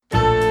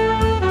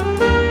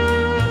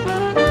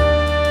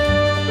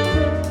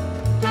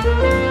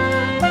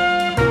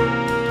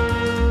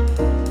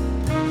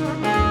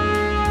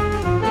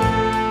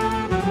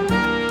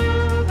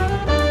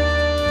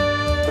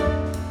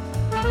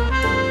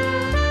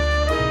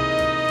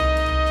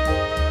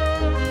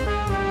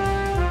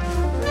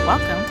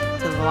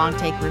The Long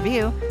Take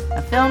Review,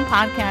 a film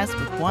podcast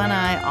with one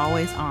eye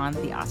always on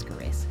the Oscar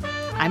race.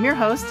 I'm your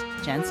host,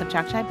 Jen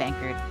Subchakchai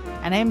Bankert,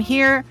 and I'm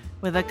here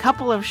with a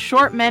couple of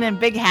short men in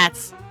big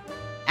hats.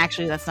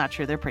 Actually, that's not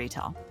true. They're pretty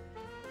tall.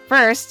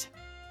 First,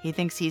 he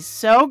thinks he's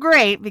so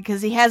great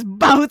because he has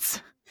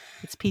boats.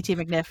 It's PT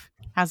McNiff.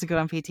 How's it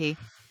going, PT?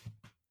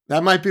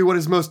 That might be what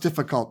is most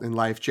difficult in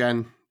life,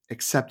 Jen.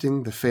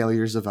 Accepting the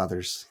failures of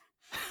others.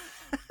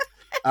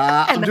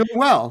 I'm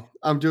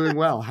doing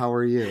well. How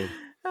are you?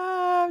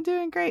 I'm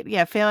doing great.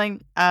 Yeah,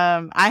 failing.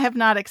 I have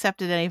not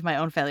accepted any of my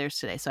own failures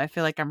today, so I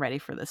feel like I'm ready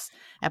for this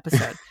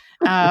episode.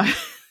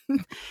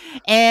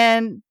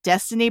 And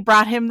Destiny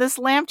brought him this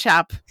lamb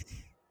chop.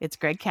 It's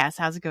Greg Cass.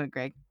 How's it going,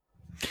 Greg?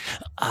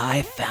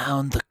 I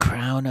found the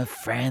crown of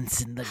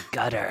France in the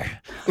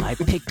gutter. I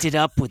picked it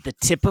up with the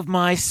tip of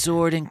my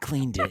sword and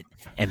cleaned it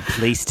and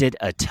placed it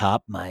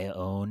atop my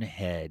own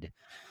head.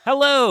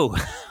 Hello.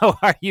 How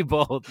are you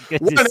both?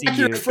 Good what to an see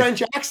accurate you.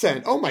 French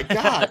accent. Oh my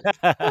God.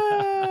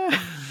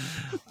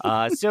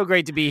 So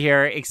great to be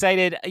here.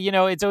 Excited. You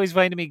know, it's always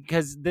funny to me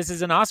because this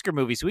is an Oscar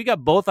movie. So we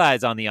got both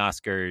eyes on the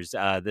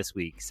Oscars this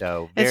week.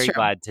 So very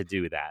glad to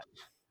do that.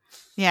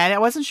 Yeah, I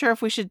wasn't sure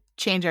if we should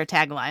change our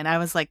tagline. I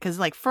was like, because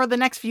like for the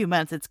next few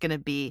months, it's going to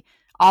be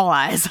all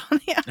eyes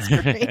on the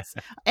Oscar race.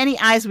 Any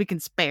eyes we can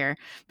spare,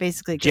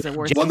 basically, because it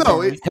works. Well,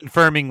 no,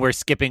 confirming we're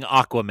skipping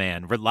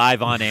Aquaman. We're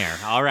live on air.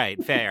 All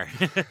right, fair.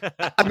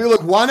 I mean,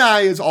 look, one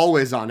eye is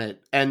always on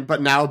it,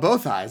 but now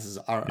both eyes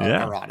are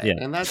on it,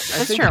 and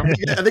that's true.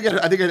 I think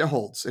it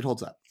holds. It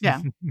holds up.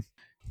 Yeah.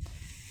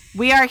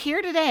 We are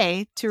here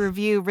today to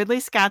review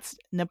Ridley Scott's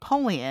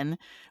Napoleon,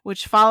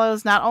 which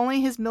follows not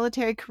only his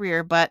military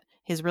career, but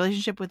his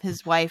relationship with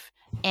his wife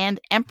and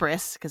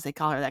Empress, because they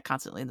call her that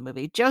constantly in the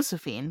movie,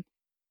 Josephine.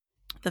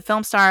 The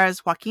film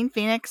stars Joaquin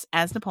Phoenix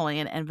as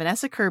Napoleon and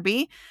Vanessa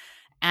Kirby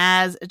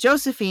as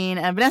Josephine.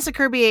 And Vanessa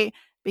Kirby,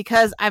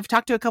 because I've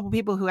talked to a couple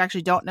people who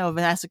actually don't know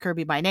Vanessa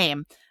Kirby by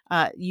name,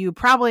 you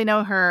probably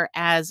know her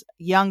as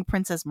young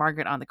Princess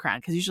Margaret on The Crown,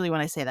 because usually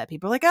when I say that,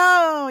 people are like,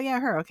 oh, yeah,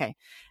 her, okay.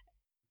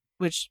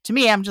 Which to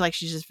me, I'm just like,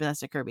 she's just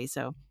Vanessa Kirby.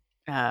 So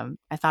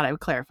I thought I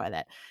would clarify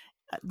that.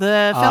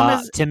 The film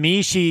is... To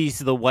me, she's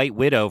the White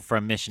Widow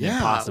from Mission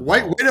Impossible.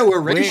 White Widow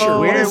erasure.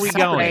 Where are we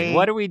going?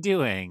 What are we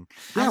doing?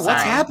 Yeah,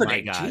 what's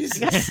happening? Oh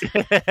Jesus.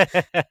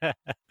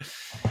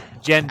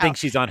 Jen thinks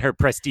she's on her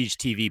Prestige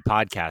TV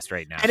podcast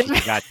right now. She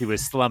forgot she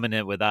was slumming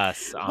it with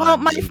us. Well,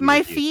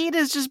 my feed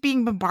is just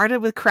being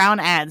bombarded with Crown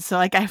ads. So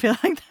like, I feel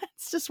like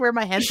that's just where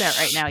my head's at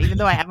right now, even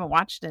though I haven't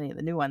watched any of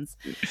the new ones.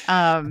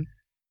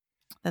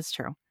 That's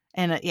true.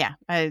 And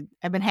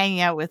I've been hanging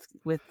out with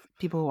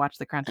people who watch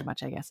The Crown too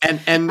much, I guess.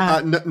 And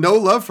no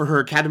love for her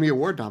Academy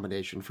Award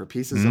nomination for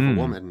Pieces of a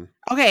Woman.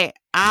 Okay,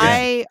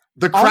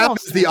 The Crown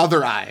is the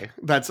other eye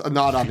that's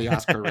not on the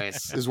Oscar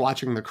race, is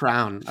watching The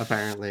Crown,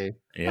 apparently.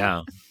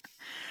 Yeah.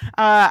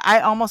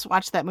 I almost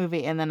watched that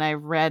movie, and then I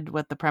read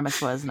what the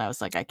premise was, and I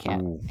was like, I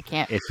can't.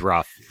 It's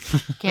rough.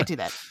 Can't do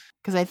that.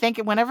 Because I think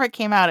whenever it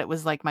came out, it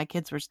was like my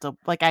kids were still,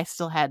 like I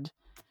still had...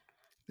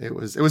 It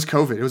was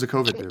COVID. It was a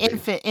COVID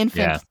movie.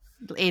 Infant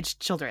aged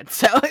children.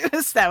 So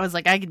that was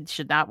like, I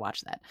should not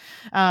watch that.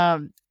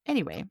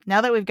 Anyway,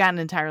 now that we've gotten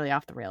entirely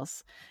off the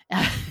rails.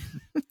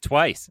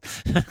 Twice.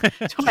 Did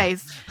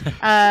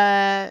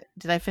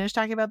I finish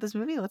talking about this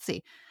movie? Let's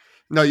see.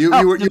 No, you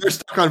were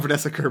stuck on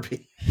Vanessa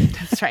Kirby.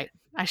 That's right.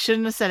 I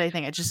shouldn't have said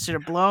anything. I just should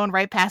have blown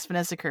right past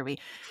Vanessa Kirby.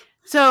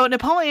 So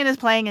Napoleon is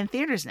playing in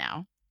theaters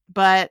now,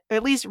 but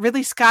at least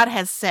Ridley Scott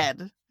has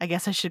said, I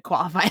guess I should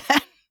qualify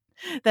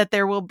that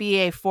there will be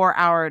a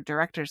 4-hour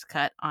director's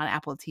cut on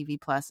Apple TV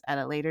Plus at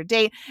a later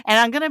date. And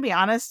I'm going to be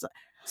honest,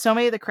 so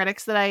many of the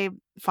critics that I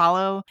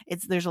follow,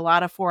 there's a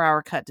lot of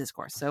 4-hour cut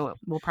discourse. So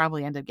we'll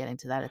probably end up getting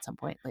to that at some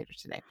point later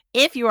today.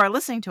 If you are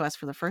listening to us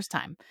for the first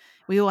time,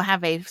 we will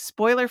have a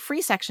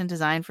spoiler-free section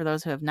designed for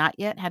those who have not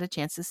yet had a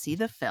chance to see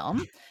the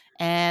film.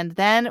 And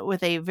then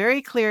with a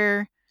very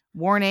clear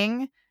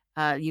warning,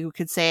 you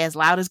could say as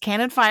loud as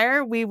cannon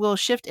fire, we will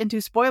shift into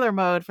spoiler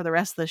mode for the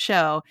rest of the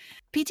show.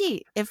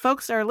 PT, if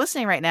folks are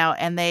listening right now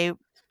and they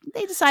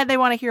decide they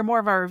want to hear more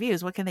of our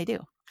reviews, what can they do?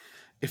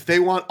 If they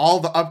want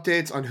all the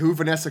updates on who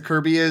Vanessa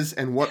Kirby is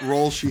and what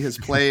role she has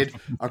played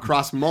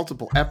across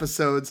multiple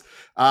episodes,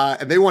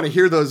 and they want to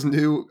hear those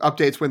new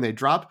updates when they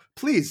drop,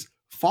 please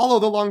follow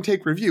The Long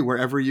Take Review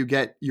wherever you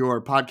get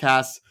your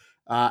podcasts,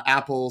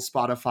 Apple,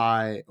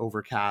 Spotify,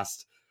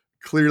 Overcast.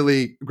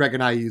 Clearly, Greg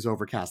and I use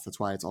Overcast. That's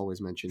why it's always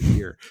mentioned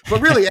here.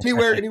 But really,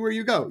 anywhere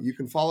you go, you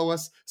can follow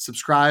us,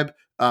 subscribe,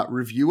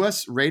 review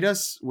us, rate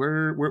us.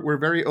 We're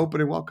very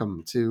open and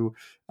welcome to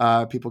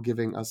people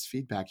giving us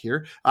feedback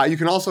here. You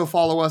can also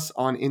follow us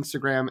on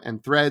Instagram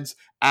and Threads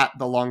at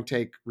The Long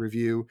Take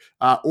Review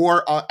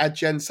or at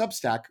Jen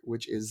Substack,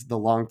 which is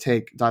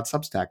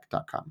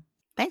thelongtake.substack.com.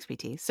 Thanks,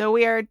 PT. So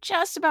we are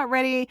just about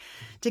ready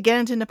to get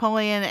into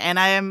Napoleon, and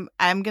I'm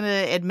going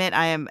to admit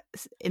I am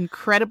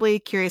incredibly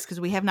curious because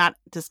we have not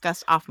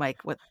discussed off mic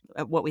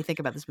what we think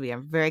about this movie.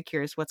 I'm very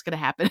curious what's going to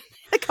happen in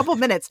a couple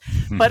minutes.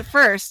 But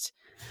first,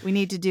 we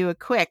need to do a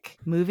quick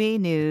movie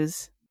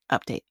news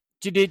update.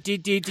 Just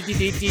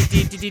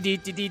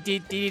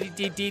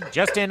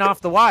in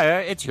off the wire,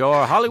 it's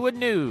your Hollywood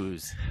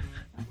news.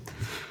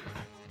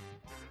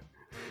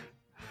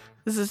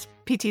 This is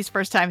PT's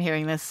first time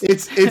hearing this.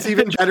 It's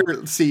even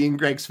better seeing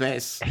Greg's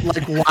face,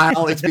 like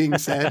while it's being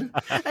said.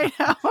 I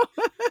know.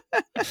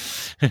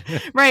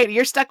 Right,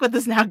 you're stuck with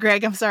this now,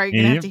 Greg. I'm sorry,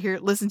 you're gonna have to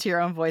listen to your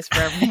own voice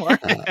forevermore.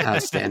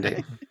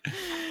 Outstanding.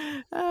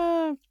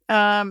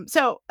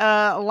 So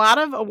a lot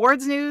of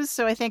awards news.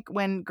 So I think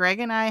when Greg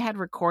and I had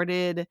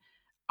recorded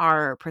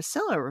our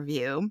Priscilla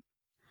review,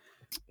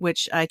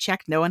 which I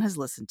checked, no one has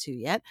listened to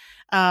yet.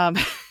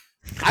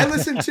 I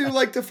listened to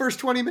like the first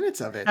 20 minutes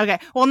of it. Okay.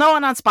 Well, no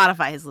one on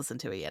Spotify has listened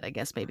to it yet, I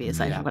guess, maybe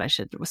aside from what I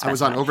should specify. I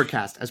was on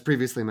Overcast, as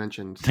previously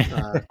mentioned.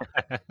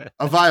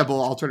 A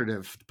viable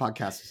alternative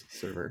podcast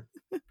server.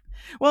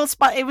 Well,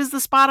 it was the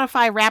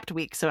Spotify Wrapped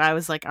week, so I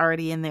was like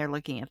already in there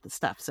looking at the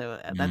stuff. So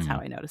that's how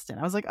I noticed it.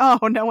 I was like, oh,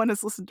 no one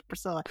has listened to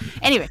Priscilla.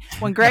 Anyway,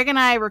 when Greg and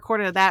I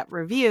recorded that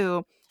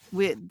review,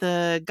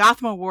 the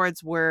Gotham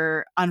Awards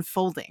were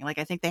unfolding. Like,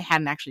 I think they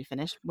hadn't actually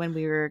finished when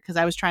because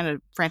I was trying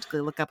to frantically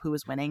look up who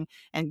was winning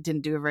and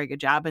didn't do a very good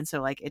job. And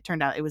so like it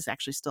turned out it was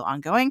actually still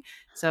ongoing.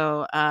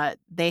 So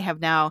they have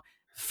now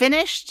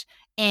finished.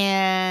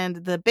 And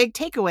the big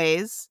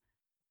takeaways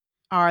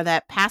are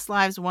that Past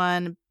Lives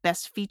won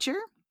Best Feature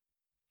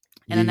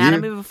and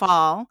Anatomy of a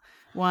Fall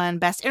won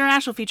Best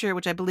International Feature,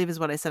 which I believe is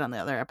what I said on the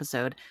other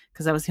episode,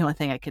 because that was the only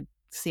thing I could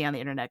see on the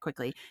internet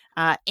quickly.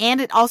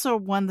 And it also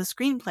won the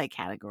screenplay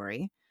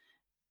category.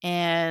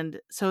 And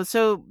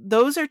so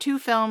those are two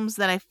films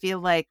that I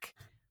feel like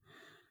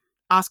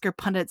Oscar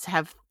pundits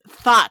have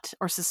thought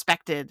or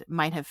suspected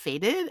might have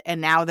faded, and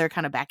now they're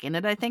kind of back in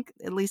it, I think,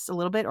 at least a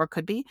little bit, or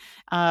could be.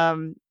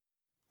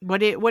 What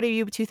do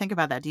you two think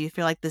about that? Do you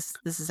feel like this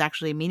is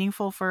actually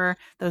meaningful for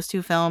those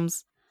two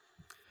films?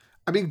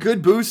 I mean,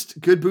 good boost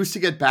to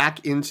get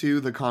back into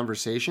the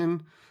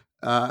conversation.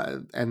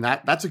 And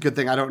that's a good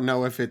thing. I don't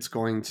know if it's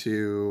going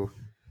to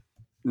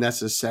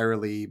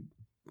necessarily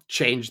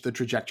change the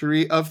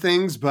trajectory of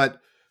things,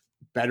 but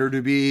better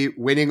to be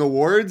winning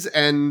awards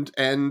and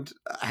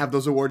have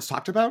those awards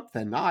talked about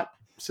than not.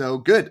 So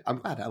good. I'm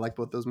glad. I like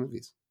both those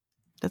movies.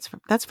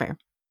 That's fair.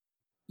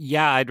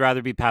 Yeah, I'd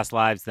rather be Past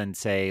Lives than,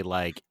 say,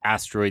 like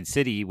Asteroid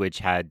City, which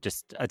had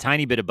just a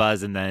tiny bit of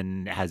buzz and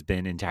then has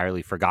been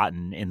entirely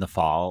forgotten in the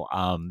fall,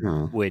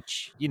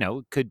 which,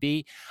 could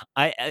be.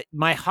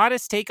 My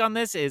hottest take on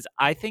this is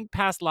I think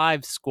Past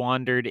Lives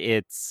squandered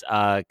its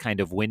kind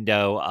of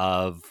window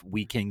of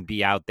we can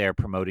be out there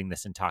promoting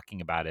this and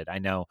talking about it. I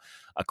know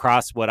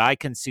across what I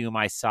consume,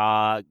 I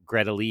saw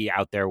Greta Lee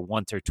out there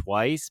once or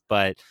twice,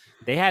 but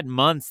they had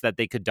months that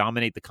they could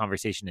dominate the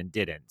conversation and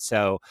didn't.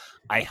 So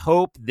I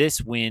hope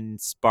this win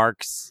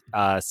sparks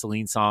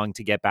Celine Song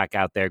to get back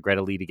out there,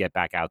 Greta Lee to get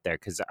back out there,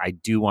 because I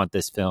do want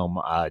this film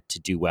to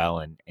do well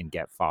and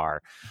get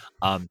far.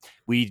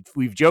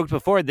 We've joked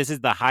before, this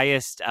is the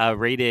highest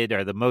rated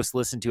or the most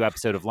listened to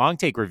episode of Long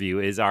Take Review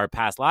is our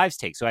Past Lives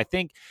take. So I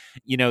think,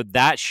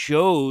 that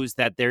shows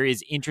that there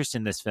is interest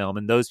in this film,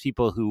 and those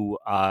people who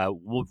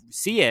will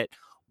see it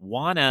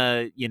want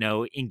to,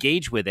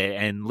 engage with it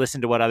and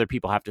listen to what other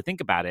people have to think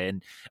about it.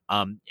 And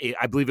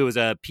I believe it was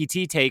a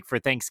PT take for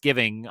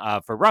Thanksgiving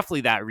for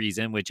roughly that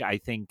reason, which I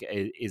think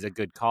is a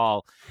good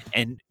call.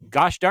 And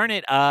gosh darn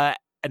it,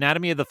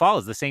 Anatomy of the Fall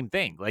is the same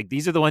thing. Like,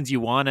 these are the ones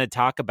you want to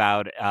talk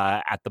about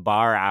at the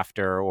bar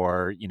after,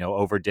 or,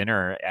 over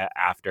dinner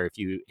after, if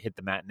you hit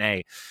the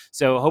matinee.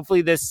 So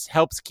hopefully this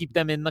helps keep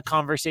them in the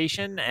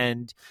conversation.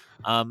 And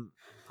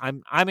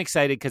I'm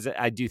excited because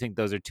I do think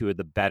those are two of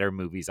the better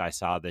movies I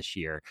saw this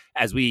year.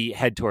 As we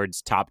head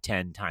towards top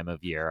 10 time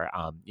of year,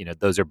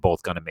 those are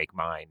both going to make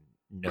mine,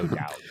 no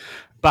doubt.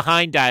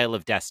 Behind Dial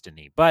of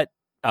Destiny, but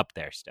up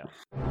there still.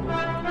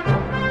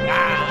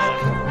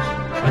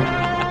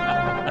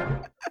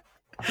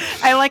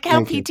 I like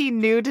how PT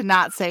knew to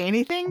not say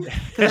anything,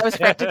 because I was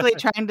practically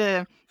trying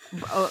to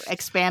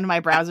expand my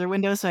browser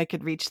window so I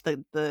could reach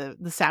the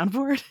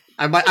soundboard.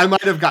 I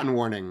might have gotten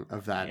warning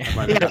of that.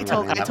 I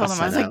told him,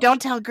 I was like,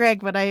 don't tell Greg,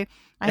 but I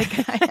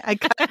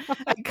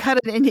cut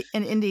an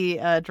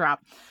indie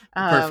drop.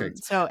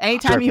 Perfect. So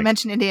anytime you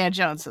mention Indiana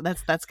Jones, so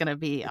that's going to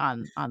be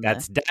on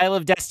that's Dial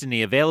of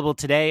Destiny, available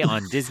today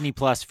on Disney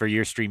Plus for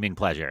your streaming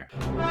pleasure.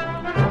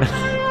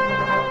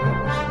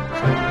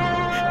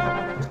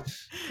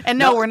 And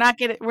no, we're not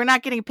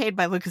getting paid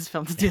by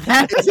Lucasfilm to do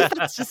that.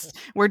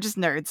 We're just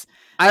nerds.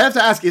 I have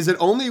to ask, is it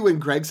only when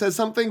Greg says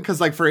something?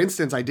 Because, like, for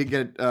instance, I did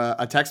get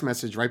a text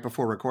message right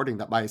before recording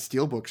that my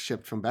Steelbook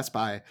shipped from Best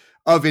Buy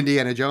of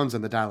Indiana Jones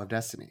and the Dial of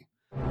Destiny.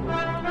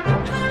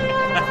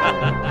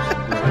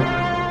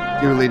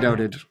 Duly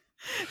noted.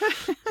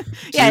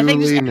 Yeah, I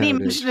think just any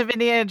mention of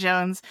Indiana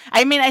Jones.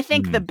 I mean, I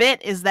think the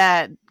bit is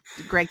that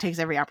Greg takes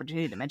every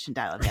opportunity to mention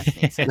Dial of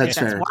Destiny. So that's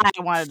why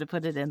I wanted to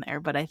put it in there.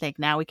 But I think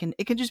now it can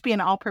just be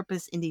an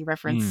all-purpose indie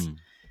reference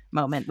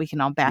moment. We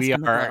can all bask We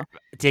in the glow. are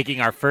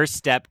taking our first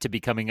step to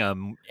becoming a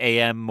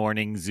AM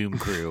morning Zoom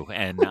crew,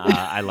 and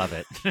I love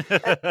it.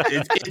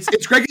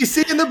 It's Greggy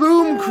C and the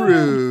Boom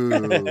Crew.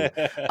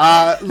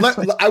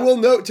 I will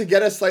note, to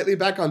get us slightly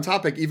back on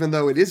topic, even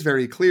though it is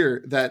very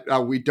clear that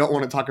we don't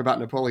want to talk about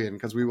Napoleon,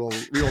 because we will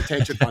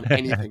tangent on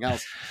anything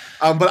else.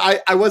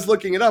 But I was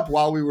looking it up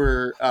while we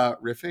were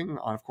riffing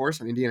on, of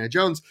course, on Indiana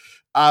Jones.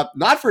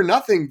 Not for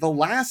nothing, the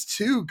last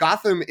two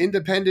Gotham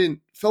Independent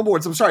Film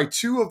Awards, I'm sorry,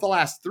 two of the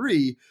last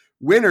three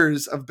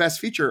winners of Best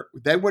Feature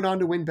then went on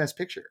to win Best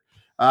Picture.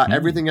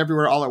 Everything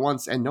Everywhere All at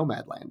Once and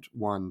Nomadland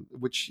won,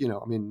 which,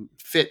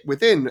 fit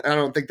within. I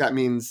don't think that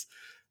means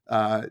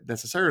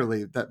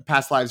necessarily that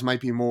Past Lives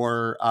might be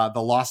more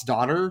The Lost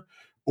Daughter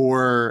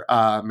or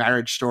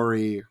Marriage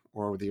Story,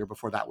 or the year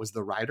before that was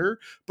The Rider.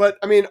 But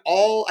I mean,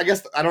 I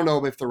guess, I don't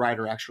know if The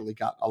Rider actually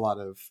got a lot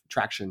of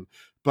traction,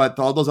 but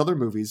all those other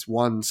movies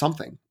won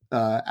something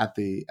at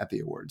the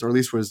awards, or at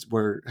least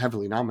were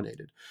heavily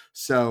nominated.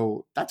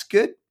 So that's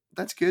good.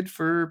 That's good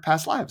for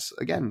Past Lives.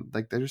 Again,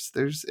 like there's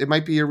it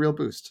might be a real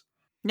boost.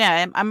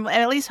 Yeah, I'm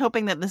at least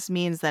hoping that this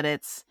means that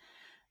it's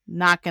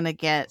not going to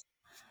get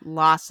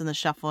lost in the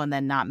shuffle and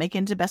then not make it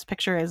into Best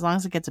Picture. As long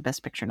as it gets a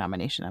Best Picture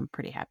nomination, I'm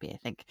pretty happy, I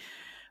think.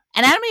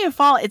 Anatomy of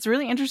Fall, it's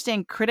really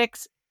interesting.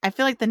 Critics, I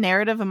feel like the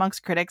narrative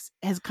amongst critics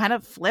has kind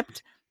of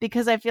flipped,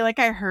 because I feel like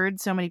I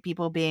heard so many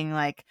people being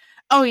like,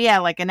 oh yeah,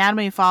 like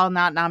Anatomy of Fall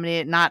not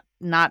nominated,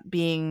 not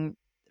being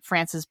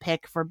France's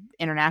pick for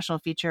international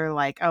feature,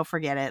 like, oh,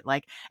 forget it.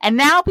 Like, and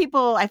now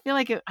people, I feel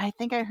like I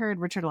think I heard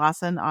Richard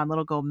Lawson on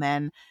Little Gold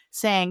Men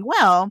saying,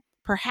 well,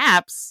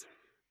 perhaps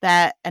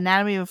that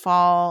Anatomy of a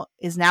Fall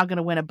is now going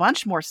to win a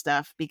bunch more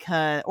stuff,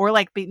 because, or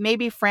like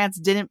maybe France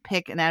didn't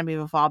pick Anatomy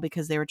of a Fall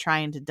because they were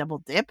trying to double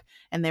dip,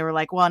 and they were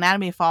like, well,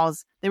 Anatomy of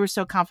Falls, they were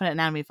so confident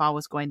Anatomy of Fall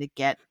was going to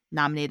get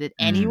nominated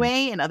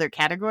anyway in other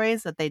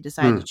categories that they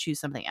decided to choose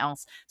something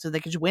else so they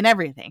could win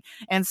everything.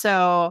 And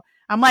so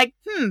I'm like,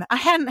 I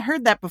hadn't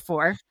heard that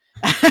before.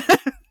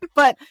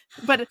 but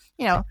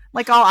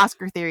like all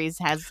Oscar theories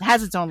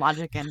has its own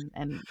logic and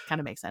kind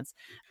of makes sense.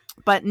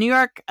 But New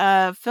York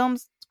Film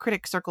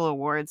Critics Circle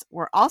Awards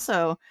were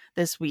also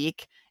this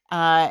week,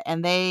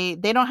 and they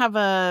don't have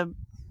a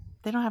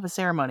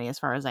ceremony as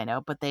far as I know,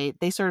 but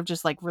they sort of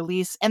just like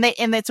release, and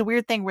it's a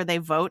weird thing where they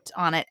vote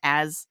on it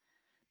as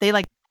they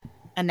like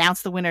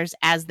announce the winners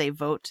as they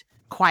vote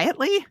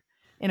quietly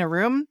in a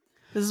room.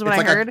 This is what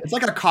I heard. It's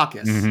like a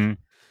caucus. Mm-hmm.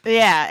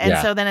 Yeah,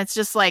 and so then it's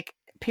just like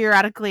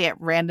periodically at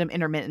random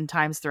intermittent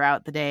times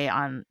throughout the day.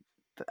 On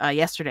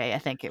yesterday, I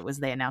think it was,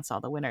 they announced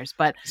all the winners,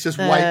 but it's just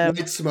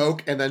white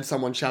smoke, and then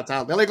someone shouts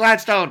out, Lily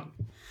Gladstone.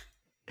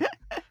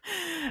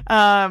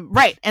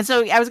 Right. And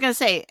so I was going to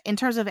say, in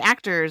terms of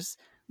actors,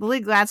 Lily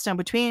Gladstone,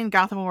 between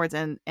Gotham Awards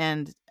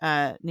and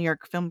New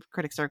York Film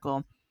Critics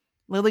Circle,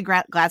 Lily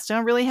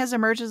Gladstone really has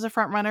emerged as a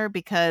front runner,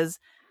 because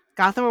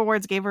Gotham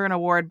Awards gave her an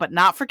award, but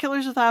not for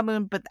Killers of the Flower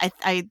Moon. But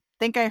I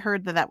think I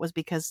heard that was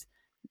because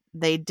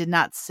they did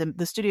not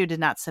the studio did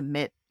not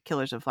submit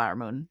Killers of the Flower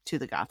Moon to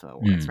the Gotham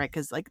Awards, right?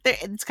 Because like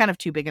it's kind of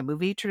too big a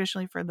movie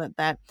traditionally for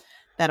that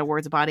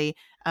awards body.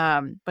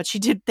 But she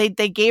did. They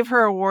gave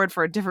her award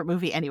for a different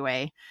movie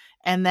anyway,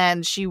 and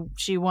then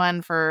she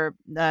won for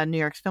New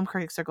York's Film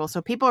Critics Circle.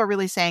 So people are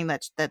really saying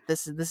that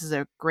this is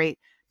a great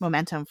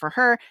momentum for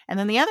her. And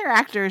then the other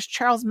actor is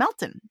Charles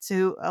Melton,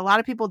 who a lot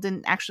of people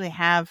didn't actually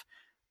have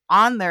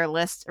on their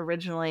list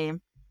originally.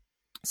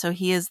 So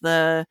he is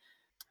the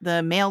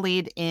male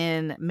lead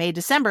in May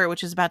December,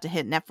 which is about to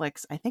hit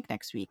Netflix, I think,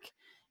 next week.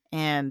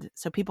 And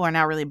so people are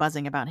now really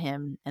buzzing about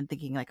him and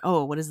thinking like,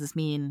 oh, what does this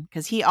mean?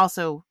 Because he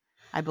also,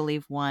 I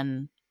believe,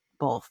 won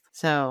both.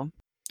 So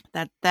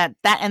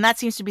that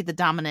seems to be the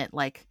dominant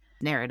like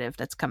narrative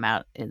that's come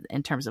out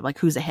in terms of like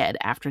who's ahead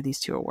after these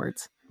two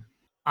awards.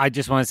 I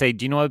just want to say,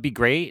 do you know what would be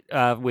great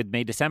with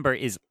May December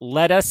is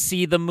let us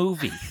see the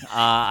movie.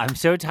 I'm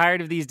so tired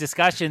of these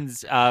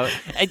discussions.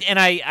 And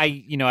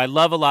I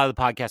love a lot of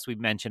the podcasts we've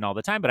mentioned all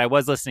the time, but I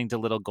was listening to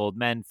Little Gold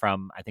Men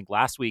from, I think,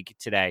 last week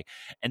today,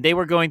 and they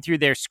were going through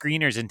their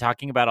screeners and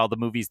talking about all the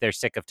movies they're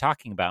sick of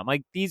talking about. I'm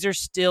like, these are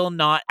still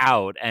not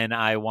out, and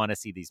I want to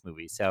see these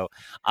movies. So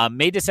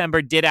May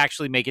December did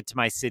actually make it to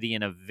my city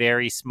in a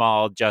very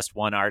small, just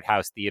one art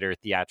house theater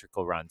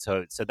theatrical run.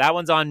 So that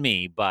one's on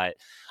me, but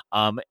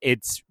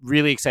it's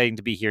really exciting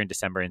to be here in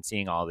December and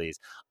seeing all these.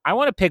 I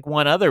want to pick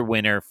one other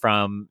winner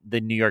from the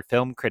New York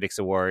Film Critics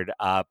Award.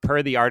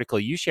 Per the article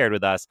you shared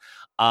with us,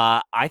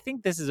 I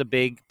think this is a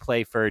big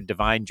play for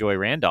Divine Joy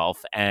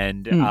Randolph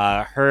and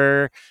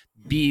her.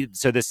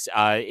 So this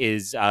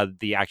is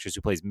the actress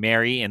who plays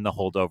Mary in The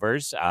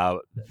Holdovers.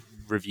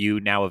 Review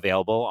now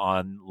available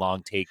on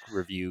Long Take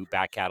Review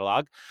back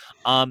catalog.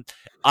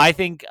 I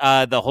think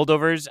The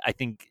Holdovers,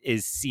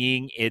 is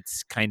seeing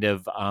its kind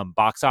of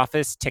box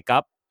office tick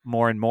up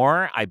more and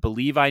more. I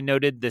believe I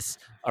noted this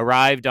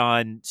arrived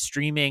on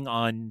streaming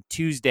on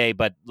Tuesday,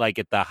 but like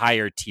at the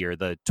higher tier,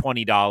 the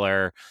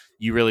 $20,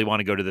 you really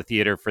want to go to the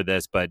theater for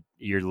this, but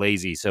you're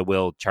lazy, so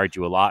we'll charge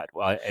you a lot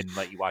and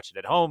let you watch it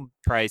at home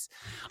price.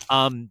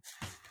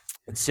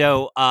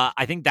 So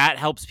I think that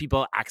helps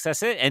people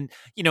access it. And,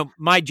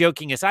 my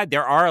joking aside,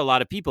 there are a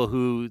lot of people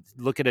who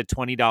look at a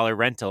 $20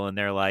 rental and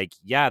they're like,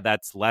 yeah,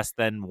 that's less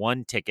than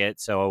one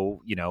ticket.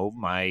 So,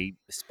 my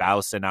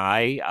spouse and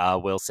I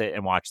will sit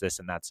and watch this,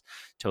 and that's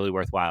totally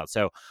worthwhile.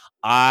 So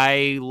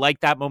I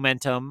like that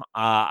momentum.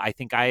 I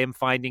think I am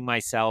finding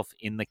myself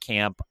in the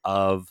camp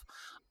of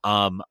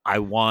I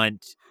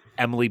want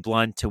Emily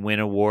Blunt to win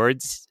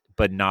awards,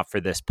 but not for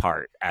this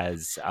part,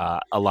 as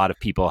a lot of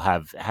people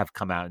have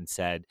come out and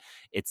said.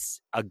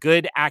 It's a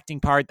good acting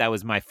part. That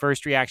was my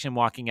first reaction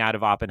walking out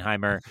of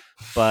Oppenheimer,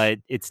 but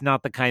it's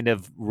not the kind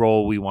of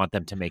role we want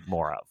them to make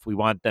more of. We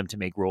want them to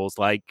make roles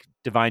like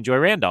Divine Joy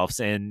Randolph's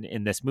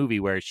in this movie,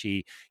 where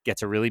she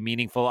gets a really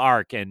meaningful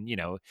arc and,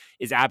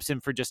 is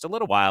absent for just a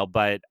little while,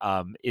 but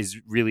is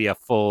really a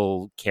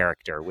full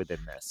character within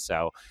this.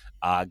 So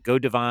go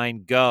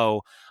Divine,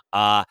 go.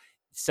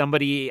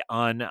 Somebody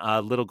on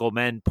Little Gold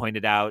Men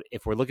pointed out,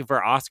 if we're looking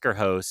for Oscar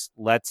hosts,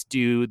 let's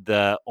do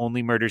the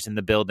Only Murders in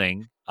the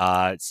Building.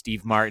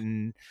 Steve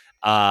Martin,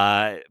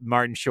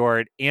 Martin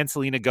Short, and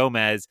Selena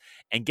Gomez.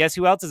 And guess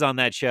who else is on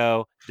that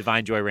show?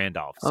 Divine Joy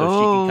Randolph. So she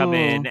can come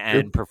in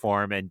and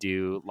perform and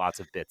do lots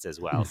of bits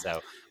as well.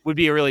 So would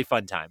be a really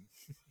fun time.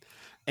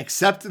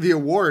 Accept the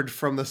award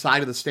from the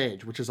side of the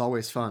stage, which is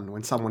always fun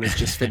when someone has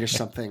just finished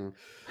something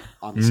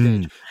on the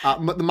stage.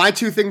 My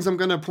two things I'm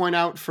going to point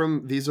out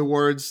from these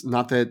awards,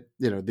 not that,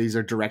 these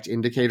are direct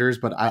indicators,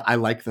 but I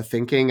like the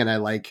thinking, and I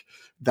like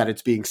that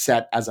it's being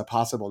set as a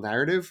possible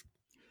narrative.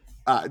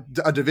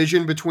 A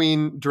division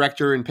between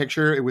director and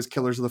picture. It was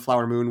Killers of the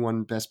Flower Moon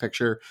won Best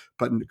Picture,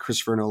 but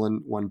Christopher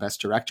Nolan won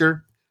Best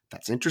Director.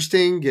 That's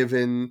interesting,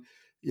 given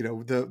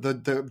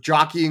the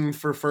jockeying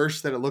for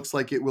first that it looks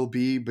like it will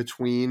be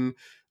between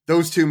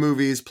those two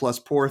movies plus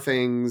Poor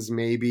Things,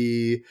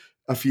 maybe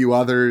a few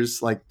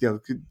others. Like,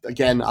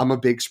 again, I'm a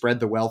big spread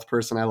the wealth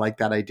person. I like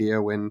that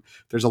idea when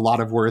there's a lot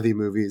of worthy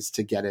movies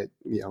to get it,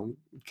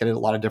 get it, a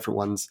lot of different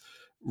ones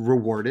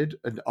awarded.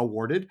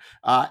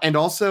 And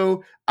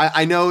also,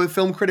 I know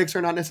film critics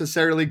are not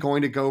necessarily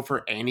going to go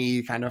for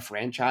any kind of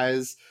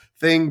franchise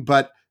thing,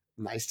 but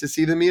nice to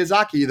see the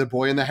Miyazaki, The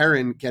Boy and the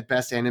Heron, get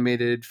Best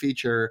Animated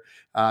Feature.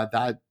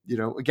 That,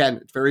 again,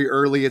 it's very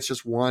early. It's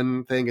just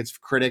one thing. It's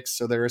critics,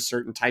 so they're a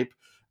certain type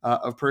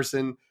of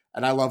person.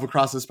 And I love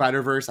Across the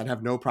Spider-Verse. I'd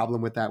have no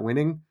problem with that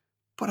winning.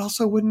 But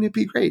also, wouldn't it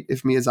be great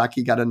if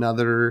Miyazaki got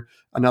another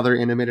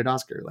animated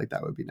Oscar? Like,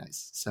 that would be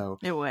nice. So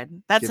it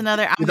would. That's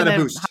another.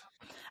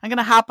 I'm going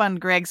to hop on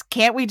Greg's.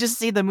 Can't we just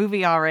see the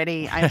movie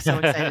already? I'm so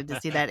excited to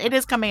see that. It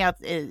is coming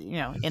out,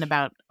 in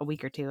about a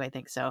week or two, I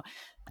think. So,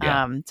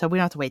 Yeah. So we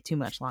don't have to wait too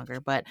much longer.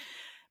 But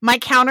my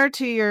counter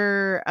to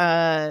your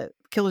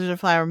Killers of the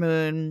Flower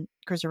Moon,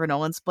 Christopher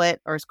Nolan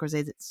split, or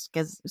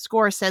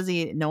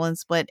Scorsese Nolan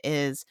split,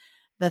 is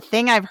the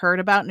thing I've heard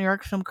about New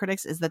York film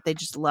critics is that they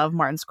just love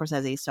Martin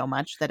Scorsese so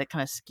much that it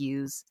kind of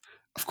skews.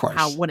 Of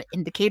course, what an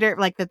indicator,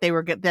 like that they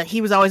were good, that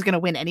he was always going to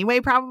win anyway.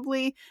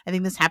 Probably, I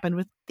think this happened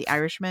with The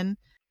Irishman.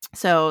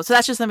 So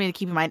that's just something to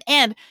keep in mind.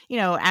 And,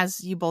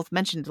 as you both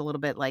mentioned a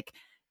little bit, like,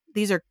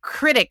 these are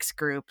critics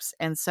groups.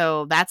 And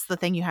so that's the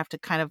thing you have to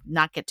kind of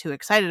not get too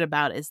excited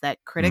about, is that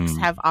critics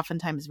have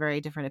oftentimes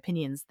very different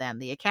opinions than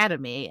the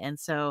Academy. And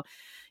so,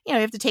 you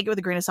have to take it with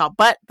a grain of salt.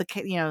 But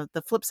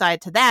the flip side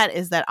to that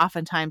is that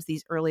oftentimes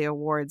these early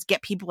awards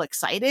get people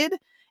excited,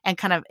 and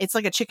kind of, it's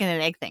like a chicken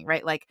and egg thing,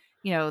 right? Like,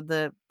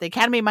 the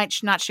Academy might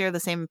not share the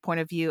same point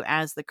of view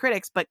as the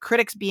critics, but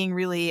critics being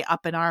really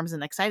up in arms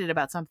and excited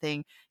about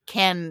something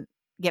can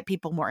get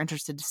people more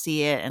interested to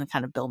see it and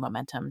kind of build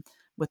momentum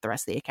with the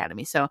rest of the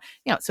Academy. So,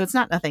 so it's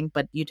not nothing,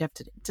 but you'd have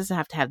to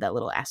have that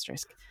little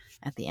asterisk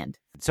at the end.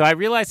 So I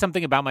realized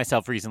something about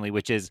myself recently,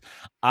 which is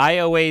I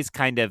always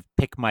kind of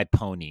pick my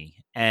pony.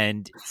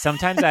 And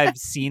sometimes I've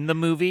seen the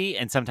movie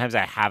and sometimes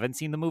I haven't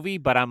seen the movie,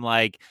 but I'm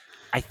like,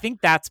 I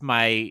think that's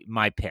my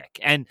pick.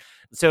 And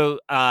so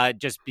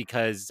just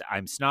because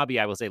I'm snobby,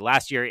 I will say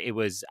last year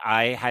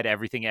I had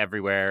Everything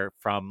Everywhere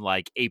from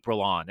like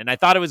April on. And I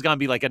thought it was going to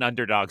be like an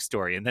underdog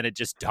story. And then it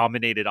just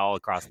dominated all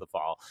across the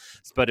fall.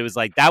 But it was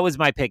like, that was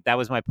my pick. That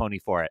was my pony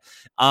for it.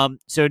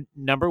 So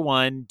number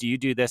one, do you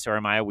do this or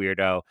am I a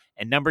weirdo?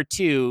 And number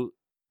two,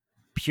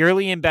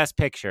 purely in Best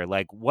Picture,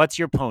 like, what's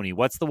your pony?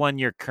 What's the one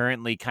you're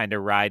currently kind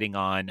of riding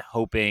on,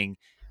 hoping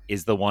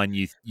is the one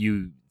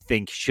you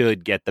think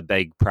should get the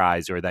big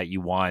prize, or that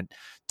you want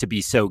to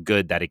be so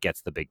good that it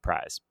gets the big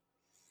prize?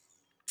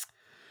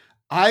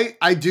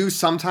 I do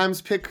sometimes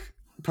pick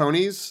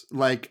ponies.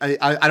 Like,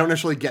 I don't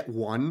necessarily get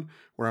one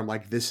where I'm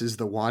like, this is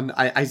the one.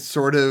 I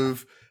sort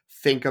of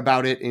think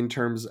about it in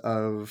terms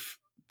of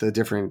the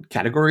different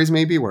categories,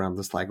 maybe, where I'm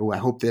just like, oh, I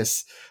want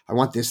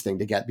this thing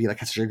to be like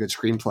such a good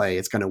screenplay.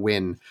 It's going to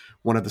win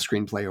one of the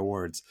screenplay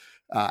awards.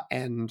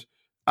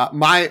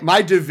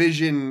 My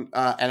division,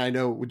 and I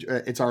know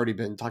it's already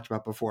been talked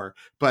about before,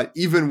 but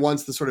even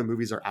once the sort of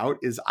movies are out,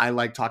 is I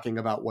like talking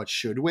about what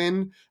should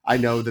win. I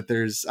know that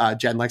there's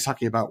Jen likes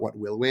talking about what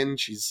will win.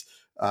 She's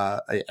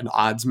an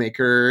odds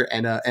maker,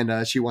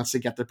 and she wants to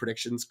get the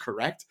predictions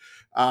correct.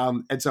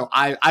 And so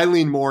I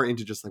lean more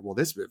into just like, well,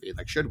 this movie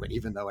like should win,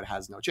 even though it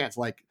has no chance.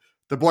 Like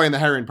The Boy and the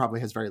Heron probably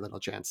has very little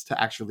chance to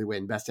actually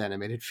win Best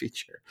Animated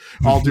Feature.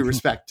 All due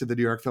respect to the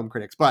New York Film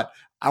Critics, but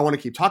I want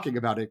to keep talking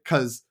about it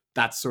because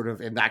that's sort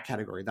of in that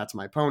category. That's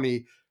my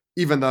pony,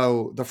 even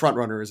though The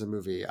Frontrunner is a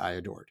movie I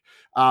adored.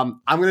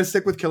 I'm going to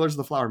stick with Killers of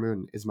the Flower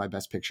Moon is my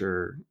Best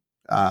Picture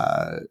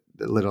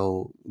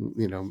little,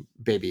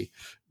 baby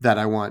that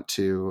I want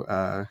to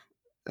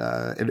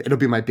it'll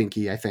be my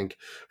binky, I think,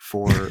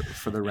 for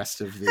the rest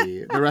of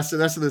the rest of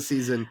the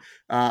season.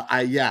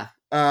 It's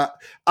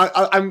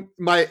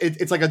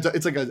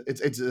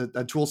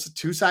a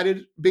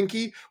two-sided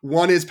binky.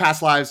 One is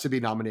Past Lives to be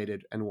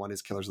nominated, and one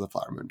is Killers of the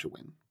Flower Moon to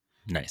win.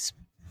 Nice.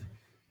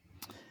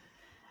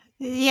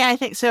 Yeah, I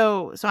think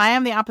so. So I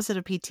am the opposite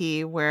of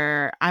PT,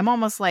 where I'm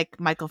almost like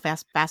Michael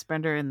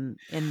Fassbender in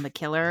The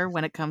Killer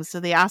when it comes to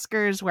the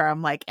Oscars, where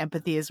I'm like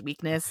empathy is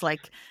weakness.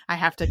 Like I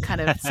have to kind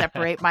of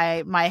separate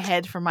my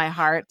head from my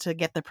heart to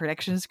get the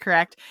predictions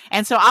correct.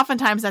 And so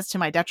oftentimes that's to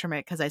my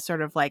detriment because I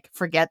sort of like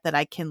forget that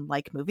I can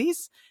like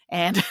movies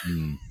and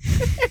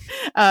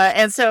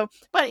and so,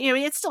 but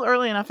it's still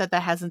early enough that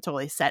hasn't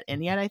totally set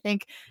in yet, I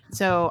think.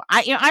 So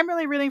I'm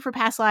really rooting for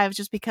Past Lives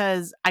just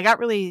because I got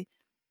really.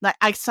 Like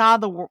I saw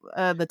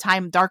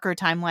the darker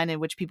timeline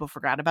in which people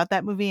forgot about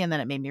that movie, and then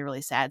it made me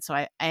really sad. So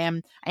I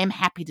am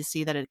happy to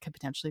see that it could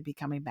potentially be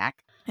coming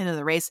back into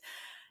the race.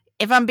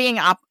 If I'm being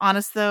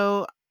honest,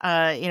 though,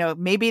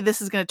 maybe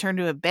this is going to turn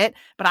to a bit,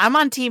 but I'm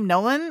on Team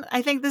Nolan.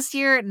 I think this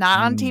year,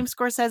 not on Team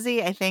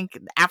Scorsese. I think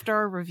after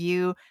our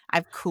review,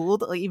 I've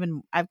cooled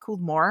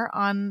more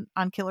on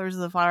Killers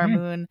of the Flower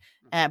Moon.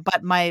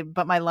 But my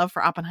love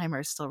for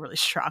Oppenheimer is still really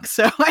strong.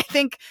 So I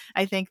think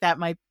that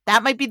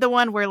might be the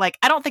one where like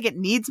I don't think it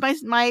needs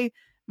my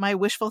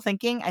wishful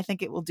thinking. I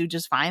think it will do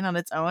just fine on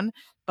its own.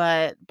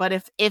 But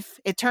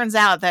if it turns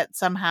out that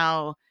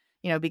somehow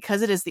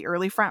because it is the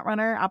early front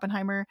runner,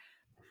 Oppenheimer,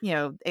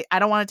 I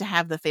don't want it to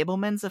have the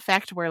Fabelmans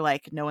effect where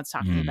like no one's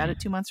talking about it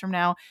 2 months from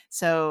now.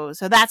 So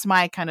that's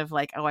my kind of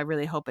like, I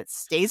really hope it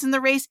stays in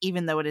the race,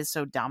 even though it is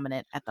so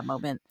dominant at the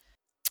moment.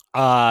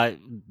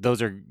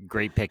 Those are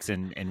great picks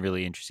and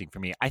really interesting for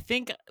me. I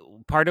think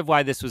part of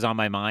why this was on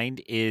my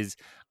mind is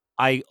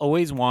I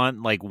always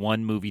want like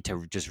one movie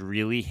to just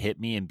really hit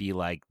me and be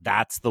like,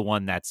 that's the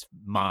one that's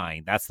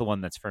mine. That's the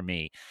one that's for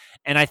me.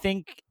 And I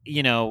think,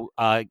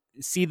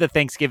 see the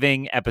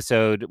Thanksgiving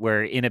episode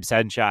where in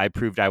absentia, I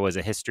proved I was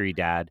a history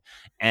dad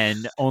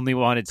and only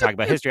wanted to talk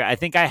about history. I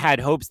think I had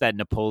hopes that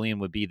Napoleon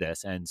would be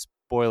this, and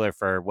spoiler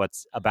for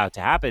what's about to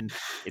happen,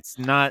 it's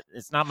not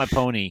my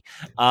pony.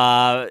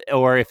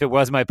 Or if it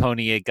was my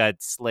pony, it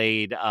got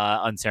slayed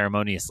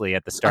unceremoniously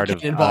at the start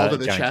of involved in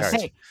the chest.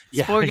 Hey,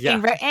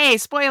 hey,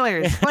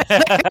 spoilers.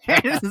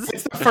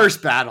 It's the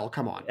first battle.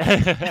 Come on.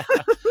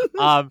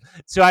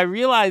 So I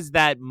realized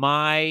that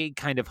my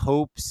kind of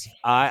hopes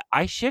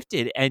I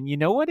shifted, and you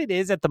know what it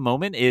is at the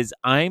moment is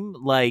I'm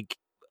like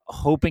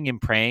hoping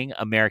and praying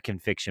American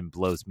Fiction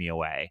blows me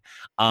away.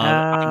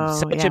 I'm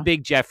such a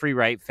big Jeffrey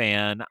Wright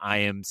fan. I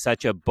am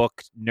such a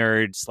book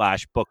nerd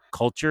 / book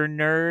culture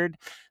nerd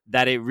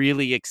that it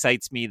really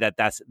excites me that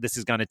this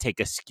is going to take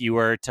a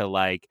skewer to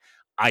like,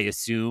 I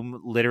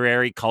assume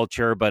literary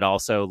culture, but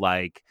also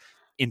like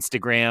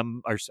Instagram,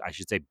 or I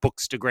should say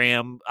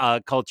Bookstagram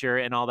culture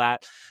and all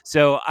that.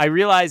 So I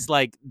realized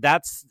like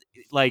that's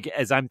like,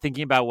 as I'm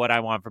thinking about what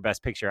I want for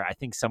Best Picture, I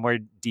think somewhere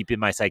deep in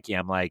my psyche,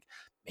 I'm like,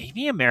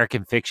 maybe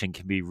American Fiction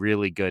can be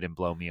really good and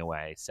blow me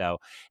away. So,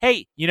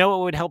 hey, you know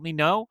what would help me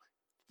know?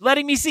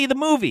 Letting me see the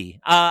movie.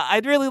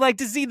 I'd really like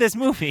to see this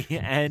movie,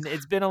 and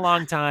it's been a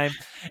long time.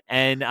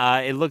 And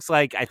it looks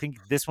like I think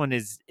this one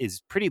is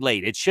pretty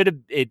late. It should have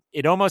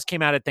it almost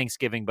came out at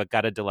Thanksgiving, but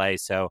got a delay.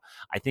 So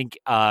I think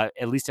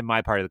at least in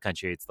my part of the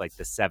country, it's like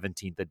the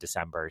 17th of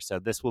December. So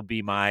this will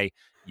be my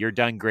you're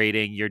done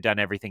grading, you're done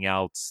everything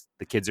else.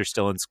 The kids are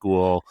still in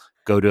school.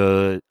 Go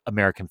to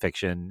American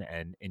Fiction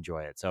and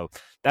enjoy it. So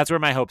that's where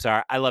my hopes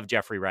are. I love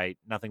Jeffrey Wright.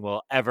 Nothing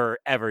will ever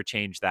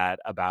change that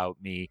about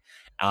me.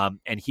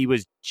 And he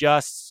was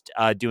just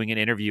doing an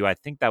interview. I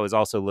think that was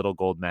also Little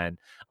Gold Men,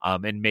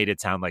 and made it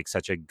sound like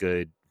such a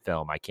good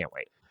film. I can't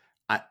wait.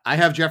 I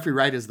have Jeffrey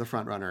Wright as the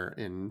front runner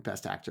in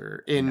Best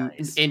Actor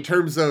in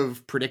terms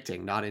of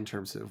predicting, not in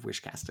terms of wish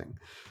casting.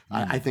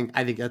 I think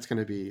that's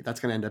going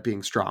to end up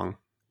being strong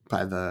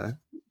by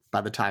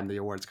the time the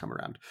awards come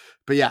around.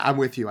 But yeah, I'm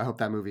with you. I hope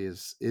that movie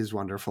is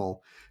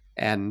wonderful.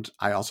 And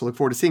I also look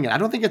forward to seeing it. I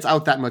don't think it's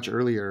out that much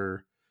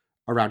earlier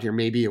around here,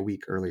 maybe a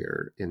week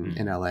earlier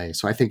in LA.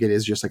 So I think it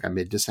is just like a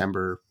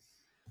mid-December,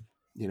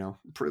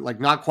 like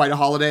not quite a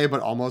holiday,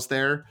 but almost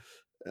there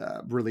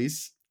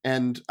release.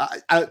 And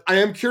I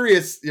am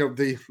curious,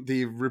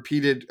 the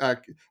repeated,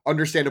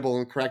 understandable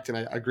and correct, and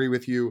I agree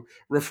with you,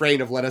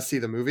 refrain of let us see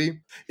the movie.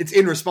 It's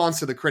in response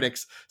to the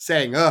critics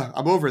saying,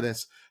 I'm over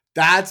this.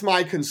 That's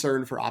my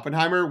concern for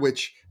Oppenheimer,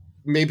 which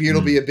maybe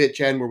it'll be a bit,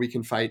 Jen, where we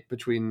can fight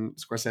between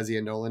Scorsese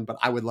and Nolan, but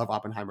I would love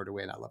Oppenheimer to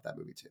win. I love that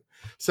movie too.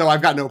 So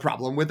I've got no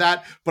problem with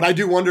that. But I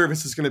do wonder if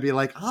this is going to be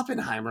like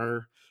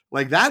Oppenheimer,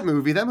 like that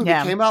movie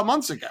came out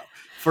months ago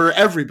for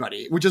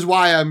everybody, which is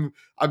why I'm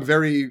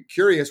very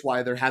curious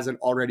why there hasn't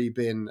already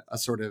been a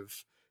sort of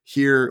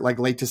here, like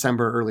late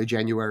December, early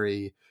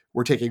January,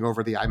 we're taking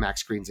over the IMAX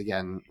screens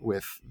again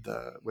with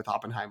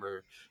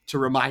Oppenheimer to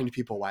remind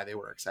people why they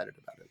were excited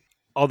about it.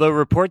 Although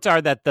reports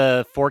are that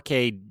the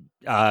 4K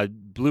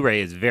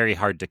Blu-ray is very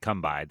hard to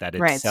come by, that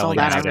it's selling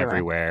out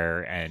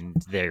everywhere,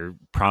 and they're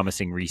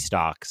promising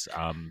restocks,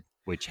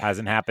 which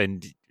hasn't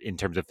happened in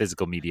terms of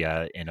physical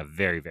media in a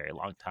very, very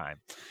long time.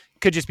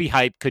 Could just be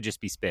hype, could just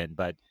be spin,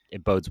 but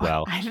it bodes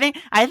well. I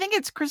think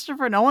it's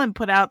Christopher Nolan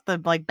put out the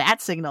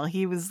bat signal.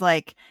 He was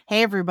like,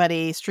 "Hey,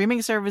 everybody,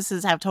 streaming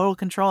services have total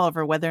control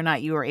over whether or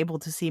not you are able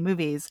to see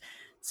movies.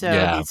 So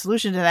the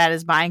solution to that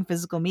is buying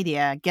physical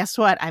media. Guess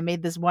what? I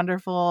made this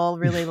wonderful,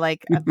 really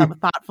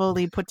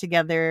thoughtfully put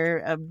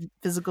together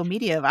physical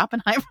media of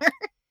Oppenheimer."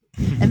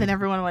 And then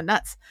everyone went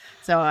nuts.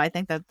 So I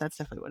think that's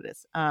definitely what it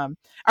is. All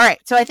right.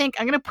 So I think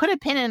I'm going to put a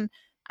pin in.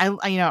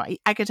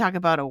 I could talk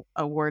about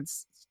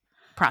awards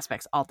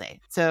prospects all day.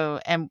 So,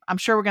 and I'm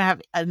sure we're going to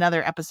have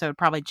another episode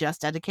probably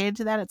just dedicated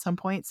to that at some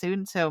point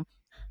soon. So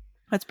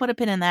let's put a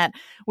pin in that.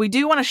 We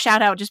do want to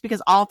shout out, just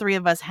because all three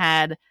of us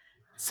had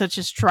such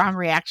a strong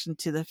reaction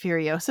to the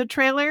Furiosa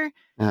trailer.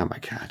 Oh my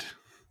God.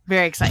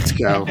 Very excited. Let's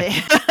go.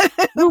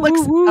 It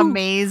looks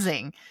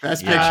amazing.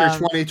 Best Picture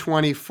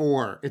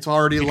 2024. It's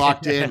already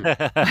locked in.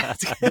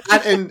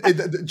 and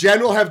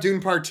Jen will have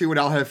Dune Part 2 and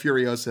I'll have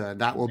Furiosa.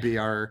 And that will be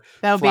our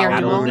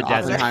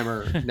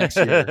Oppenheimer next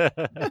year.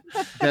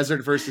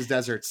 Desert versus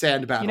desert.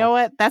 Sand battle. You know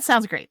what? That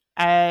sounds great.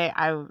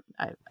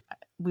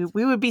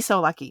 We would be so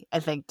lucky,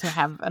 I think, to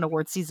have an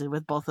award season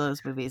with both of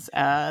those movies.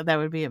 That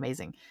would be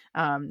amazing.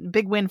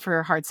 Big win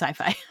for hard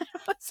sci-fi.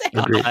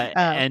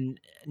 And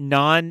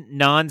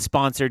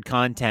non-sponsored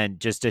content,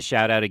 just a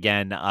shout out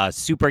again,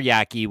 Super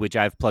Yaki, which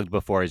I've plugged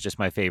before, is just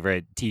my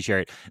favorite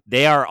t-shirt.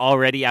 They are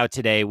already out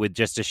today with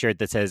just a shirt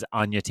that says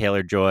Anya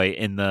Taylor-Joy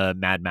in the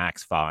Mad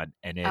Max font,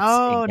 and it's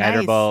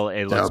incredible.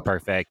 Nice. It looks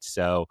perfect,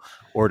 so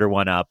order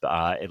one up.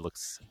 It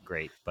looks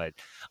great. But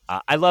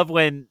I love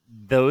when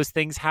those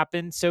things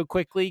happen so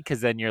quickly, because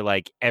then you're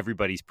like,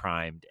 everybody's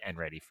primed and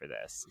ready for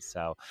this.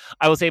 So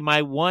I will say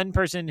my one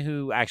person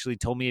who actually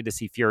told me to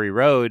see Fury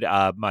Road,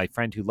 my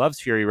friend who loves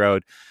Fury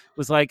Road,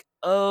 was like,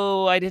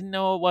 "Oh, I didn't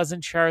know it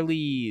wasn't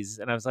Charlize."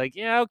 And I was like,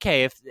 "Yeah,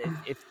 okay, if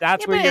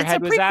that's where your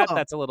head was at,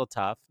 that's a little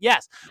tough."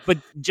 Yes, but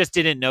just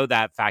didn't know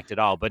that fact at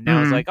all. But now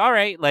I was like, all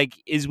right,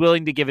 like, is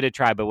willing to give it a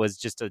try, but was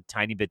just a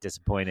tiny bit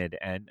disappointed.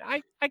 And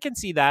I can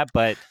see that,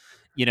 but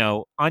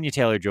Anya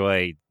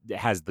Taylor-Joy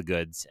has the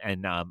goods.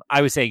 And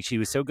I was saying she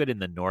was so good in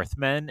The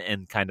Northmen,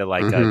 and kind of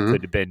like a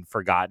could have been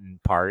forgotten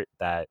part,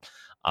 that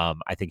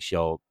I think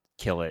she'll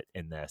kill it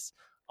in this.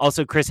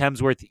 Also, Chris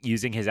Hemsworth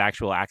using his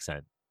actual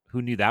accent.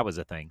 Who knew that was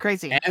a thing?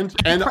 Crazy. And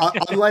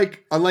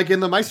unlike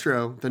in The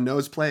Maestro, the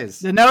nose plays.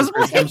 The nose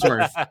plays.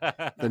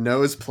 The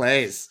nose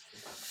plays.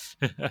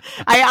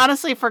 I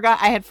honestly forgot.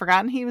 I had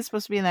forgotten he was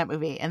supposed to be in that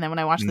movie. And then when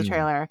I watched the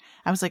trailer,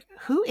 I was like,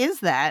 who is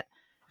that?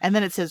 And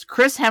then it says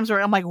Chris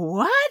Hemsworth. I'm like,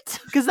 what?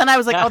 Because then I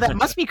was like, oh, that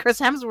must be Chris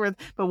Hemsworth.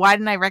 But why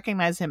didn't I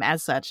recognize him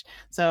as such?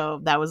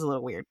 So that was a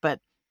little weird. But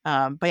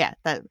yeah,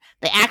 the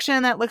action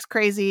in that looks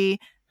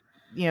crazy.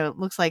 It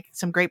looks like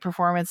some great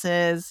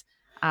performances.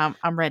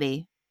 I'm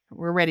ready.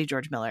 We're ready,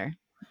 George Miller,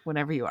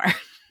 whenever you are.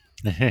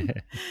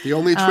 The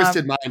only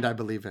twisted mind I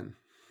believe in.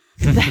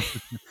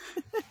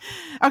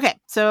 Okay,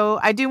 so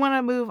I do want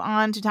to move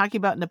on to talking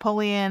about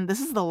Napoleon. This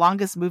is the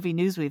longest movie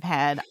news we've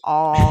had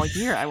all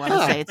year, I want to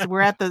say. We're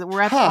at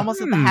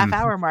almost at the half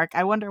hour mark.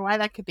 I wonder why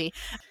that could be.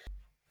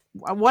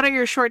 What are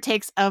your short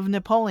takes of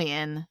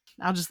Napoleon?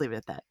 I'll just leave it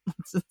at that.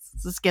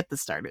 Let's get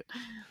this started.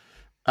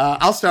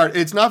 I'll start.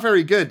 It's not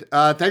very good.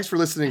 Thanks for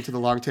listening to the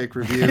Long Take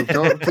Review.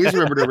 Please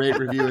remember to rate,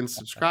 review, and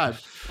subscribe.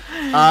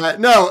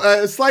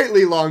 A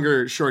slightly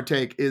longer short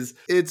take is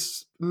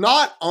it's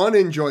not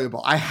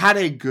unenjoyable. I had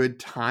a good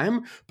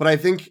time, but I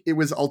think it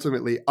was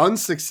ultimately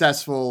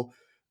unsuccessful,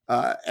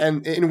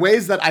 and in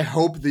ways that I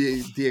hope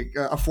the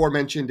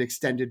aforementioned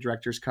extended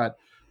director's cut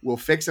will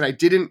fix. And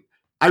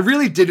I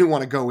really didn't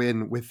want to go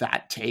in with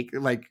that take.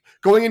 Like,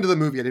 going into the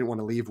movie, I didn't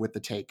want to leave with the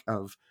take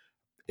of,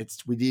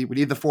 we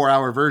need the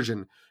 4-hour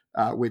version,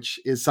 which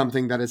is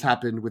something that has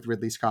happened with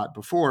Ridley Scott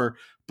before.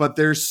 But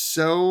there's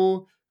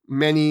so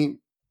many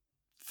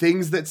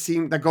things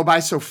that go by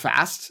so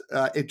fast.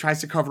 It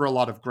tries to cover a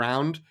lot of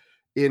ground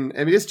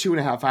it is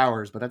 2.5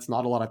 hours, but that's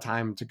not a lot of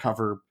time to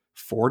cover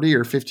 40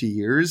 or 50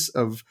 years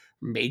of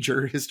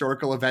major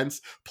historical events,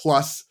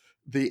 plus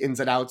the ins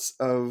and outs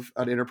of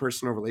an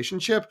interpersonal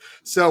relationship.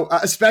 So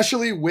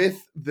especially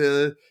with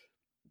at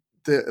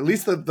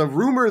least the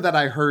rumor that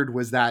I heard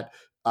was that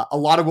a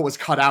lot of what was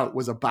cut out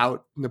was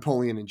about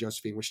Napoleon and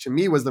Josephine, which to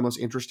me was the most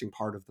interesting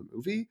part of the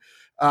movie.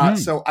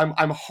 So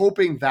I'm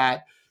hoping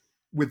that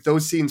with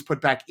those scenes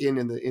put back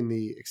in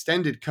the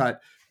extended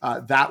cut,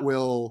 that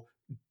will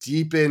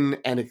deepen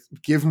and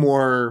give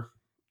more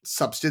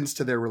substance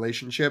to their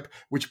relationship,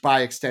 which by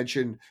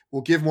extension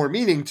will give more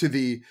meaning to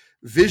the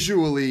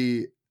visual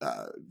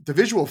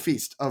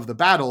feast of the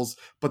battles.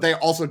 But they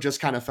also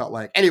just kind of felt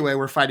like, anyway,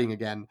 we're fighting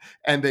again,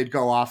 and they'd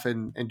go off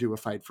and do a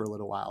fight for a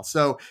little while.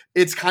 So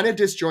it's kind of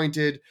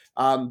disjointed.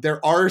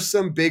 There are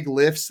some big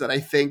lifts that I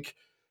think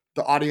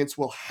the audience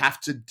will have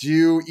to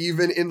do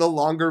even in the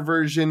longer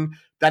version.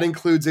 That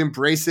includes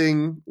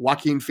embracing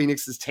Joaquin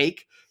Phoenix's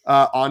take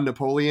on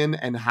Napoleon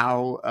and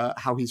how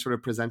he sort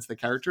of presents the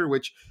character,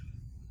 which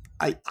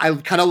I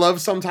kind of love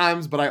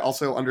sometimes, but I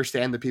also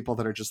understand the people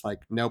that are just like,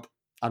 nope,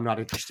 I'm not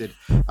interested.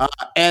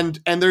 And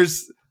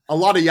there's a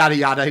lot of yada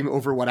yadaing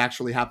over what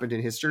actually happened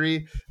in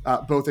history,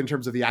 both in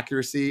terms of the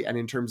accuracy and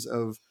in terms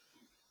of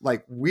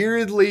like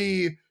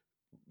weirdly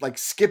like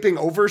skipping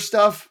over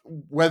stuff,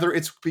 whether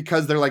it's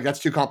because they're like, that's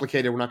too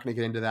complicated, we're not going to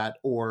get into that,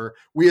 or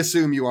we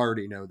assume you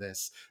already know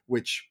this,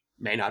 which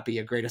may not be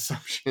a great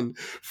assumption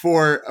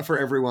for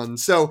everyone.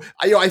 So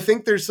I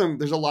think there's a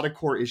lot of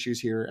core issues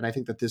here, and I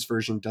think that this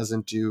version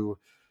doesn't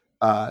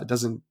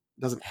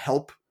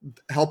help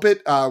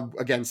it.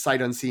 Again,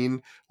 sight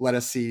unseen, let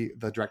us see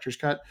the director's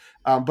cut.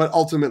 But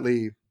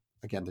ultimately,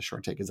 again, the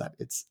short take is that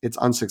it's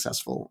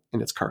unsuccessful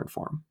in its current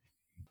form.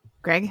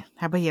 Greg,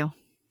 how about you?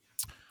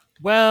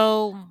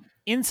 Well,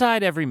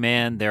 inside every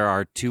man, there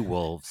are two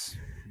wolves.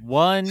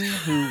 One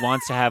who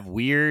wants to have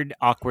weird,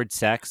 awkward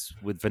sex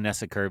with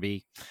Vanessa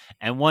Kirby,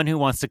 and one who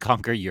wants to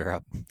conquer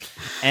Europe.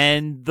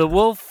 And the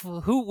wolf,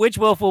 which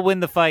wolf will win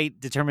the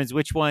fight determines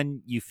which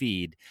one you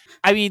feed.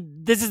 I mean,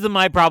 this is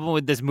my problem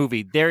with this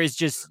movie. There is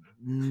just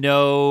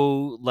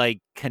no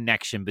like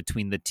connection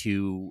between the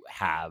two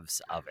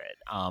halves of it.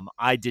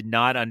 I did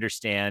not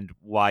understand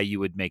why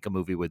you would make a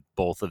movie with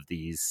both of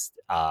these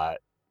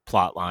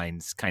plot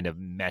lines kind of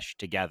meshed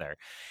together.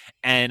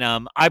 And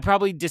I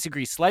probably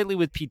disagree slightly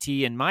with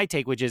PT and my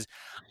take, which is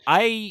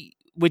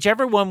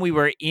whichever one we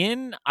were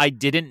in, I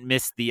didn't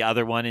miss the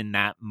other one in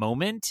that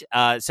moment.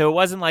 So it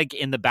wasn't like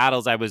in the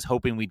battles I was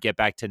hoping we'd get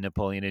back to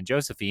Napoleon and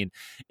Josephine.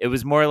 It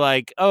was more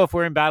like, oh, if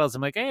we're in battles,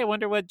 I'm like, hey, I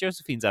wonder what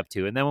Josephine's up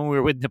to. And then when we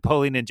were with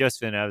Napoleon and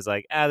Josephine, I was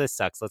like, this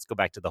sucks. Let's go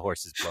back to the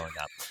horses blowing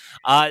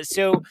up.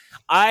 So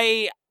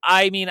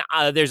I mean,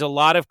 there's a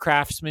lot of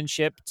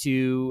craftsmanship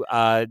to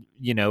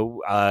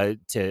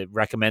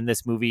recommend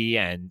this movie,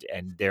 and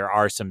there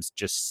are some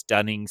just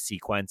stunning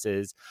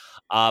sequences.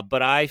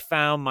 But I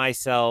found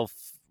myself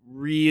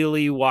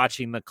really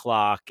watching the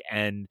clock,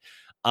 and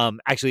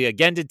actually,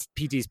 again, to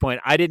PT's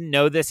point, I didn't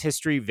know this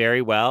history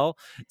very well,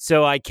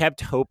 so I kept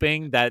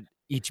hoping that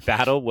each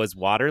battle was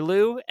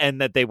Waterloo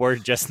and that they were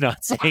just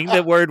not saying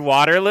the word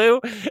Waterloo.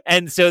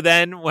 And so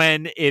then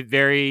when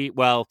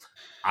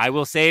I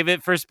will save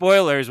it for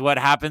spoilers, what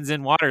happens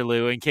in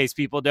Waterloo in case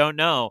people don't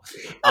know.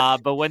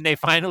 But when they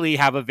finally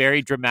have a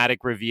very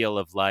dramatic reveal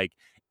of like,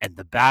 and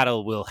the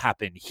battle will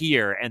happen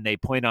here, and they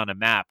point on a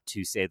map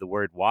to say the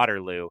word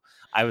Waterloo,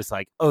 I was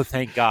like, oh,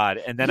 thank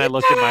God. And then I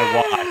looked at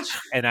my watch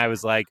and I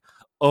was like,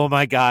 oh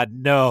my God,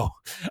 no.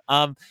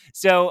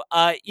 So,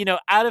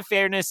 out of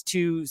fairness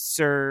to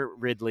Sir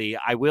Ridley,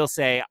 I will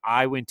say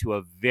I went to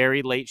a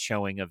very late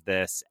showing of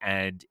this,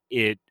 and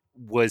it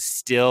was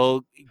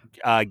still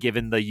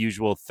given the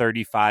usual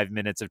 35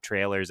 minutes of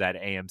trailers at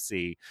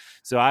AMC.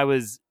 So I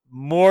was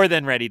more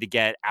than ready to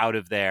get out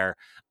of there.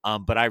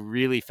 But I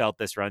really felt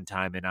this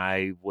runtime, and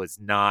I was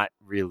not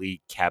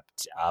really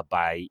kept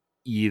by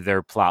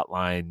either plot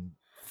line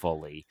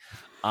fully.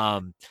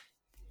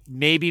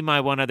 Maybe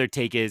my one other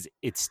take is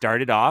it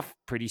started off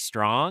pretty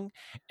strong,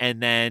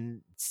 and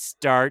then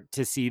start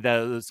to see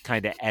those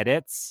kind of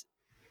edits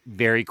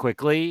very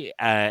quickly.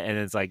 And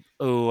it's like,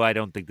 oh, I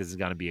don't think this is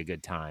going to be a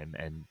good time.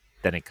 And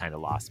then it kind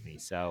of lost me.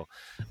 So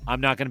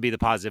I'm not going to be the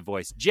positive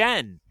voice.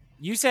 Jen,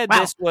 you said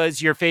this was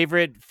your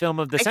favorite film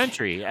of the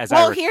century, as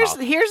I recall.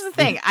 Here's the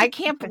thing. I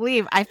can't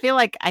believe. I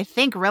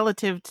think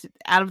relative to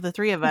out of the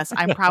three of us,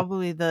 I'm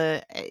probably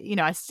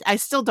I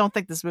still don't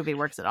think this movie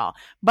works at all.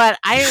 But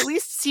I at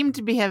least seem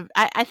to be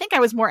I think I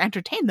was more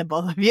entertained than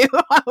both of you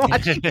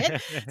watching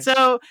it.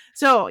 So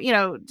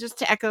just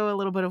to echo a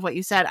little bit of what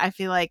you said, I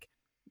feel like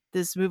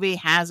this movie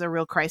has a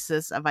real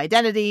crisis of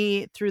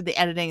identity through the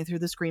editing, through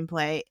the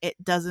screenplay. It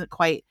doesn't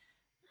quite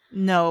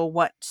know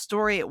what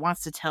story it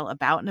wants to tell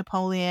about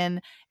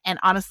Napoleon. And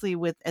honestly,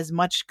 with as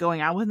much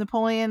going on with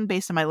Napoleon,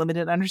 based on my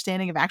limited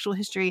understanding of actual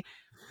history,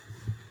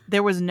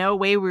 there was no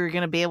way we were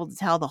going to be able to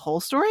tell the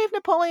whole story of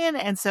Napoleon.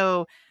 And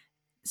so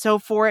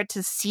for it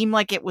to seem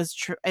like it was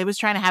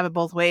trying to have it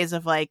both ways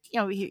of like,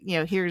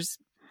 here's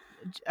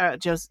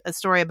a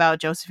story about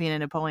Josephine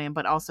and Napoleon,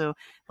 but also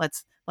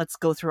let's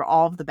go through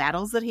all of the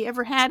battles that he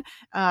ever had.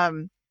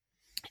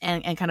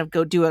 And kind of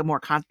go do a more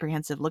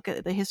comprehensive look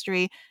at the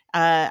history,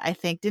 I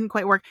think didn't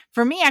quite work.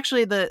 For me,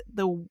 actually,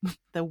 the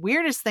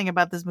weirdest thing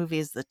about this movie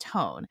is the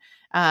tone,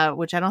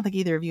 which I don't think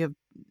either of you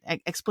have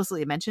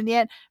explicitly mentioned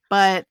yet.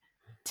 But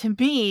to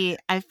me,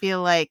 I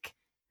feel like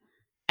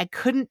I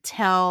couldn't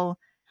tell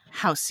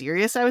how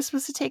serious I was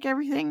supposed to take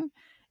everything.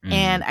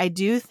 And I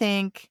do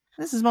think,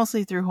 this is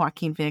mostly through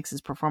Joaquin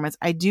Phoenix's performance,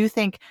 I do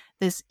think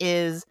this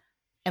is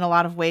in a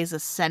lot of ways a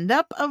send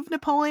up of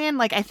Napoleon.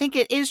 Like, I think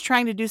it is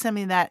trying to do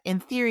something that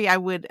in theory I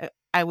would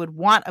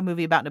want a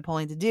movie about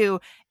Napoleon to do.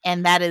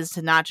 And that is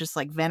to not just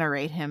like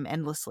venerate him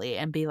endlessly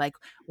and be like,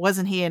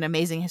 wasn't he an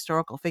amazing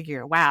historical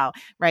figure? Wow.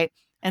 Right.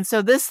 And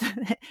so this,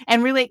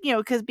 and really,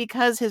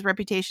 because his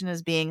reputation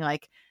as being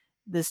like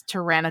this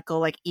tyrannical,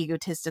 like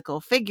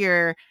egotistical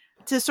figure,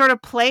 to sort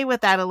of play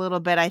with that a little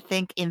bit, I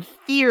think in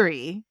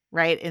theory,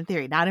 right? In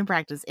theory, not in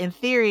practice. In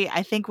theory,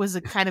 I think was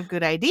a kind of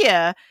good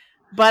idea,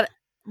 but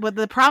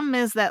the problem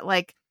is that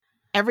like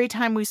every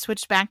time we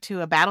switched back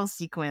to a battle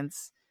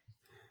sequence,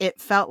 it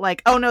felt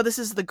like, oh no, this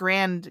is the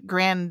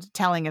grand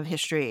telling of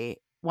history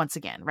once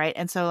again, right?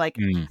 And so like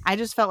I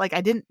just felt like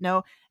I didn't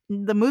know,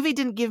 the movie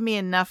didn't give me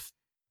enough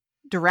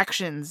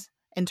directions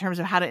in terms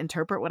of how to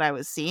interpret what I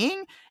was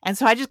seeing, and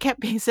so I just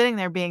kept sitting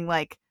there being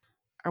like,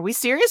 are we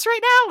serious right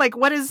now? Like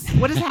what is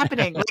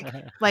happening?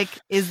 Like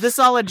is this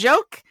all a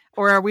joke,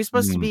 or are we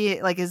supposed to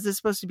be like, is this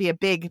supposed to be a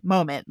big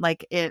moment?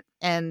 Like it,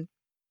 and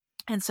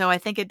so I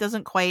think it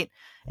doesn't quite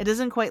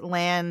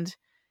land.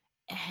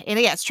 And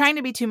yeah, it's trying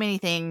to be too many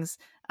things.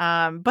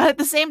 But at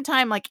the same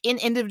time, like in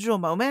individual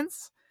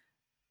moments,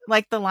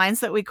 like the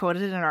lines that we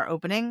quoted in our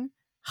opening,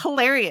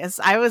 hilarious.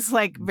 I was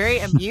like very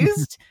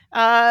amused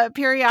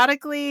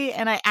periodically,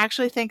 and I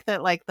actually think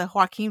that like the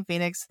Joaquin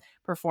Phoenix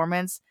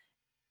performance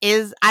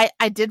is,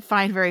 I did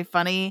find very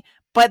funny.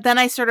 But then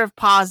I sort of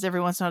paused every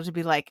once in a while to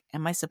be like,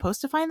 am I supposed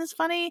to find this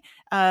funny?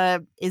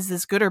 Is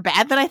this good or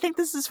bad that I think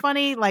this is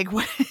funny? Like,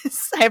 what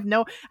is, I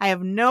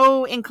have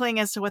no inkling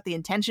as to what the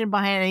intention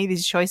behind any of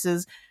these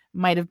choices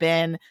might have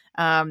been.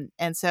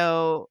 And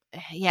so,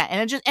 yeah,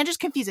 and just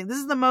confusing. This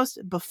is the most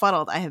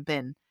befuddled I have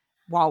been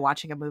while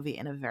watching a movie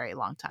in a very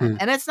long time.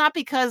 And it's not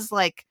because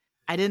like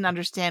I didn't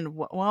understand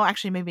well,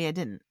 actually maybe I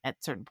didn't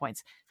at certain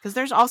points, because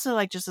there's also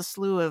like just a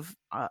slew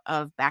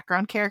of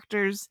background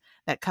characters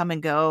that come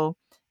and go,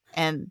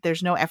 and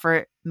there's no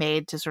effort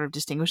made to sort of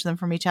distinguish them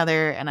from each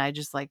other. And I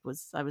just like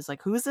I was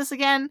like, who is this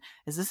again?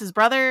 Is this his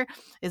brother?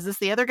 Is this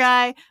the other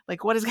guy?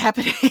 Like, what is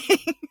happening?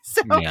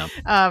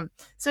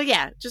 So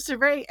yeah, just a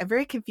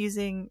very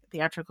confusing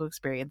theatrical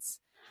experience.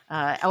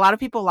 A lot of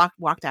people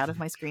walked out of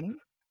my screening.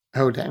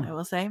 Oh damn! I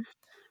will say,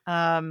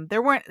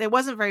 it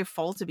wasn't very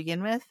full to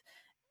begin with.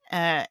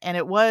 And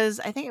it was,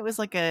 I think it was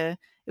like it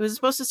was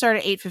supposed to start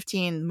at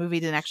 8:15. The movie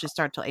didn't actually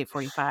start till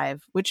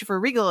 8:45, which for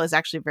Regal is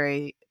actually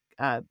very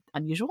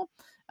unusual.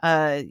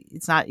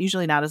 It's not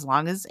usually not as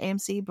long as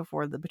AMC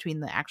between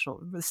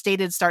the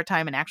stated start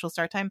time and actual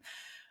start time.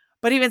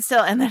 But even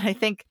still, and then I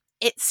think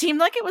it seemed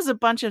like it was a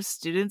bunch of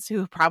students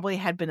who probably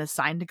had been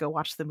assigned to go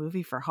watch the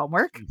movie for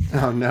homework.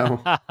 Oh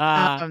no.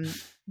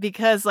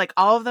 Because like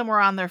all of them were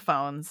on their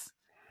phones,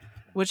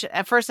 which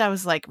at first I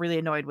was like really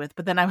annoyed with,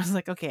 but then I was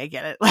like, okay, I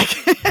get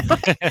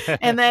it.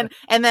 And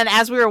then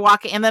as we were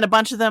walking, and then a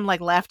bunch of them like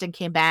left and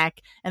came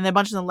back, and then a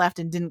bunch of them left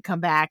and didn't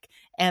come back.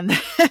 And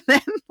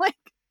then like,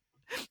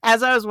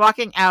 as I was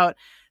walking out,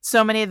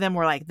 so many of them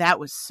were like, that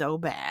was so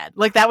bad.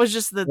 Like that was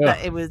just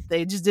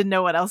they just didn't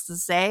know what else to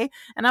say.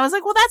 And I was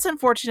like, well, that's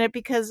unfortunate,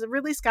 because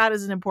Ridley Scott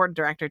is an important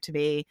director to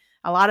me.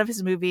 A lot of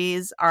his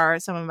movies are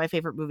some of my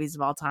favorite movies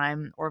of all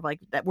time, or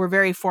like that were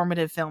very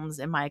formative films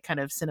in my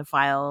kind of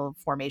cinephile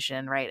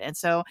formation. Right. And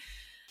so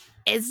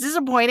it's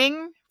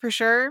disappointing for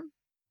sure.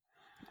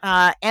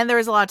 And there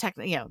was a lot of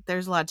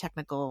there's a lot of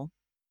technical,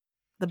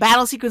 the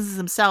battle sequences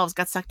themselves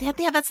got stuck.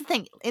 Yeah, that's the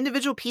thing.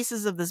 Individual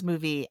pieces of this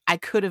movie I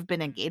could have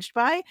been engaged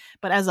by,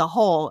 but as a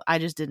whole, I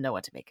just didn't know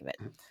what to make of it.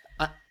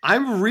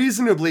 I'm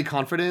reasonably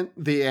confident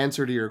the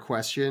answer to your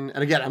question,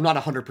 and again, I'm not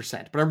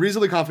 100%, but I'm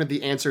reasonably confident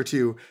the answer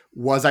to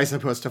was I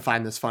supposed to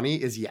find this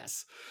funny is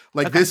yes.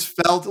 Like okay. This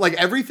felt like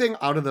everything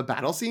out of the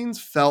battle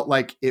scenes felt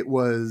like it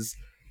was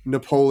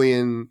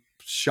Napoleon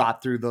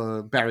shot through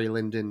the Barry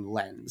Lyndon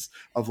lens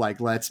of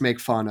like, let's make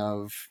fun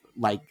of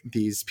like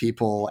these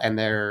people and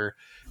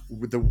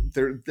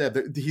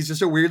he's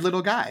just a weird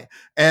little guy.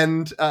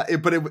 And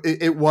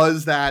it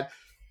was that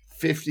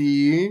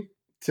 50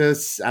 to,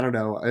 I don't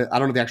know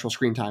the actual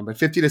screen time, but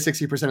 50 to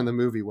 60% of the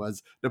movie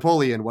was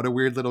Napoleon, what a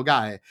weird little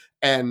guy.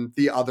 And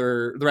the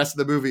rest of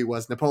the movie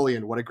was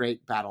Napoleon, what a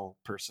great battle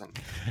person.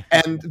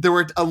 And there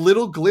were a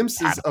little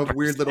glimpses of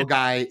weird little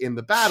guy in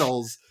the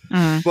battles,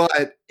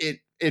 but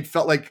it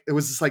felt like it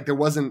was just like there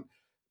wasn't,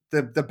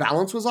 the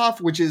balance was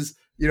off, which is,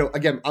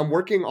 again, I'm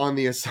working on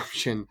the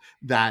assumption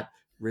that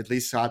Ridley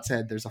Scott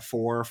said there's a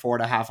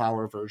 4.5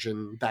 hour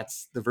version.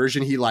 That's the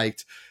version he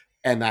liked,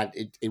 and that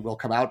it will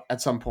come out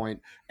at some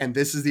point. And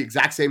this is the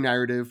exact same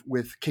narrative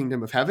with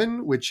Kingdom of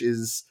Heaven, which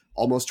is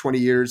almost 20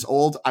 years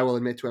old. I will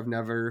admit to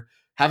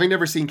having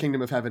never seen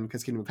Kingdom of Heaven,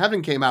 because Kingdom of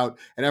Heaven came out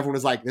and everyone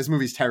was like, this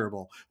movie's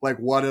terrible. Like,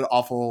 what an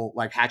awful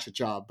like hatchet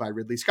job by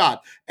Ridley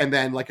Scott. And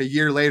then like a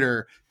year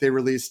later, they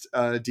released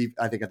I think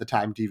at the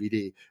time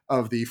DVD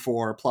of the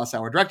 4+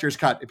 hour director's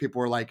cut, and people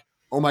were like,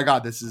 oh my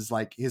God, this is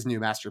like his new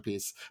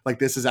masterpiece. Like,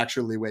 this is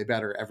actually way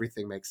better.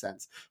 Everything makes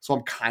sense. So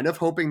I'm kind of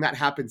hoping that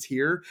happens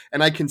here.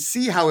 And I can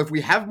see how if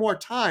we have more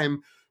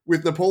time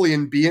with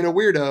Napoleon being a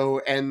weirdo,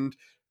 and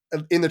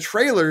in the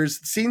trailers,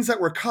 scenes that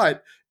were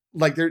cut,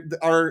 like there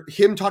are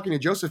him talking to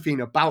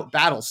Josephine about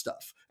battle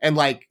stuff and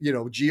like,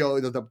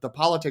 the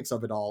politics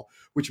of it all,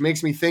 which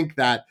makes me think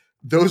that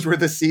those were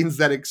the scenes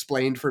that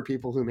explained for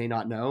people who may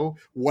not know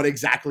what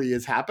exactly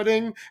is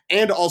happening,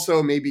 and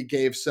also maybe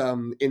gave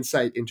some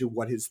insight into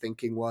what his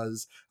thinking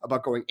was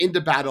about going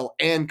into battle,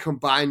 and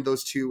combined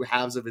those two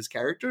halves of his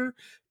character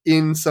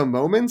in some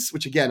moments,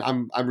 which again,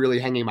 I'm really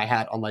hanging my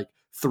hat on like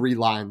 3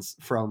 lines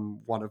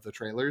from one of the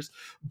trailers.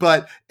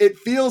 But it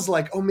feels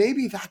like, oh,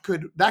 maybe that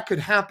could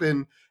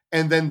happen,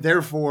 and then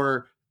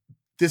therefore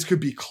this could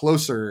be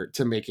closer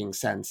to making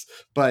sense.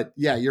 But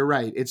yeah, you're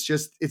right. It's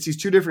these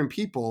two different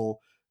people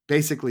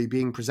basically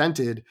being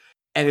presented.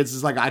 And it's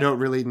just like, I don't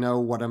really know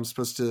what I'm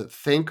supposed to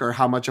think or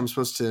how much I'm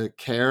supposed to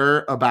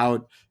care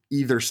about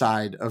either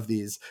side of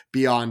these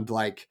beyond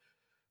like,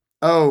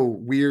 oh,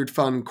 weird,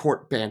 fun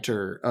court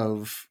banter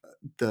of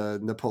the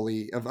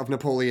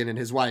Napoleon and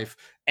his wife,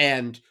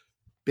 and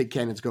big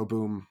cannons go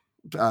boom.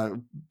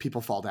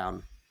 People fall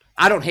down.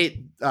 I don't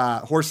hate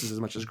horses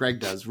as much as Greg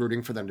does,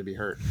 rooting for them to be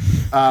hurt.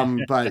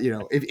 But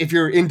if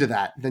you're into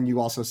that, then you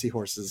also see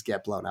horses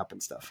get blown up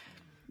and stuff.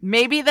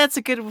 Maybe that's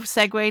a good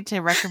segue to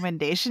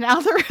recommendation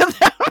algorithm.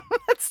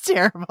 That's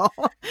terrible.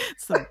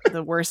 It's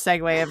the worst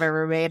segue I've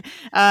ever made.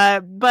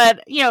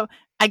 But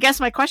I guess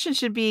my question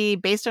should be,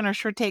 based on our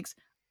short takes,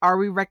 are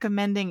we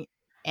recommending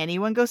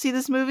anyone go see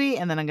this movie?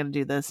 And then I'm going to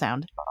do the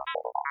sound.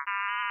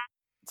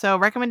 So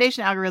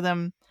recommendation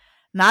algorithm.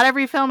 Not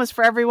every film is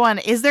for everyone.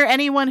 Is there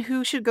anyone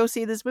who should go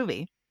see this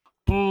movie?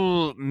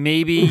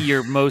 Maybe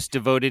your most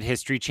devoted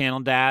History Channel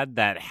dad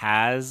that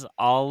has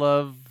all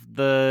of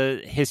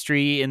the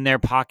history in their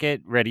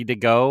pocket ready to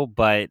go.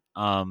 But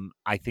I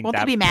think Won't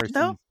that they be mad person,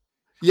 though?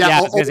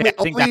 Yeah, I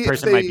think that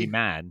person might be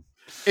mad.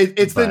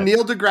 It's the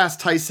Neil deGrasse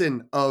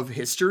Tyson of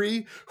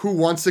history who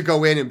wants to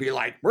go in and be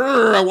like,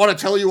 I want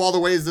to tell you all the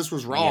ways this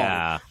was wrong.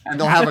 Yeah, and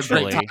they'll have a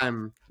great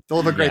time.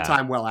 They'll have a great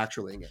time while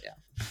actuallying it.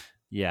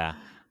 Yeah.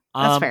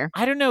 That's fair.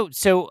 I don't know.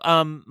 So,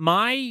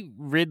 my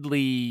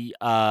Ridley,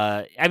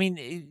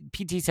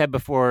 PT said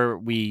before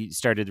we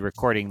started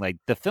recording, like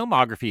the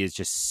filmography is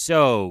just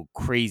so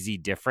crazy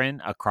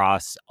different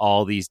across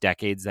all these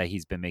decades that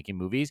he's been making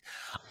movies.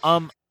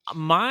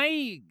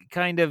 My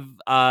kind of,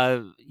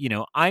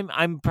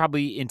 I'm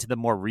probably into the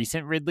more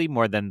recent Ridley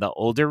more than the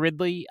older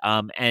Ridley.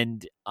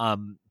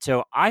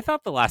 So I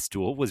thought The Last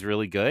Duel was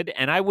really good,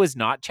 and I was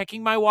not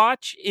checking my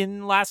watch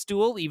in Last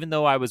Duel, even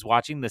though I was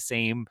watching the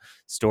same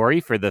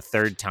story for the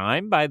third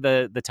time by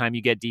the time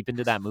you get deep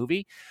into that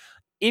movie.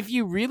 If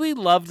you really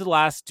loved The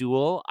Last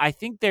Duel, I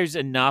think there's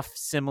enough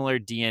similar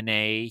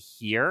DNA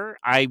here.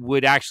 I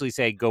would actually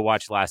say go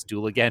watch Last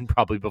Duel again,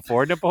 probably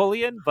before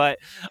Napoleon. But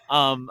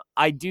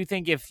I do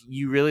think if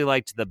you really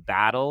liked the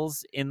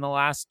battles in The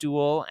Last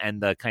Duel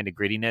and the kind of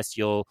grittiness,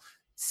 you'll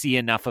see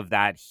enough of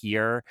that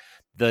here.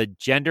 The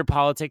gender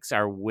politics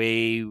are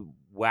way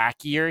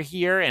wackier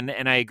here, and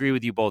I agree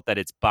with you both that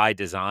it's by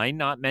design,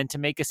 not meant to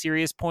make a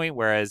serious point,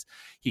 whereas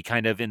he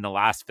kind of in the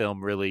last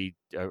film really,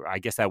 I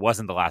guess that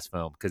wasn't the last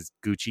film because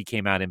Gucci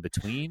came out in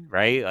between,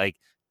 right? Like,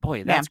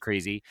 boy, that's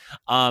crazy.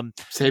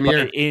 Same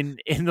year. In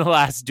The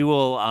Last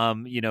Duel,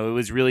 it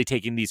was really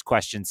taking these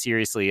questions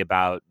seriously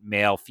about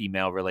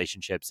male-female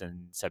relationships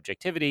and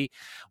subjectivity,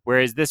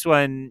 whereas this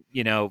one,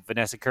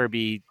 Vanessa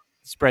Kirby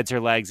spreads her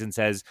legs and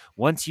says,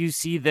 once you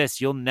see this,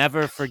 you'll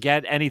never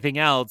forget anything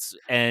else,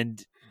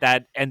 and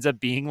that ends up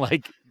being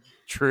like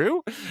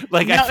true.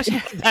 Like, no, I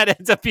think that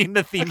ends up being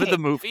the theme of the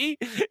movie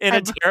in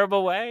a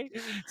terrible way.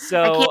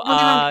 So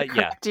I can't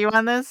correct you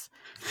on this.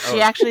 She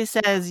actually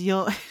says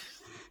you'll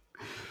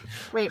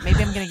wait,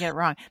 maybe I'm gonna get it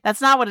wrong. That's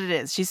not what it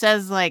is. She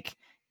says like,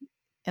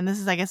 and this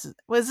is, I guess,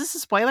 was this a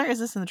spoiler? Is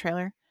this in the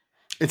trailer?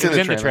 It's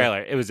in the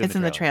trailer. It was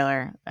in the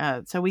trailer.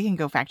 So we can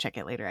go fact check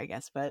it later, I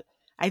guess. But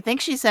I think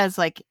she says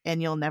like,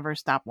 and you'll never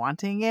stop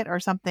wanting it or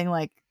something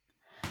like.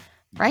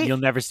 Right? You'll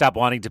never stop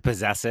wanting to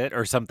possess it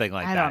or something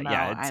like that. Know.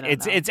 Yeah,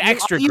 it's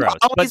extra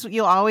gross.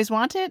 You'll always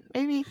want it,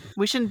 maybe?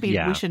 We shouldn't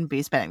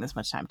be spending this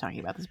much time talking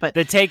about this. But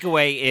the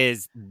takeaway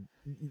is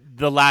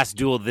The Last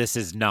Duel, this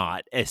is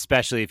not,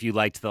 especially if you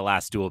liked The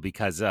Last Duel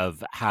because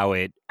of how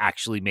it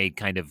actually made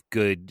kind of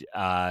good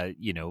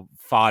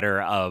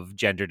fodder of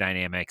gender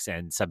dynamics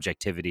and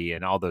subjectivity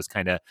and all those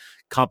kind of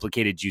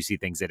complicated, juicy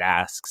things it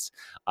asks.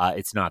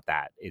 It's not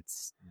that.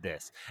 It's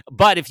this.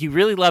 But if you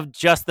really loved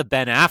just the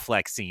Ben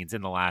Affleck scenes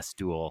in The Last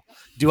Duel,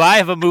 do I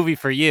have a movie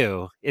for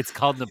you? It's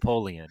called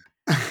Napoleon.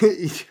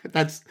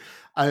 That's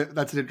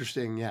an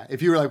interesting. Yeah.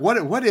 If you were like,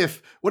 what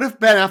if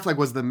Ben Affleck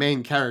was the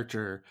main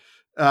character,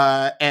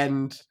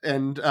 and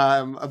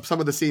some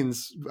of the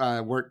scenes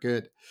weren't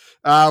good.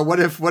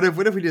 What if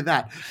we did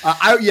that?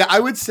 I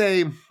would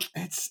say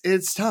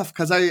it's tough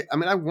because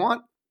I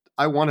want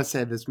to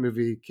say this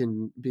movie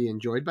can be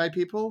enjoyed by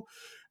people,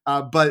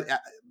 but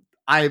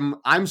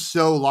I'm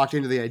so locked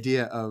into the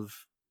idea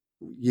of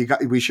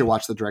we should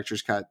watch the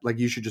director's cut. Like,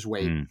 you should just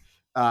wait.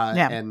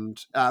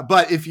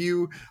 But if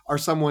you are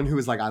someone who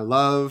is like, I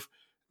love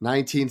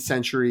 19th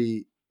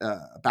century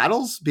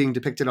battles being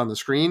depicted on the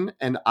screen,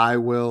 and I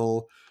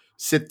will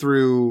sit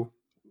through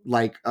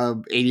like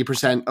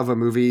 80% of a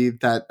movie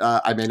that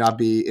I may not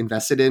be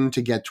invested in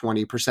to get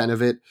 20%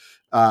 of it.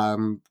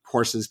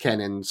 Horses,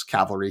 cannons,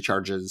 cavalry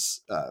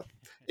charges,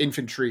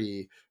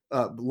 infantry,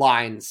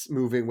 lines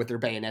moving with their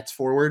bayonets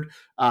forward.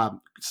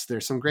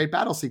 There's some great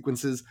battle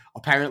sequences.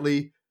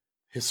 Apparently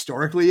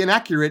historically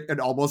inaccurate at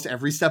almost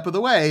every step of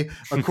the way,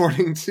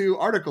 according to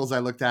articles I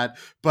looked at.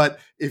 But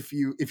if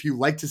you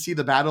like to see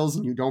the battles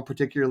and you don't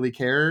particularly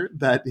care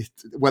that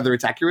whether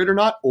it's accurate or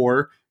not,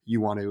 or you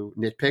want to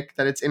nitpick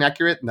that it's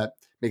inaccurate and that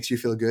makes you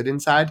feel good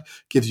inside,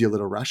 gives you a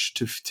little rush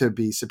to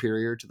be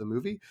superior to the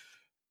movie,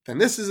 then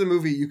this is a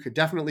movie you could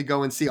definitely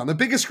go and see on the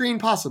biggest screen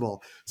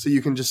possible, so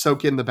you can just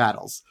soak in the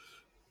battles.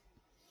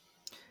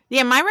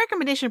 Yeah, my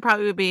recommendation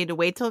probably would be to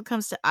wait till it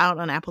comes out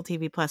on Apple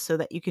TV Plus so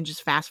that you can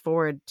just fast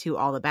forward to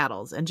all the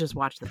battles and just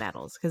watch the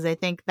battles. Because I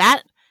think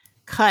that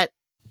cut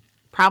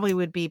probably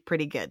would be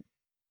pretty good.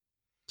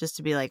 Just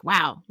to be like,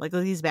 wow, like,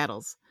 look at these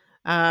battles.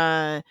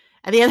 And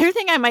the other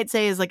thing I might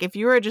say is, like, if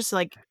you are just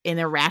like an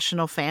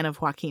irrational fan of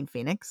Joaquin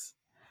Phoenix,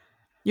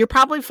 you're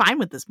probably fine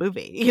with this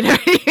movie. You know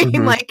what I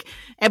mean? Mhm. Like,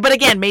 but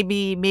again,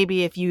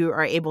 maybe if you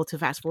are able to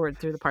fast forward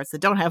through the parts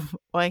that don't have,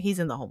 well, he's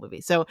in the whole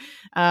movie. So,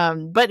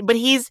 but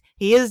he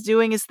is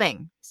doing his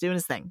thing. He's doing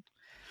his thing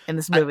in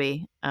this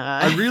movie.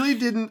 I really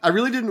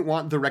didn't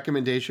want the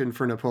recommendation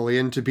for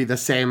Napoleon to be the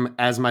same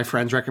as my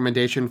friend's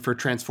recommendation for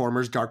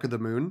Transformers: Dark of the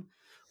Moon,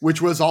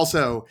 which was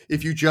also,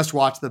 if you just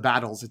watch the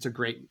battles, it's a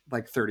great,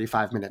 like,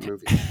 35-minute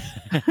movie.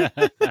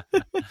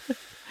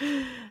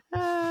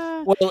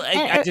 Well,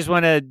 I just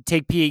want to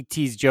take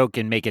PAT's joke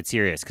and make it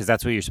serious, because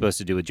that's what you're supposed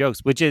to do with jokes,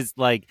 which is,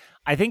 like,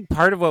 I think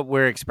part of what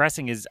we're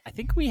expressing is I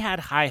think we had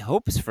high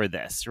hopes for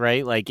this,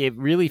 right? Like, it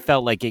really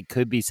felt like it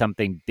could be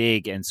something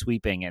big and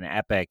sweeping and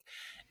epic.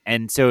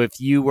 And so if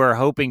you were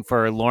hoping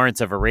for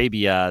Lawrence of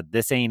Arabia,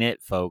 this ain't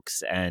it,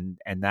 folks. And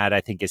that,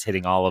 I think, is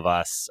hitting all of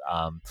us,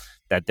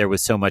 that there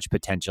was so much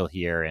potential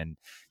here, and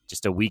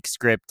just a weak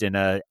script and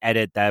a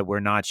edit that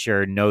we're not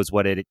sure knows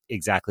what it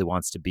exactly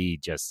wants to be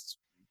just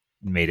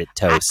made it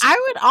toast. I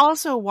would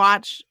also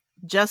watch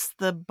just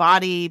the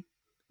body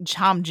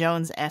Tom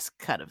Jones-esque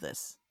cut of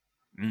this.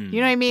 You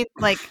know what I mean?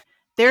 Like,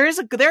 there is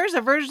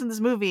a version of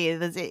this movie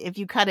that, if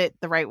you cut it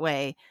the right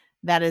way,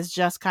 that is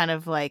just kind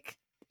of like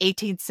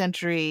 18th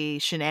century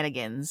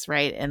shenanigans,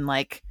 right? And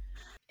like,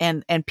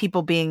 and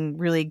people being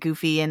really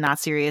goofy and not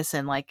serious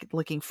and like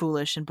looking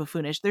foolish and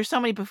buffoonish. There's so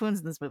many buffoons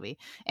in this movie.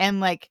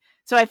 And like,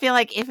 so I feel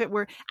like if it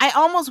were, I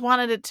almost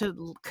wanted it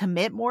to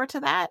commit more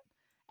to that.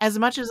 As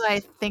much as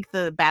I think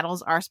the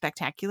battles are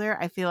spectacular,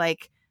 I feel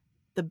like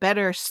the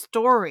better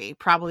story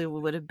probably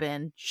would have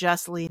been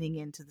just leaning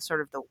into the sort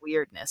of the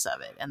weirdness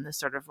of it and the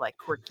sort of like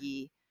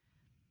quirky,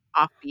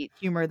 offbeat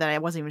humor that I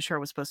wasn't even sure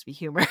was supposed to be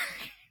humor.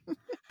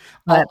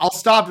 I'll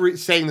stop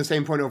saying the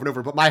same point over and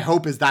over, but my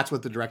hope is that's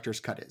what the director's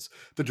cut is.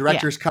 The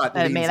director's cut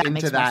leans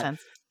into that,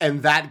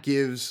 and that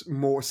gives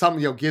more,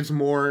 gives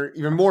more,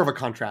 even more of a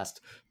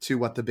contrast to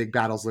what the big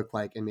battles look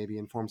like, and maybe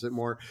informs it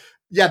more.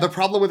 Yeah, the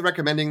problem with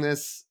recommending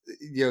this,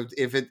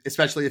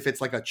 especially if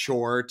it's like a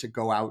chore to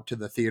go out to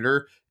the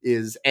theater,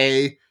 is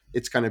A,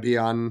 it's going to be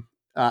on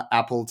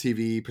Apple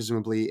TV,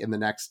 presumably in the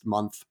next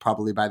month,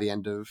 probably by the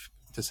end of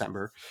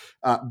December.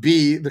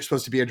 B, there's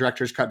supposed to be a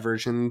director's cut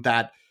version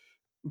that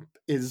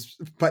is,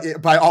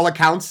 by all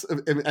accounts,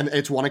 and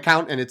it's one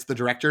account, and it's the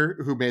director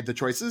who made the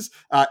choices,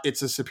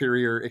 it's a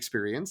superior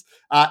experience.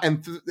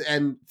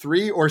 And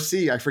three, or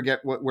C, I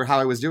forget how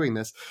I was doing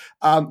this.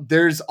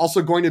 There's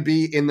also going to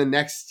be, in the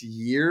next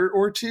year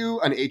or two,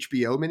 an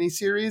HBO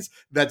miniseries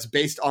that's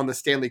based on the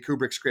Stanley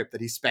Kubrick script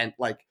that he spent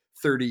like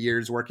 30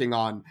 years working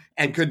on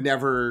and could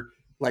never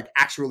like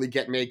actually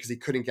get made because he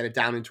couldn't get it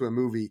down into a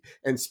movie.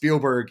 And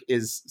Spielberg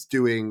is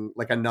doing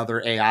like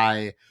another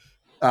AI,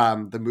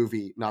 the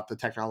movie, not the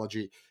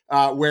technology,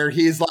 where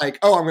he's like,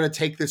 oh, I'm going to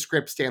take this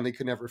script Stanley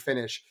could never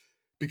finish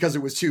because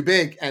it was too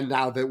big. And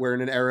now that we're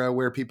in an era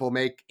where people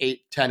make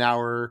 8-10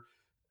 hour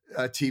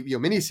TV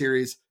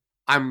miniseries,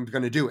 I'm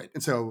going to do it.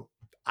 And so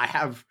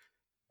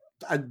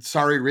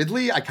sorry,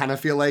 Ridley, I kind of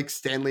feel like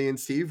Stanley and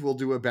Steve will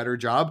do a better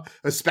job,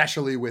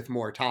 especially with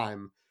more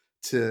time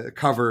to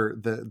cover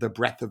the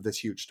breadth of this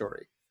huge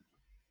story.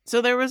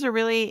 So there was a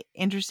really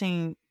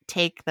interesting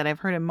take that I've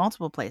heard in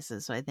multiple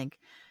places. So I think,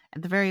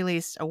 at the very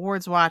least,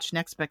 Awards Watch,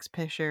 Next Best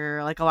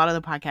Picture, like a lot of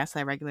the podcasts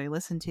I regularly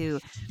listen to,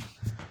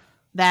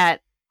 that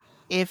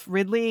if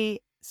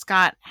Ridley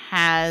Scott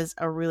has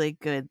a really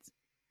good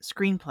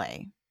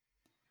screenplay,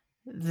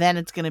 then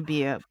it's going to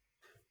be a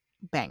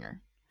banger.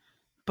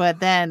 But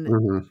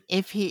then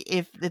if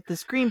the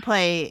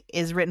screenplay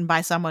is written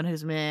by someone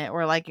who's meh,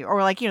 or like the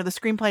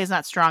screenplay is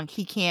not strong,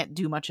 he can't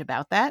do much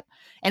about that,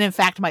 and in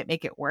fact might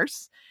make it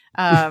worse.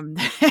 And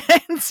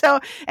so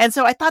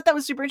I thought that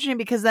was super interesting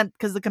because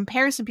the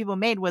comparison people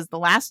made was The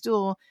Last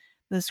Duel.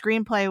 The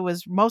screenplay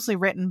was mostly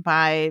written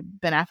by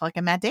Ben Affleck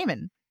and Matt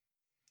Damon,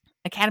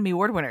 Academy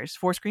Award winners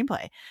for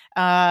screenplay.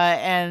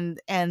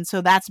 And so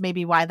that's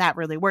maybe why that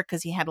really worked,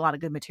 because he had a lot of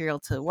good material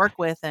to work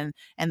with, and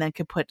then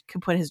could put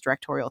his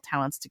directorial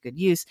talents to good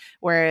use.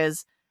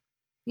 Whereas,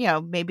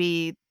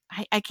 maybe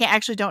I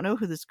don't know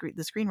who the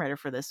screenwriter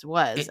for this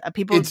was.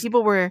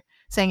 People were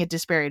saying it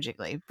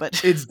disparagingly,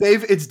 but it's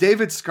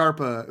David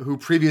Scarpa, who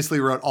previously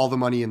wrote All the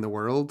Money in the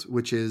World,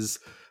 which is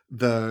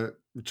the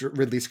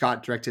Ridley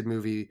Scott directed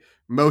movie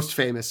most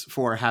famous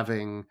for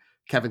having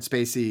Kevin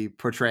Spacey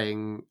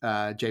portraying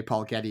J.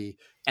 Paul Getty,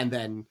 and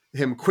then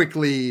him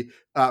quickly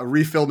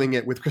refilming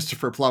it with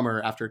Christopher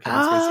Plummer after Kevin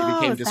Spacey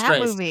became it's that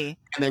disgraced. movie.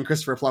 And then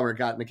Christopher Plummer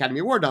got an Academy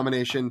Award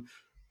nomination.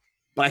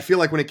 But I feel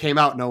like when it came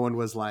out, no one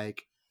was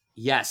like,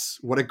 yes,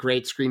 what a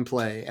great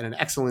screenplay and an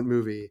excellent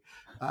movie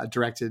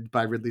directed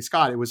by Ridley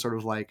Scott. It was sort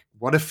of like,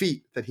 what a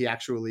feat that he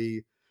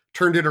actually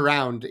turned it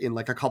around in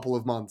like a couple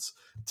of months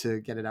to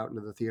get it out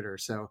into the theater.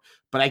 So,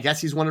 but I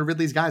guess he's one of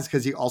Ridley's guys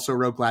because he also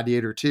wrote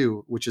Gladiator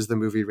 2, which is the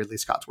movie Ridley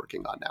Scott's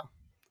working on now.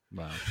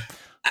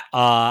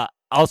 Wow.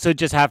 Also,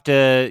 just have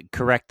to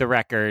correct the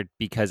record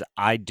because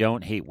I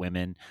don't hate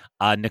women.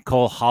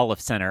 Nicole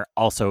Holofcener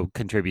also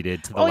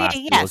contributed to the last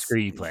dual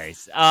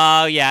screenplays.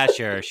 Oh yeah,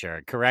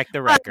 sure. Correct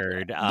the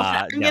record.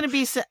 I'm gonna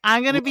be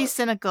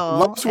cynical.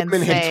 Loves and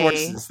women, say, hates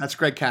horses. That's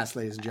Greg Cass,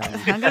 ladies and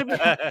gentlemen.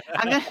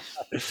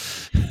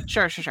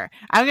 Sure.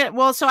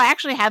 So I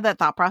actually had that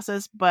thought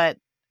process, but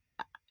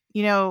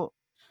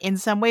in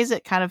some ways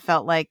it kind of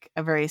felt like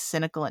a very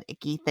cynical and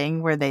icky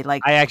thing where they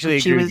like. I actually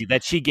agree with you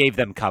that she gave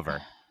them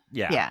cover.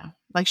 Yeah.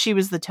 Like she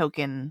was the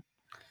token,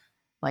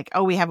 like,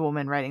 oh, we have a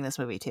woman writing this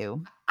movie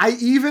too. I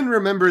even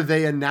remember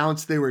they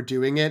announced they were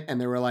doing it and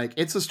they were like,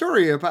 it's a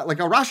story about like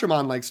a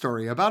Rashomon-like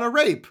story about a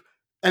rape.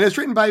 And it's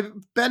written by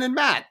Ben and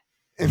Matt.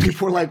 And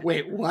people were like,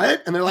 wait,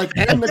 what? And they're like,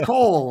 and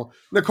Nicole.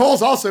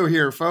 Nicole's also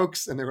here,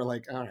 folks. And they were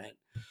like, all right.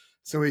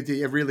 So it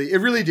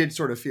really did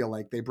sort of feel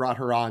like they brought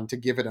her on to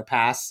give it a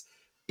pass,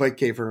 but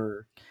gave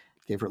her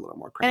a little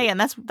more credit.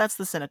 And again, that's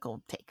the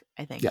cynical take,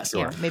 I think. Yes.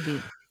 Maybe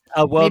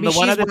the she's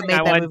one other what thing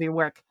made that movie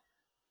work.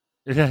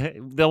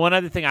 The one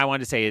other thing I wanted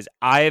to say is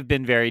I have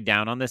been very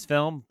down on this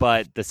film,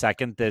 but the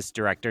second this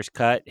director's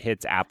cut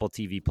hits Apple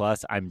TV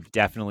Plus, I'm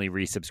definitely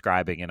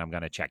resubscribing and I'm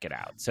going to check it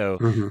out.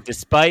 So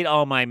despite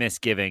all my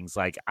misgivings,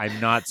 like I'm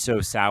not so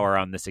sour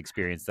on this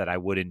experience that I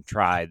wouldn't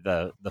try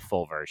the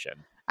full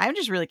version. I'm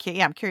just really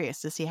I'm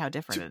curious to see how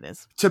different it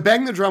is. To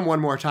bang the drum one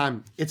more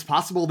time, it's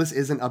possible this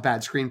isn't a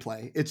bad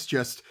screenplay. It's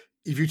just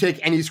if you take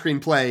any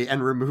screenplay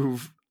and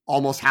remove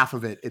almost half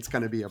of it, it's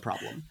going to be a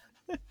problem.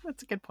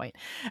 That's a good point.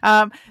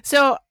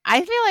 So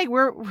I feel like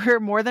we're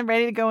more than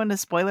ready to go into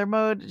spoiler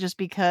mode, just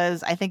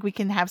because I think we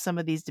can have some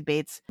of these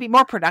debates be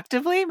more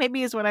productively,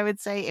 maybe is what I would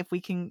say, if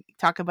we can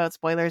talk about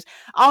spoilers.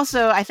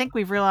 Also, I think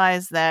we've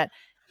realized that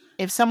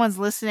if someone's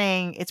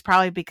listening, it's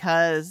probably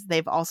because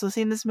they've also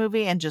seen this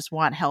movie and just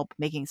want help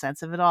making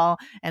sense of it all.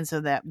 And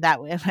so that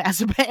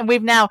and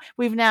we've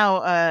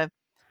now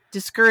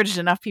discouraged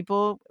enough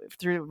people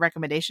through the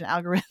recommendation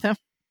algorithm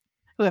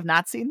who have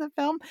not seen the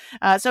film.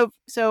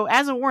 So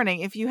as a warning,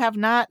 if you have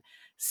not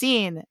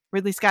seen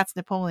Ridley Scott's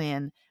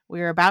Napoleon,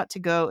 we're about to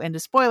go into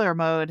spoiler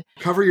mode.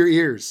 Cover your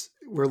ears.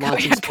 We're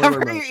launching spoiler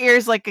mode. Cover your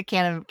ears like a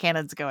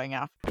cannon's going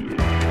off.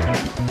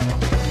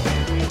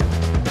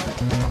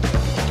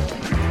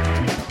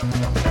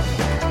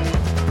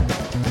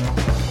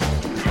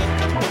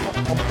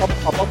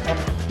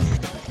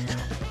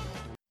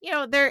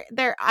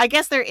 I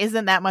guess there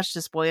isn't that much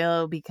to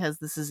spoil because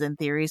this is in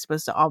theory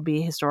supposed to all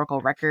be historical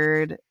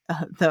record,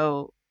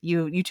 though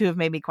you two have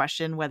made me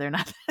question whether or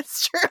not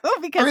that's true.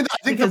 Because I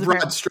think the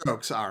broad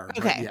strokes are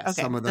okay. Yes,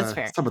 Some of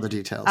the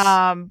details.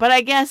 But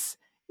I guess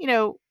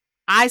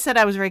I said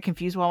I was very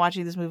confused while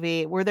watching this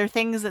movie. Were there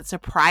things that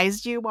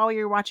surprised you while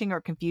you were watching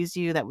or confused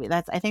you?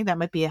 I think that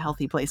might be a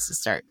healthy place to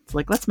start. It's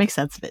like, let's make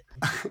sense of it.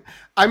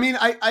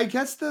 I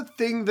guess the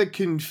thing that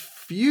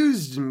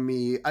confused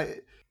me,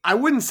 I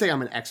wouldn't say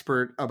I'm an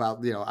expert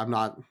about, I'm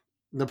not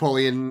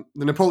Napoleon.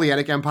 The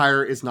Napoleonic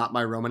Empire is not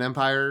my Roman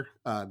Empire.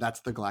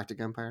 That's the Galactic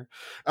Empire.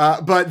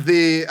 But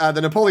the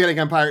Napoleonic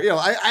Empire,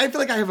 I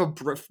feel like I have a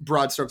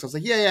broad strokes. I was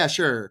like, yeah,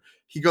 sure.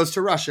 He goes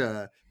to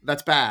Russia.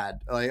 That's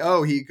bad. Like,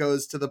 oh, he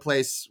goes to the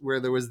place where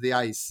there was the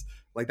ice.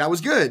 Like, that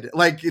was good.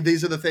 Like,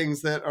 these are the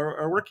things that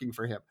are working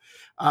for him.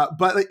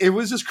 But it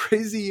was just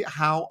crazy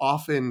how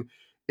often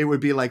it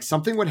would be like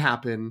something would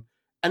happen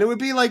and it would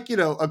be like,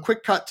 a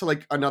quick cut to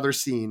like another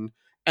scene.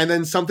 And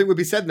then something would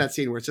be said in that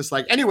scene where it's just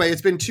like, anyway,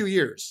 it's been 2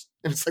 years.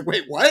 And it's like,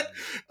 wait, what?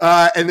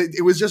 And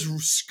it was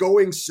just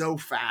going so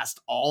fast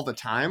all the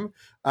time.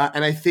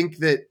 And I think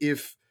that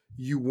if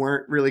you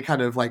weren't really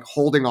kind of like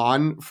holding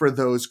on for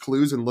those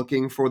clues and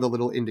looking for the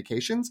little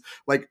indications,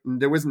 like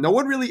there was no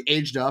one really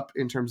aged up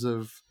in terms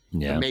of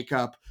the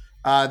makeup.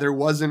 There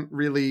wasn't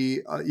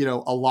really,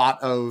 a lot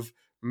of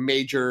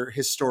major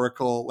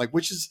historical, like,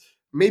 which is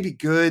maybe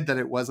good that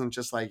it wasn't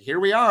just like, here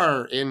we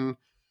are in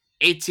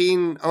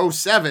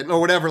 1807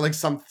 or whatever, like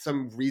some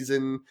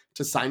reason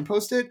to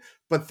signpost it,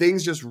 but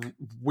things just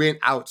went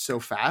out so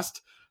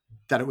fast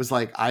that it was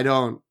like, I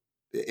don't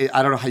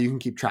know how you can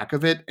keep track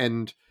of it.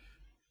 And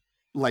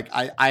like,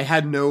 I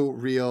had no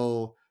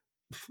real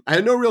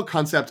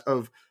concept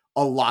of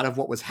a lot of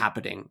what was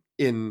happening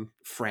in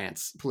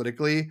France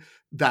politically.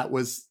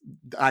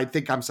 I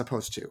think I'm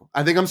supposed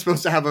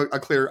to have a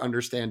clear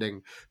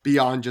understanding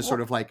beyond just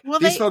sort of like,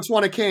 these folks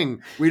want a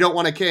king. We don't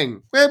want a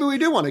king. Maybe we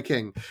do want a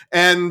king.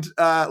 And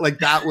like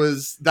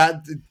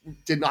that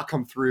did not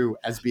come through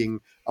as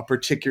being a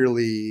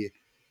particularly,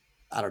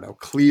 I don't know,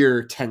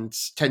 clear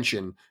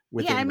tension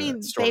within I the mean,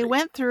 they story.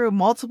 went through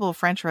multiple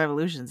French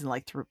revolutions in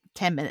like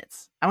 10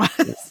 minutes.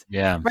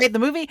 Yeah. Right, the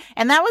movie,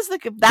 and that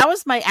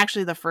was my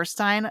actually the first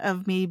sign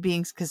of me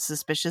being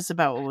suspicious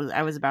about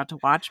I was about to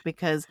watch,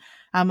 because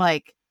I'm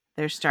like,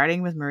 they're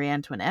starting with Marie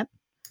Antoinette,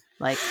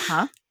 like,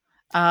 huh?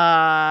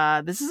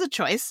 This is a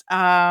choice.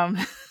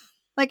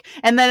 Like,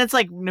 and then it's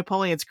like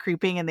Napoleon's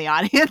creeping in the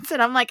audience,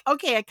 and I'm like,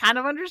 okay, I kind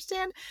of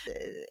understand.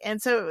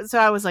 And so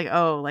I was like,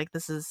 oh, like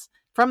this is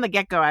from the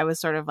get go. I was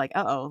sort of like,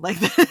 oh, like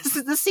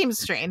this seems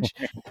strange.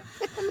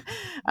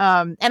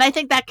 And I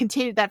think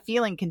that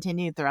feeling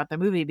continued throughout the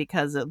movie,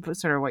 because of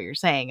sort of what you're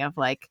saying of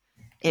like,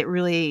 it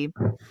really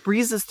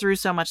breezes through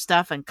so much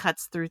stuff and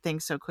cuts through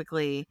things so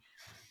quickly,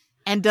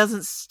 and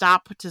doesn't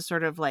stop to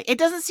sort of like, it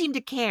doesn't seem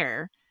to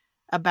care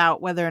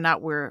about whether or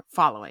not we're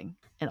following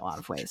in a lot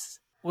of ways.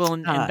 Well,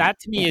 and that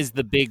to me is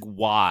the big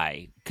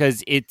why,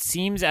 because it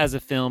seems as a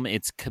film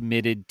it's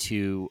committed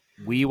to,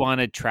 we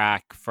want to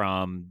track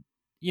from,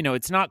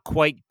 it's not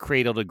quite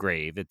cradle to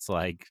grave. It's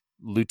like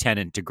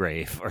lieutenant to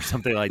grave or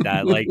something like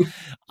that. Like,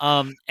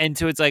 and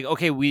so it's like,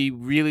 okay, we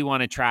really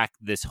want to track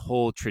this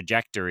whole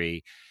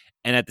trajectory.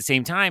 And at the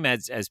same time,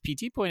 as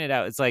PT pointed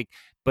out, it's like,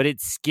 but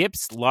it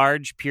skips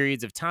large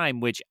periods of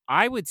time, which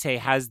I would say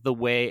has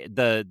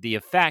the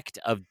effect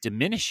of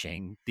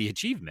diminishing the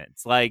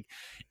achievements. Like,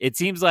 it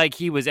seems like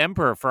he was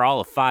emperor for all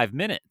of 5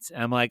 minutes.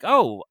 And I'm like,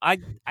 oh, I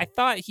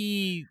thought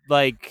he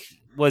like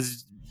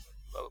was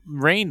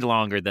reigned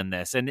longer than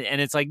this, and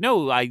it's like,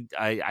 no, I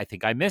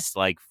think I missed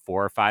like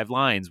 4 or 5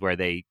 lines where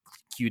they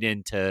cued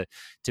into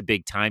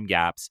big time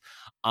gaps.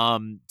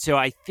 So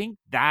I think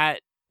that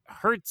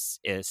hurts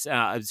is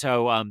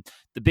the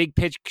big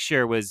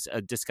picture was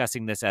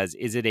discussing this as,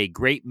 is it a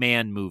great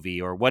man movie,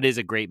 or what is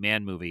a great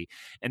man movie?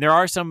 And there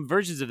are some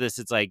versions of this,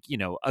 it's like,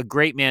 a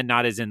great man,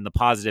 not as in the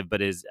positive,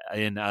 but is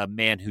in a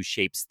man who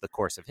shapes the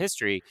course of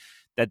history.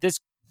 That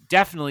this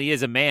definitely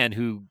is a man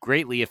who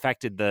greatly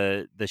affected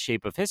the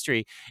shape of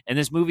history, and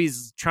this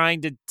movie's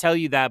trying to tell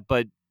you that,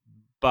 but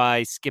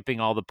by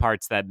skipping all the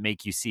parts that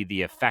make you see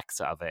the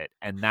effects of it,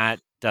 and that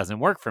doesn't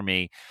work for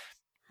me,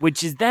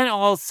 which is then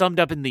all summed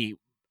up in the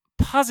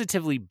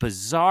positively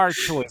bizarre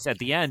choice at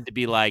the end to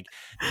be like,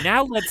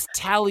 now let's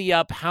tally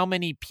up how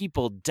many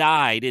people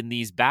died in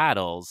these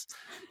battles.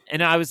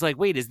 And I was like,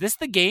 wait, is this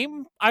the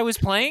game I was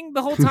playing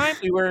the whole time?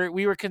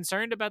 We were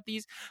concerned about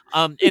these.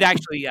 It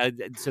actually,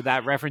 so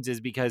that reference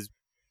is because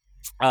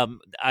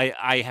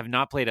I have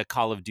not played a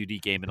Call of Duty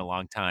game in a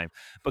long time,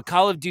 but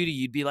Call of Duty,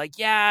 you'd be like,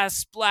 yeah,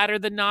 splatter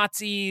the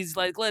Nazis,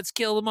 like, let's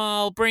kill them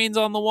all, brains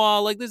on the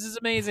wall, like, this is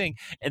amazing.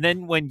 And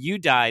then when you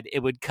died, it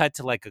would cut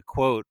to like a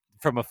quote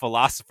from a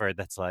philosopher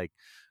that's like,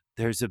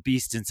 there's a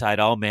beast inside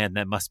all man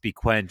that must be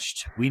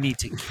quenched. We need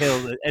to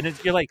kill it. And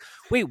you're like,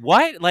 wait,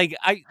 what? Like,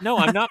 I'm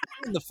not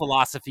playing the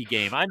philosophy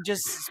game. I'm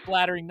just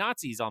splattering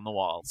Nazis on the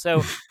wall.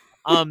 So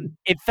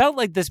it felt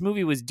like this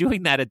movie was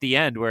doing that at the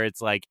end, where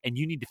it's like, and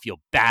you need to feel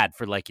bad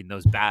for liking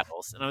those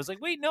battles. And I was like,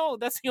 wait, no,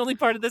 that's the only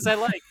part of this I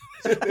like.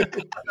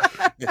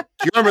 Do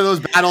you remember those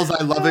battles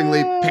I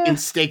lovingly,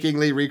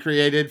 painstakingly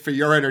recreated for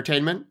your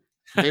entertainment?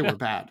 They were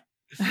bad.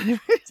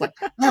 It's like,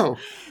 no.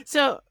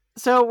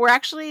 So we're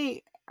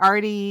actually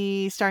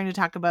already starting to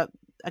talk about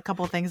a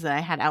couple of things that I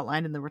had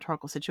outlined in the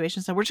rhetorical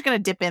situation. So we're just going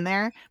to dip in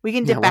there. We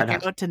can dip back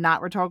out to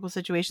not rhetorical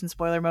situation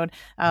spoiler mode.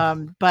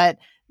 But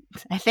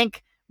I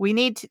think we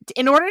need to,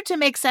 in order to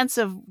make sense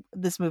of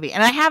this movie,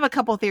 and I have a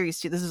couple of theories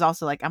too. This is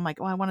also like, I'm like,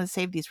 oh, I want to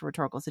save these for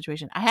rhetorical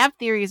situation. I have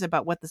theories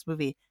about what this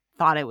movie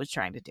thought it was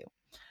trying to do.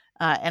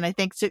 And I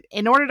think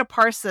in order to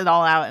parse it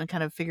all out and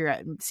kind of figure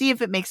out, see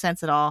if it makes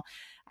sense at all,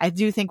 I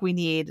do think we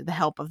need the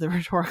help of the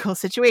rhetorical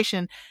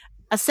situation,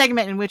 a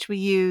segment in which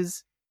we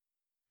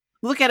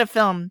look at a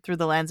film through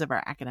the lens of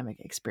our academic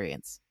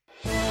experience.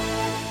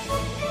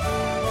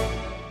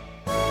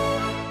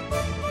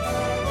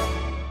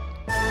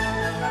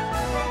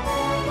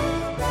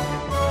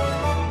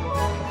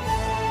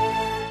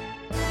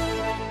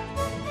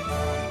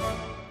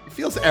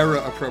 Feels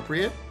era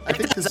appropriate. I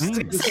think this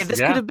could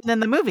have been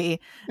in the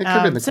movie.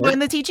 So in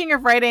the teaching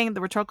of writing,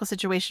 the rhetorical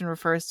situation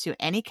refers to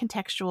any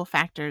contextual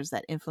factors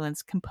that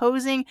influence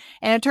composing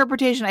and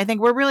interpretation. I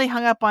think we're really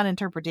hung up on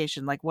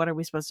interpretation. Like, what are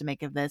we supposed to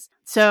make of this?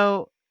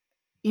 So,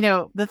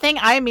 the thing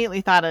I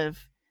immediately thought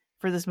of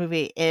for this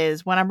movie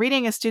is when I'm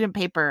reading a student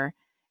paper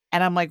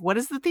and I'm like, what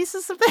is the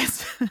thesis of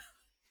this?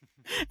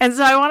 And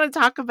so I want to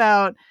talk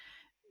about,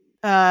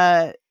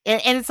 and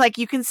it's like,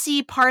 you can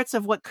see parts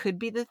of what could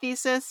be the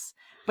thesis,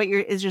 but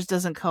it just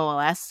doesn't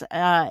coalesce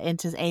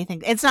into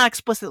anything. It's not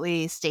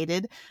explicitly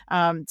stated.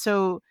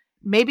 So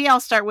maybe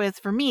I'll start with,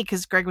 for me,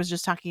 because Greg was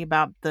just talking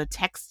about the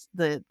text,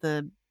 the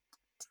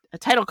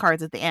title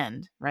cards at the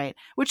end, right?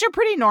 Which are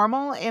pretty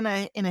normal in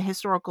a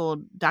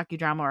historical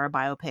docudrama or a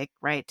biopic,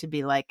 right? To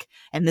be like,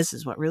 and this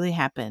is what really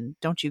happened.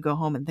 Don't you go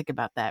home and think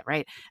about that,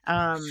 right?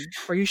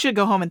 Or you should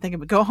go home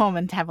and go home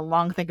and have a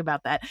long think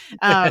about that.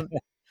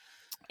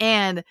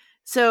 And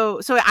so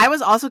I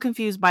was also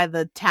confused by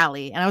the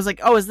tally, and I was like,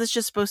 oh, is this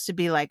just supposed to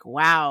be like,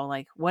 wow,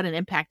 like what an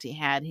impact he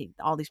had.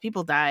 All these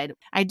people died.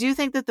 I do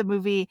think that the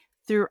movie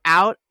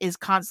throughout is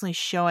constantly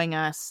showing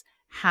us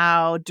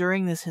how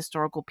during this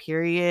historical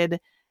period,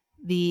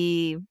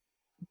 the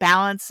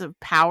balance of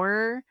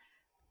power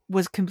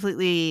was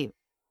completely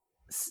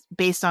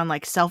based on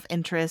like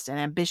self-interest and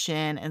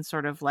ambition and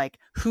sort of like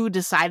who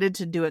decided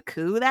to do a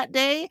coup that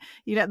day.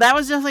 That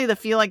was definitely the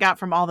feel I got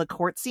from all the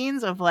court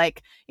scenes of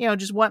like,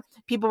 just what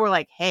people were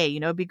like, hey,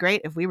 it'd be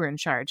great if we were in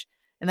charge.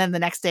 And then the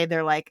next day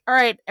they're like, all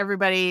right,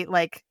 everybody,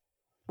 like,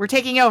 we're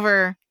taking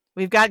over.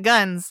 We've got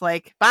guns,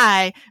 like,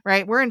 bye,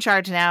 right? We're in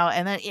charge now.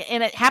 And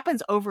it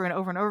happens over and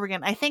over and over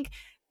again. I think,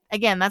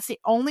 again, that's the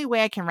only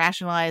way I can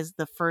rationalize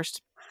the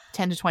first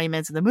 10 to 20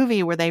 minutes of the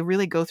movie where they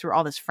really go through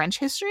all this French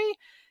history.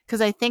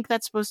 Because I think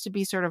that's supposed to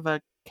be sort of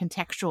a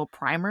contextual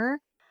primer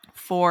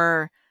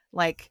for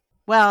like,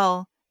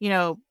 well,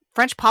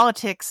 French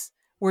politics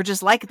were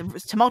just like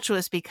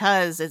tumultuous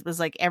because it was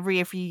like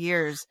every few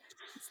years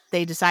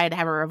they decided to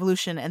have a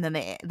revolution, and then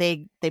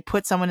they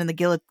put someone in the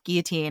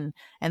guillotine,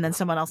 and then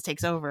someone else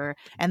takes over,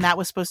 and that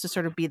was supposed to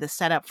sort of be the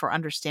setup for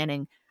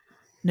understanding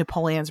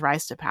Napoleon's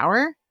rise to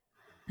power.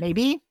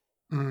 Maybe.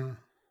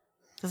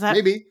 Does that?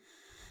 Maybe.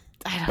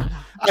 I don't know.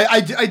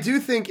 I do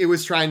think it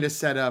was trying to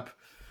set up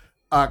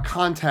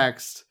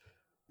context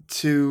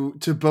to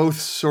both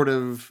sort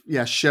of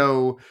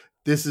show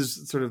this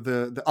is sort of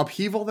the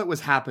upheaval that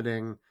was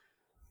happening,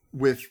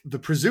 with the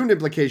presumed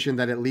implication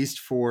that at least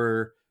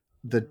for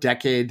the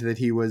decade that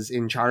he was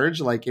in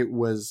charge, like, it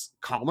was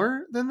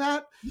calmer than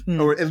that,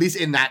 or at least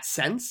in that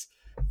sense.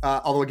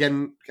 Although,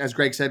 again, as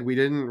Greg said, we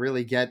didn't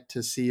really get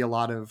to see a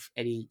lot of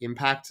any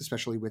impact,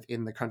 especially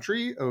within the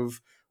country, of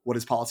what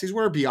his policies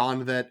were,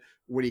 beyond that.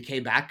 When he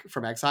came back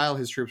from exile,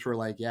 his troops were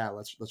like, yeah,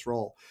 let's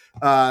roll.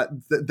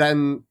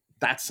 Then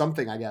that's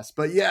something, I guess.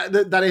 But yeah,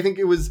 that I think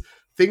it was,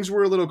 things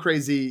were a little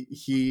crazy.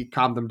 He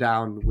calmed them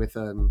down with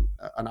an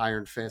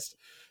iron fist.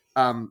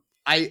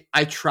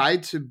 I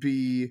tried to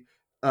be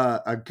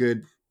a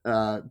good,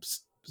 I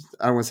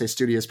don't want to say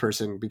studious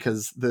person,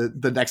 because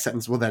the next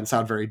sentence will then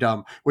sound very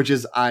dumb, which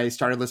is I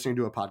started listening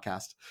to a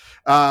podcast.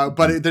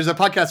 But there's a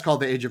podcast called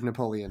The Age of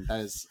Napoleon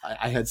that is,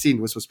 I had seen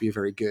was supposed to be a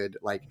very good,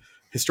 like,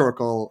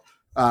 historical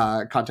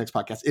context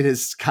podcast. It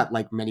has got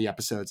like many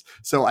episodes,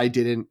 so I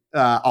didn't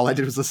all I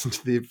did was listen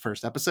to the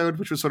first episode,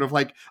 which was sort of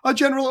like a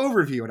general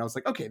overview, and I was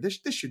like, okay, this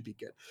should be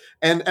good.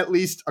 And at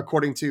least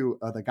according to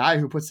the guy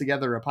who puts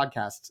together a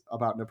podcast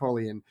about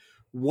Napoleon,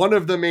 one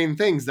of the main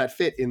things that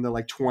fit in the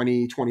like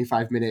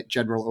 20-25 minute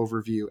general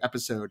overview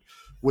episode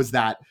was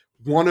that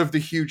one of the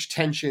huge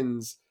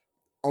tensions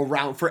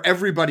around for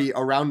everybody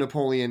around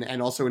Napoleon,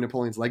 and also in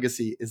Napoleon's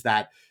legacy, is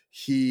that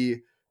he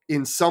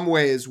in some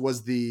ways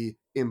was the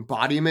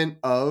embodiment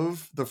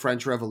of the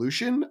French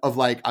Revolution, of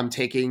like, I'm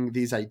taking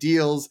these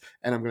ideals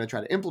and I'm going to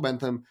try to implement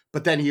them.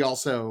 But then he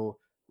also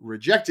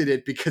rejected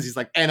it because he's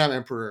like, and I'm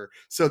emperor,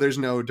 so there's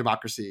no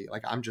democracy.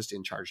 Like, I'm just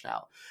in charge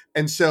now.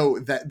 And so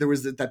that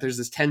there's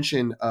this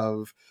tension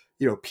of,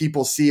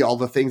 people see all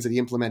the things that he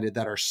implemented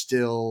that are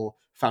still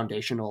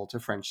foundational to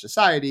French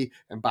society,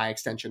 and by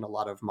extension, a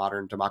lot of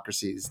modern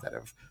democracies that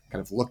have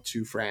kind of looked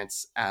to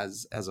France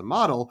as a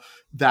model,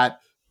 that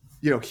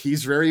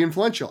he's very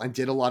influential and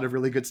did a lot of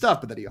really good stuff,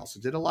 but that he also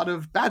did a lot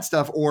of bad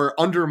stuff or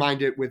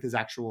undermined it with his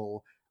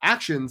actual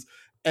actions.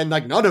 And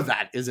like, none of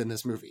that is in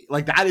this movie.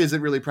 Like, that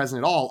isn't really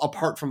present at all,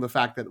 apart from the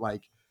fact that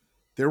like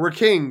there were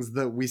kings,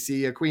 that we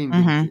see a queen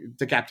being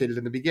decapitated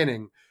in the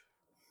beginning.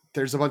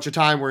 There's a bunch of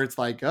time where it's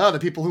like, oh, the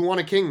people who want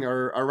a king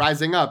are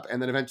rising up.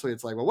 And then eventually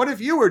it's like, well, what if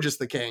you were just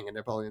the king? And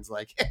Napoleon's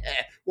like,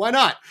 why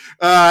not?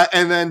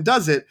 And then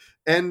does it.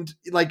 And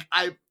like,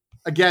 I'm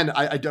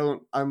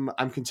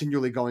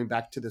continually going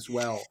back to this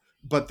well,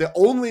 but the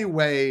only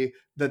way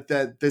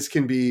that this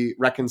can be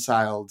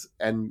reconciled,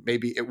 and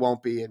maybe it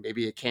won't be, and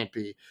maybe it can't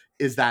be,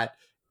 is that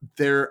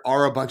there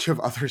are a bunch of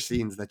other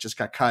scenes that just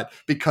got cut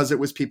because it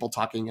was people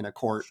talking in a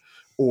court,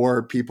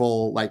 or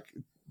people like,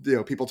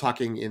 people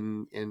talking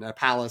in a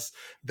palace,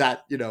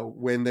 that,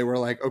 when they were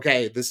like,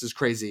 okay, this is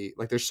crazy.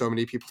 Like, there's so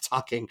many people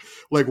talking,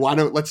 like,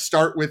 let's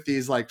start with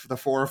these, like the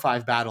 4 or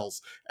 5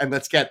 battles, and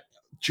let's get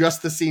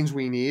just the scenes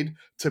we need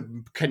to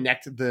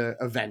connect the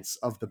events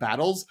of the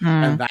battles.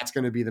 And that's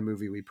going to be the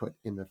movie we put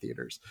in the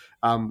theaters.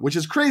 Which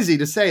is crazy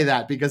to say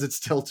that, because it's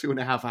still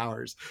 2.5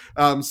 hours.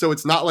 So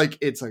it's not like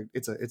it's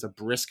a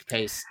brisk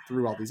pace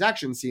through all these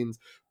action scenes,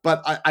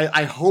 but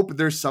I hope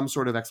there's some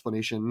sort of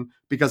explanation,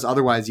 because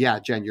otherwise, yeah,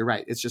 Jen, you're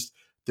right. It's just,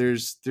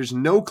 there's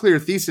no clear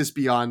thesis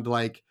beyond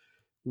like,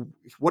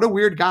 what a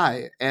weird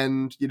guy.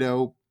 And,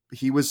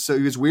 he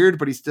was weird,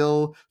 but he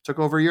still took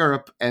over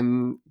Europe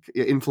and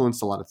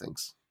influenced a lot of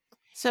things.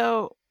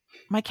 So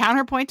my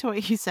counterpoint to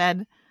what you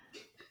said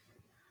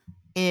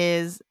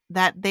is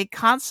that they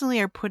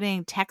constantly are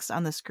putting text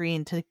on the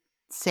screen to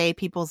say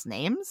people's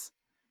names,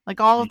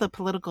 like all of the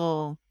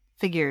political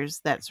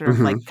figures that sort of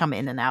like come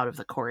in and out of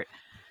the court.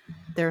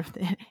 They're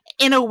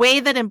in a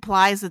way that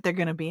implies that they're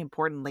going to be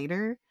important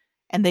later,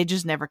 and they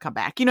just never come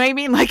back. You know what I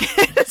mean? Like,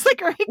 it's like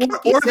very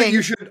confusing. Or that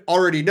you should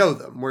already know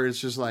them, where it's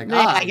just like,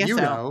 I guess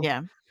so.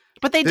 Yeah.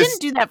 But they didn't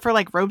do that for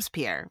like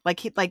Robespierre.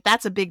 Like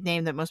that's a big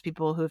name that most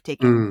people who have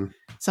taken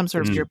some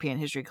sort of European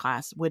history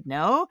class would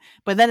know.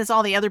 But then it's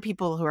all the other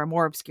people who are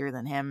more obscure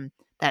than him,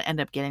 that end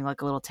up getting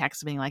like a little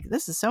text being like,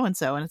 this is so and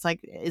so, and it's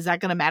like, is that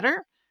going to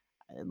matter?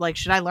 Like,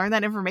 should I learn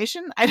that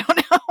information? I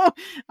don't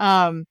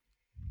know.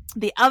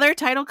 The other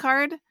title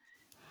card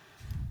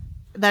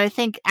that I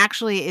think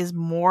actually is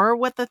more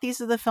what the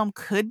thesis of the film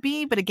could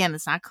be, but again,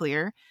 it's not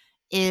clear,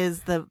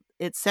 is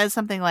it says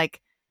something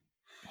like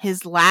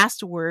his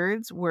last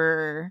words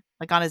were,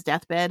 like on his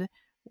deathbed,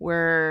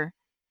 were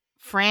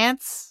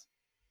France,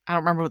 I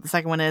don't remember what the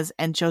second one is,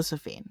 and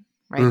Josephine,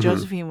 right?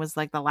 Josephine was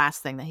like the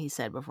last thing that he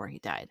said before he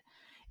died.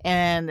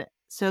 And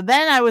so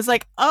then I was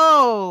like,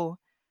 oh,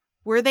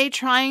 were they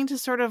trying to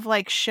sort of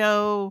like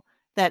show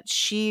that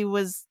she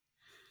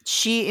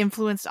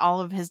influenced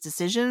all of his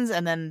decisions,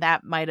 and then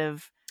that might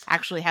have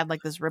actually had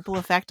like this ripple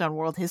effect on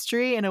world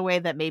history in a way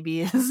that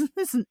maybe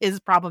is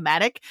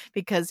problematic,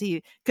 because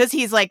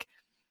he's like,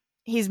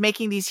 he's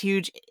making these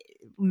huge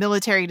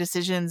military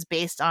decisions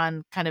based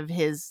on kind of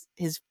his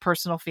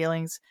personal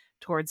feelings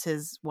towards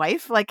his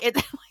wife, like it.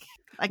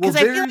 Because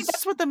I feel like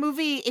that's what the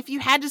movie, if you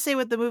had to say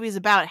what the movie is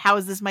about, how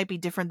is this might be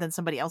different than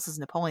somebody else's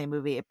Napoleon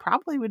movie, it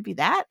probably would be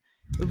that.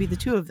 It would be the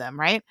two of them,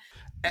 right?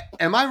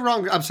 Am I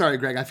wrong? I'm sorry,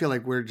 Greg. I feel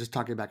like we're just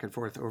talking back and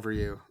forth over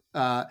you.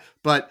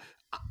 But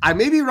I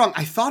may be wrong.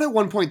 I thought at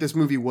one point this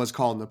movie was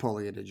called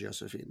Napoleon and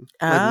Josephine.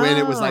 Like when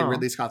it was like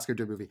Ridley Scott's good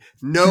movie.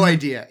 No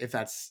idea if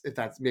that's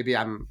maybe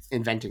I'm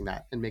inventing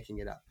that and making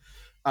it up.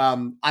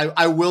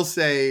 I will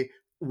say,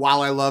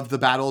 while I love the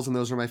battles and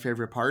those are my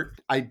favorite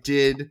part, I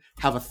did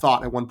have a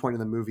thought at one point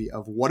in the movie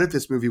of what if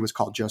this movie was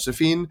called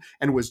Josephine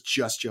and was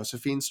just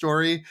Josephine's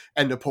story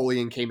and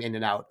Napoleon came in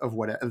and out of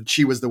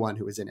she was the one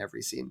who was in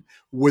every scene.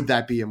 Would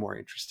that be a more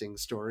interesting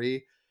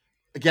story?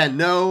 Again,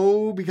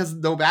 no, because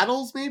no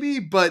battles maybe,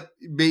 but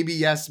maybe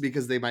yes,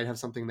 because they might have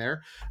something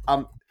there.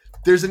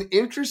 There's an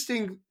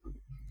interesting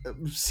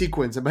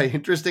sequence, and by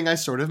interesting, I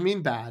sort of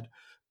mean bad,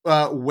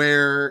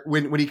 where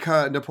when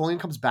Napoleon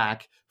comes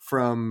back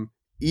from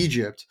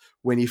Egypt,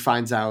 when he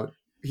finds out,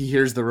 he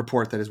hears the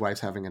report that his wife's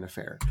having an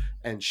affair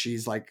and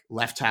she's like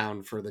left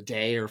town for the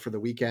day or for the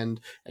weekend,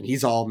 and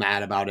he's all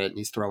mad about it and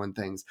he's throwing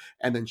things,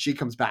 and then she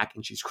comes back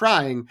and she's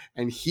crying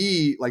and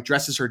he like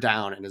dresses her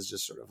down and is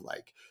just sort of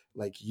like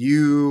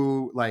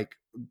you like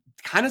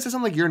kind of says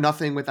something like, you're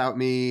nothing without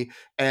me,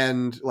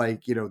 and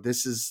like, you know,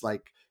 this is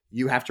like,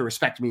 you have to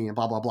respect me and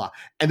blah blah blah.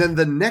 And then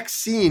the next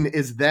scene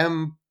is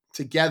them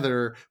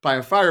together by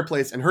a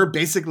fireplace and her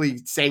basically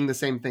saying the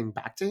same thing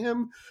back to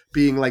him,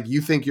 being like,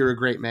 you think you're a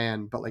great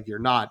man, but like you're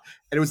not.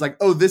 And it was like,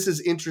 oh, this is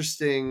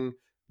interesting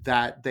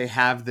that they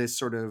have this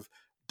sort of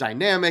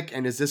dynamic.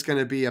 And is this going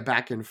to be a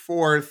back and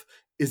forth?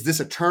 Is this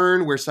a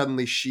turn where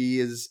suddenly she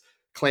is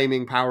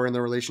claiming power in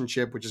the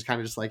relationship, which is kind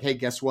of just like, hey,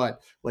 guess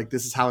what? Like,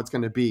 this is how it's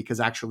going to be,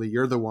 because actually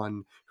you're the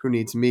one who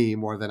needs me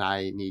more than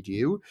I need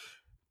you.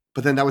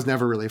 But then that was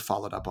never really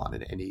followed up on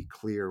in any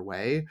clear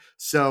way.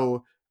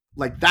 So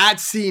like that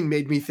scene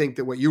made me think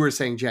that what you were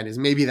saying, Jen, is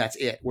maybe that's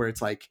it, where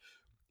it's like,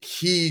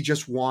 he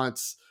just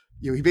wants,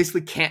 you know, he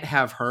basically can't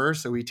have her.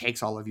 So he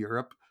takes all of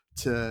Europe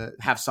to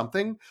have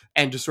something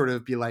and just sort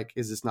of be like,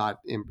 is this not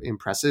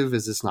impressive?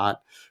 Is this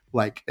not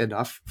like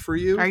enough for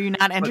you? Are you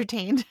not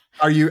entertained?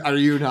 Are you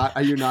not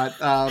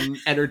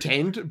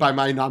entertained by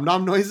my nom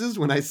nom noises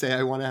when I say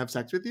I want to have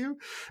sex with you?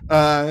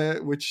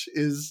 Which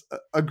is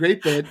a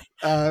great bit.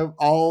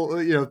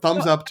 All, you know,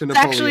 thumbs up to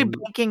Napoleon. Actually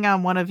banking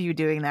on one of you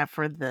doing that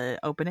for the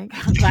opening.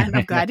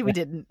 I'm glad we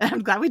didn't.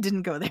 I'm glad we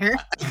didn't go there.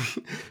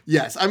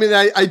 Yes, I mean,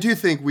 I do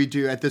think we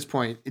do at this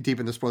point, deep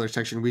in the spoiler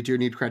section, we do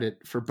need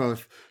credit for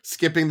both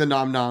skipping the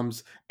nom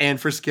noms and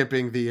for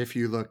skipping the if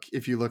you look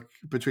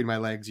between my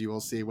legs you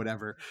will see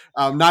whatever.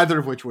 Neither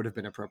of which would have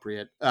been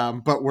appropriate,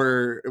 but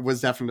it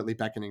was definitely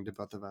beckoning to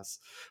both of us.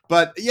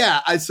 But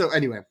yeah, it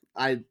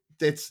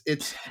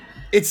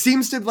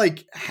seems to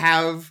like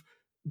have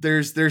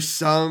there's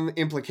some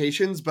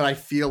implications, but I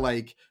feel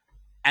like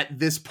at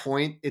this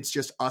point it's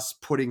just us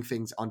putting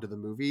things onto the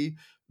movie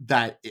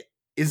that it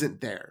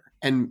isn't there,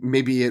 and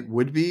maybe it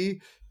would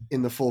be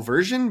in the full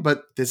version,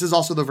 but this is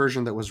also the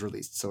version that was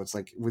released, so it's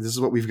like, this is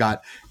what we've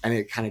got, and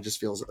it kind of just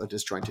feels a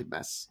disjointed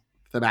mess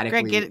thematically.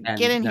 Greg,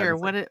 get in here.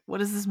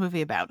 What is this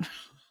movie about?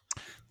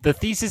 The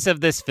thesis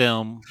of this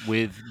film,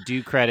 with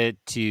due credit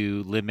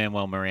to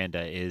Lin-Manuel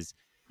Miranda, is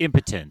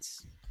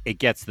impotence. It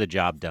gets the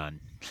job done.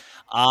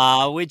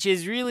 Which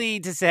is really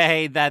to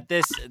say that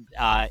this,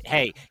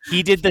 hey,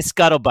 he did the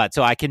scuttlebutt,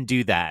 so I can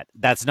do that.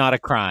 That's not a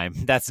crime.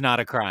 That's not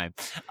a crime.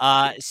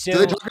 So, do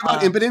they talk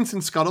about impotence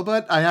and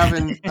scuttlebutt? I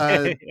haven't.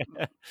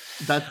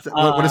 That's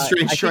what a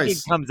strange choice. I think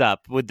it comes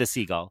up with the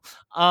seagull.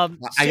 I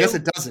guess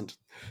it doesn't.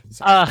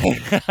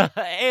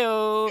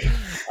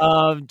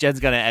 Jen's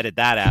gonna edit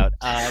that out.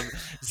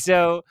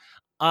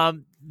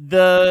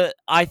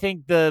 I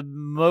think the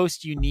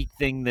most unique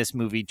thing this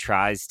movie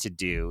tries to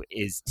do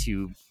is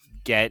to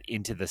get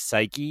into the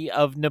psyche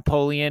of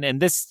Napoleon,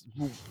 and this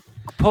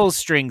pulls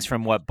strings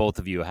from what both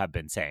of you have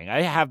been saying.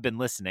 I have been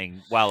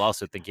listening while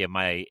also thinking of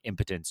my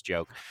impotence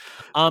joke,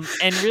 and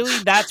really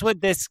that's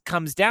what this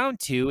comes down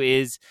to.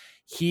 Is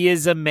he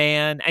is a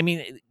man, I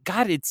mean,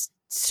 God, it's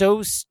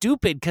so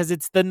stupid because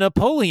it's the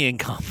Napoleon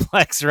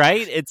complex,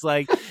 right? It's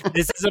like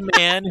this is a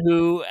man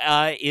who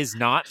is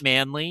not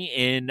manly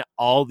in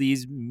all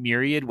these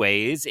myriad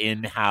ways,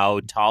 in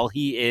how tall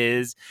he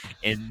is,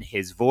 in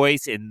his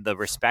voice, in the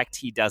respect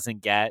he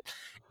doesn't get.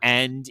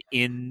 And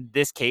in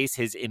this case,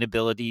 his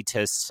inability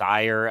to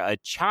sire a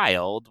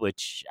child,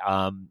 which,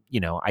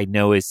 I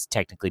know is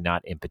technically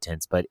not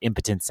impotence, but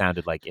impotence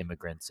sounded like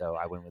immigrant. So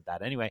I went with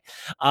that anyway.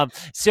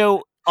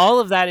 So all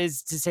of that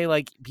is to say,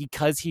 like,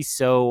 because he's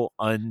so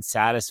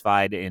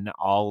unsatisfied in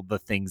all the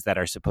things that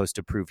are supposed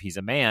to prove he's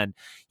a man,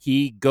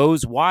 he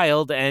goes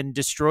wild and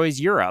destroys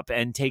Europe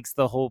and takes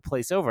the whole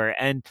place over.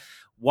 And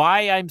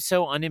why I'm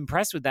so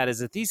unimpressed with that as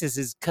a thesis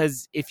is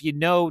because if you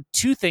know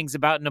two things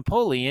about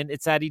Napoleon,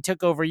 it's that he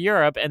took over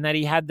Europe and that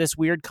he had this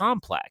weird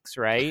complex,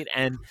 right?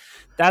 And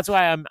that's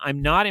why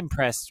I'm not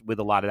impressed with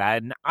a lot of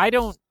that. And I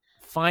don't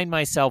find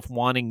myself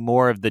wanting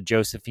more of the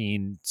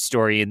Josephine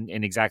story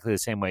in exactly the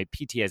same way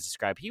PT has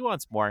described. He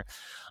wants more.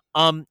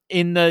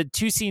 In the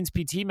two scenes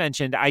PT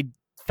mentioned, I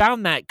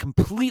found that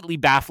completely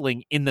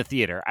baffling in the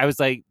theater. I was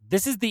like,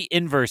 this is the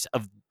inverse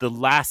of the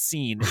last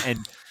scene. And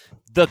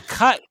the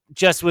cut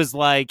just was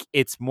like,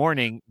 it's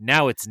morning,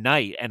 now it's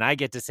night, and I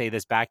get to say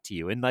this back to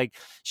you. And like,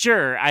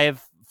 sure, I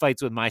have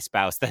fights with my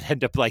spouse that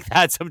end up like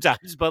that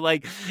sometimes, but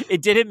like,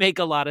 it didn't make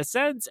a lot of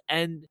sense.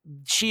 And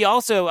she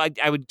also,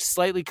 I would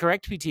slightly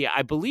correct PT.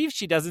 I believe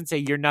she doesn't say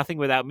you're nothing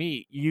without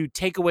me. You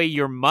take away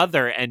your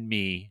mother and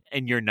me,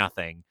 and you're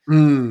nothing.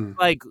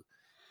 Like,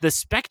 the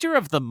specter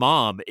of the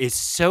mom is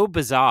so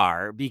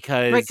bizarre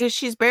because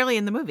she's barely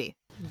in the movie.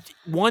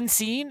 One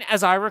scene,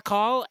 as I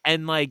recall,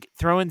 and like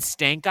throwing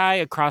stank eye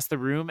across the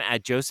room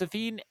at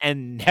Josephine,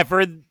 and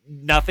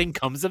nothing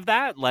comes of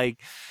that.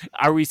 Like,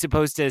 are we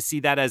supposed to see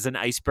that as an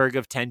iceberg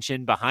of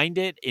tension behind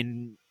it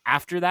in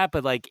after that?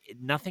 But like,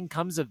 nothing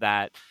comes of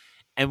that.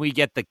 And we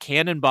get the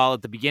cannonball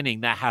at the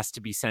beginning that has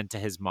to be sent to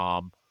his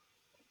mom.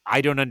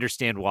 I don't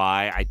understand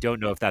why. I don't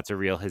know if that's a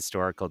real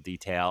historical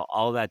detail.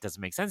 All of that doesn't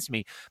make sense to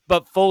me,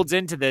 but folds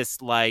into this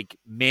like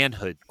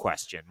manhood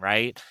question,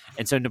 right?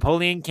 And so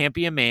Napoleon can't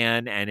be a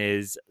man, and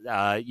is,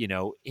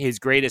 his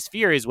greatest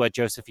fear is what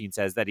Josephine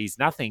says, that he's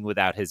nothing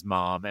without his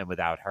mom and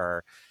without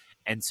her.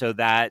 And so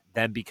that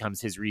then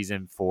becomes his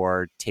reason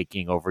for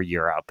taking over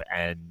Europe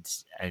and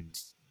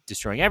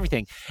destroying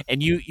everything.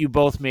 And you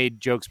both made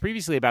jokes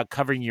previously about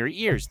covering your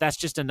ears. That's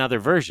just another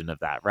version of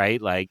that,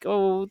 right? Like,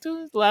 oh,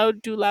 too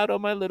loud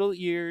on my little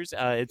ears.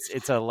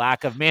 It's a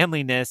lack of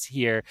manliness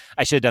here.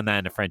 I should have done that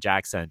in a French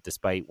accent,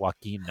 despite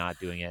Joaquin not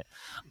doing it.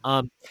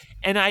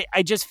 And I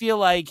just feel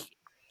like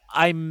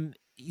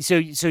so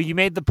you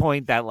made the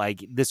point that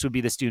like this would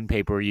be the student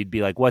paper where you'd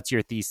be like, what's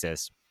your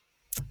thesis?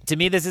 To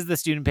me, this is the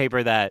student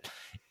paper that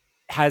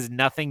has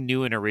nothing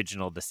new and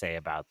original to say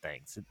about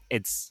things.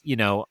 It's,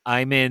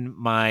 I'm in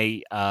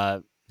my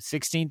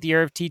 16th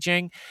year of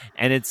teaching,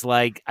 and it's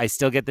like I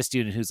still get the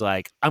student who's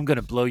like, I'm going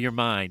to blow your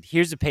mind.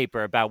 Here's a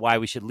paper about why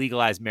we should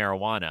legalize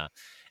marijuana.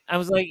 I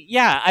was like,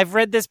 yeah, I've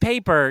read this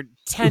paper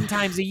 10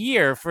 times a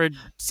year for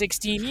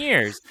 16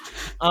 years.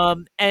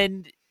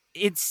 And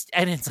it's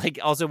like,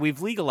 also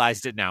we've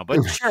legalized it now,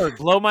 but sure,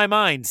 blow my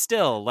mind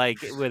still, like,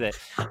 with it.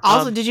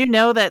 Also, did you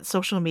know that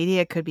social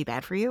media could be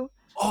bad for you?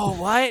 Oh,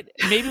 what?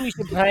 Maybe we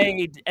should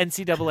play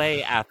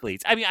NCAA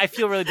athletes. I mean, I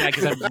feel really bad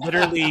because I'm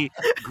literally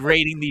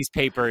grading these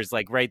papers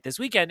like right this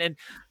weekend. And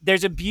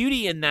there's a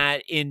beauty in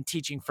that in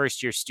teaching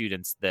first year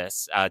students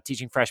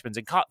teaching freshmen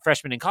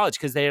in college,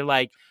 because they're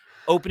like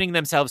opening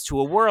themselves to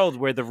a world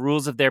where the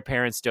rules of their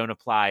parents don't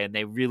apply, and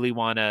they really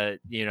want to,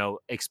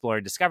 explore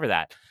and discover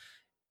that.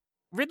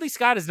 Ridley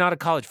Scott is not a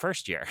college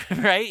first year,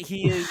 right?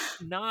 He is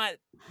not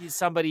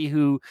somebody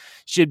who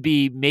should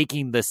be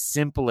making the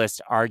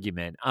simplest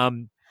argument.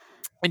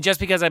 And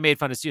just because I made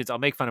fun of students, I'll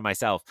make fun of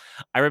myself.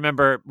 I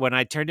remember when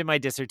I turned in my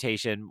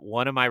dissertation,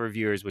 one of my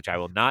reviewers, which I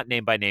will not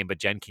name by name, but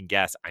Jen can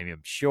guess, I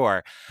am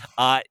sure,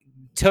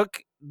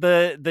 took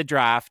the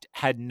draft,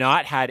 had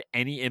not had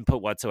any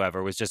input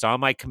whatsoever, was just on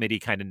my committee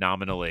kind of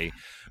nominally,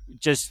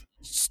 just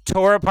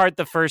tore apart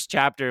the first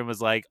chapter and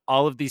was like,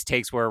 all of these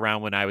takes were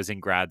around when I was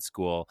in grad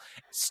school,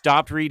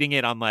 stopped reading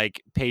it on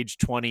like page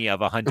 20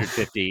 of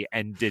 150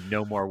 and did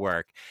no more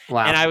work.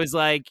 Wow. And I was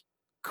like,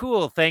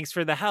 cool, thanks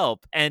for the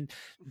help. And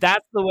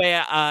that's the way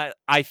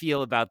I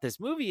feel about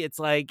this movie. It's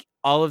like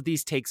all of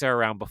these takes are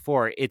around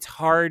before. It's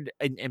hard,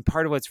 and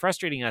part of what's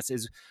frustrating us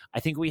is I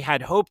think we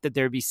had hoped that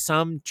there'd be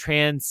some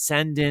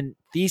transcendent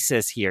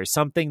thesis here,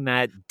 something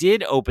that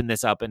did open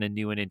this up in a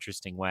new and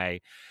interesting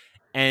way.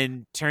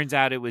 And turns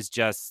out it was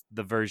just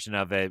the version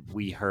of it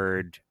we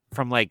heard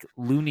from like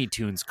Looney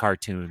Tunes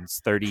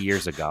cartoons 30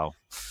 years ago.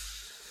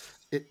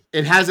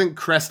 It hasn't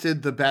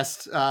crested the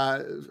best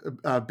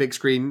big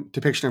screen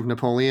depiction of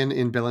Napoleon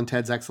in Bill and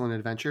Ted's Excellent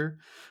Adventure,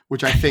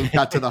 which I think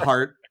got to the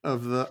heart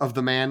of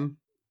the man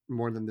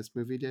more than this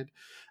movie did.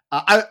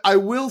 I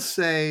will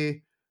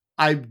say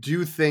I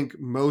do think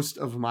most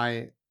of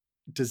my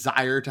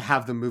desire to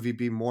have the movie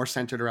be more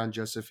centered around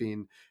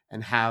Josephine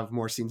and have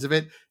more scenes of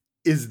it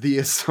is the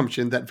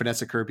assumption that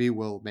Vanessa Kirby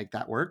will make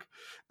that work,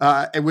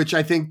 which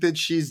I think that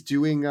she's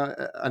doing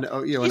an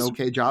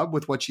okay job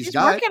with what she's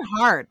got. Working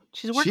hard.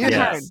 She's working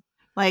hard.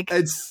 Like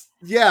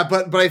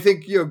but I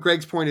think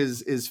Greg's point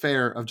is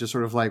fair of just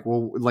sort of like,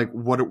 well, like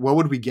what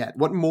would we get?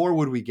 What more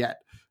would we get?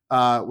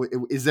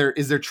 Is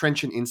there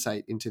trenchant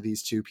insight into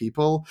these two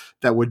people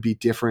that would be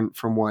different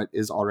from what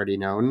is already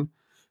known?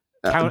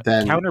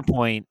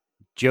 Counterpoint: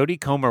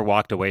 Jodie Comer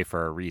walked away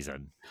for a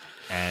reason,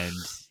 and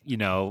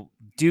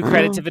due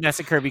credit to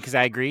Vanessa Kirby, because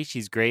I agree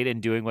she's great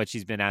in doing what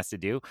she's been asked to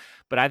do.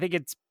 But I think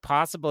it's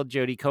possible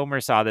Jodie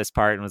Comer saw this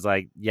part and was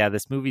like, "Yeah,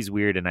 this movie's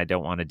weird, and I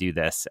don't want to do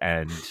this,"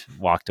 and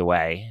walked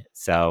away.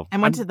 So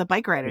and went to The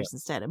Bike Riders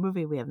instead, a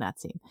movie we have not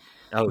seen.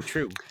 Oh,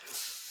 true.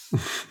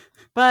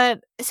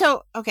 But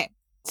so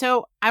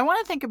I want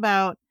to think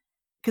about,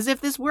 because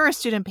if this were a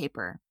student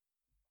paper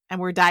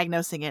and we're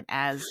diagnosing it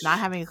as not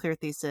having a clear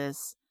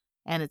thesis,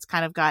 and it's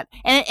kind of got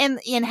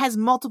and has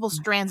multiple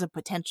strands of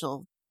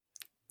potential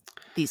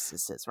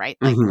theses, right?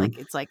 Like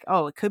it's like,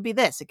 oh, it could be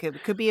this, it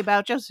could be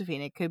about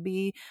Josephine, it could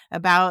be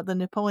about the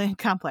Napoleon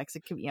complex,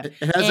 it could be it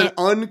has an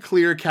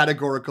unclear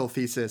categorical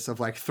thesis of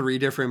like 3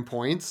 different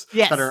points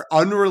that are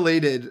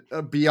unrelated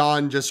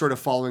beyond just sort of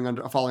falling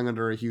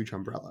under a huge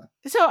umbrella.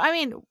 So I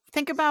mean,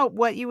 think about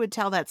what you would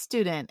tell that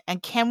student,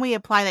 and can we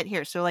apply that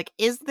here? So like,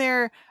 is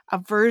there a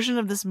version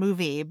of this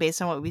movie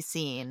based on what we've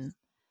seen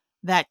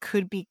that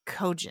could be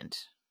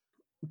cogent?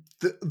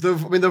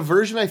 The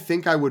version I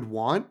think I would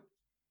want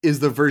is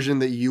the version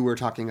that you were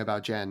talking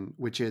about, Jen,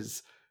 which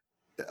is,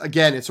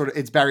 again,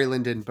 it's Barry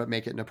Lyndon, but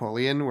make it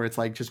Napoleon, where it's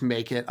like, just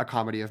make it a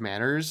comedy of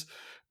manners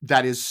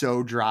that is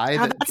so dry.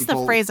 That's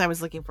the phrase I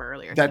was looking for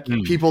earlier. That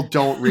people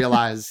don't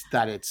realize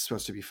that it's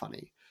supposed to be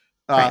funny,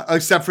 right.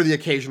 Except for the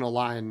occasional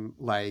line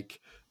like,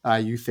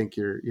 "You think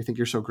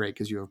you're so great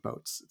because you have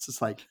boats." It's just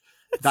like,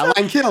 that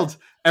line killed.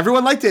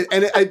 Everyone liked it,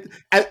 and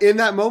in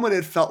that moment,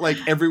 it felt like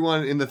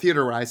everyone in the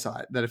theater where I saw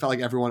it, that it felt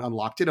like everyone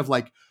unlocked it of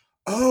like,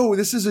 oh,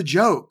 this is a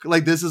joke.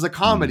 Like, this is a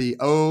comedy.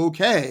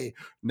 Okay,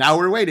 now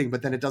we're waiting.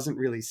 But then it doesn't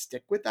really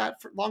stick with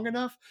that for long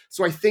enough.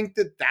 So I think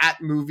that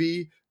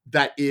movie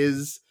that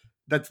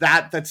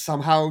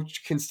somehow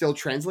can still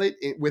translate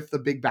with the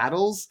big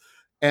battles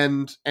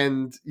and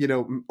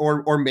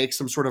or make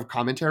some sort of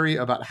commentary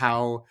about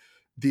how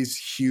these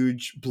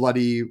huge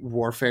bloody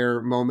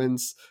warfare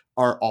moments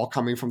are all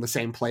coming from the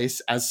same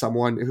place as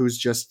someone who's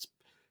just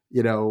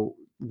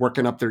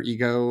working up their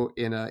ego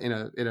in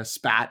a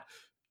spat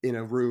in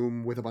a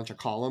room with a bunch of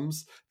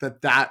columns.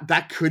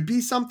 That could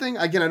be something.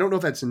 Again, I don't know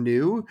if that's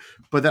new,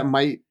 but that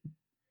might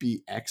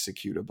be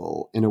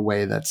executable in a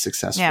way that's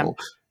successful.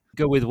 Yeah.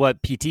 Go with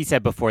what PT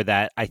said before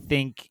that. I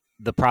think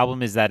the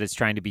problem is that it's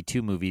trying to be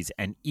 2 movies,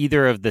 and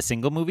either of the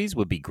single movies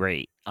would be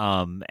great.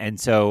 And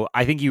so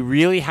I think you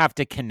really have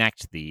to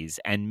connect these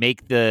and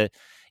make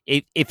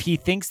if he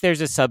thinks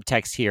there's a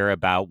subtext here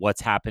about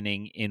what's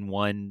happening in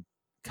one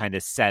kind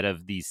of set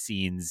of these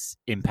scenes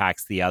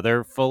impacts the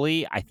other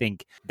fully, I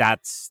think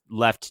that's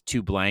left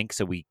too blank,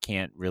 so we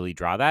can't really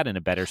draw that, and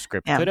a better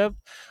script could have.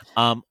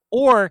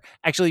 Or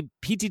actually,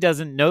 PT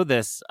doesn't know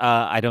this,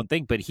 I don't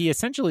think, but he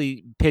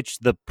essentially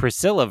pitched the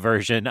Priscilla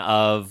version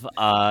of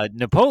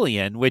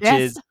Napoleon, which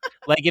is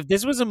like, if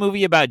this was a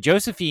movie about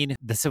Josephine,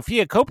 the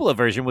Sofia Coppola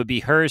version would be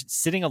her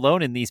sitting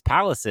alone in these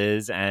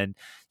palaces and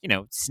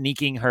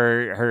sneaking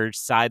her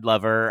side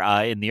lover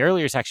in the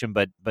earlier section,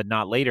 but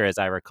not later, as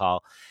I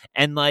recall.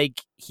 And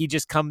like, he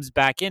just comes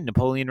back in.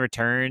 Napoleon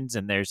returns,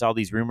 and there's all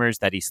these rumors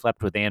that he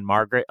slept with Anne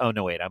Margaret. Oh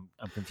no, wait, I'm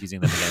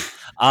confusing them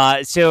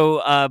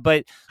again.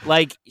 But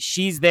like,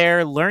 she's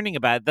there learning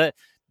about it.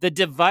 The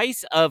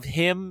device of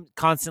him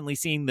constantly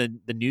seeing the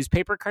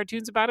newspaper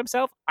cartoons about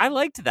himself, I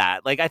liked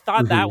that. Like, I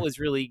thought that was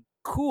really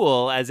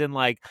cool, as in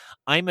like,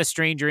 I'm a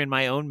stranger in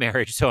my own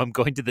marriage, so I'm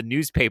going to the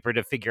newspaper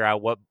to figure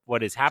out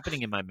what is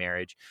happening in my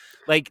marriage.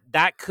 Like,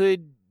 that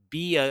could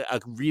be a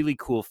really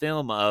cool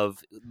film of,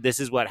 this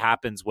is what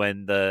happens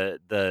when the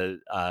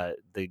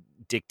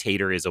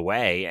dictator is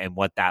away and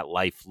what that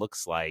life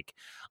looks like.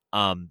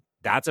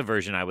 That's a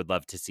version I would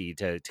love to see,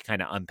 to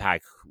kind of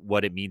unpack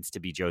what it means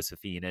to be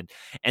Josephine.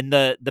 And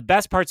the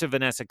best parts of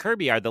Vanessa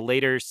Kirby are the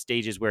later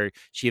stages where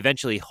she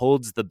eventually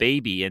holds the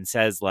baby and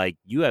says, like,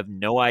 you have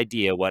no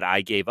idea what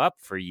I gave up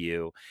for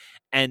you.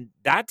 And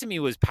that to me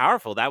was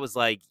powerful. That was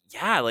like,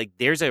 yeah, like,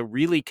 there's a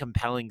really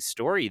compelling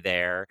story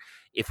there.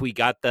 If we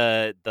got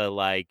the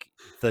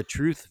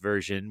truth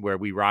version where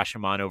we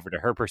Rashomon over to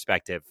her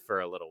perspective for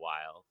a little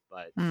while.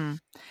 But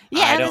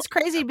yeah, and it's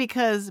crazy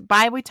because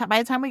by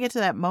the time we get to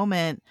that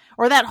moment,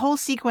 or that whole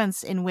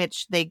sequence in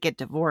which they get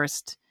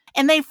divorced,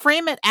 and they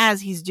frame it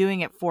as he's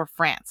doing it for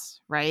France,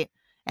 right?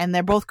 And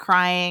they're both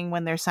crying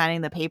when they're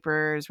signing the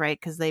papers, right?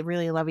 Because they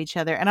really love each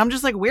other. And I'm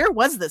just like, where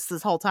was this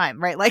whole time,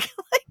 right? Like,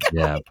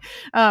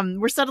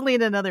 we're suddenly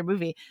in another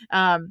movie.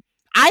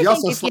 He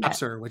also slaps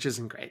her, which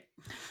isn't great.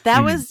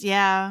 That was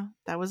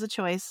a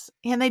choice.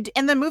 And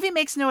the movie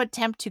makes no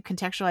attempt to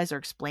contextualize or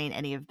explain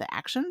any of the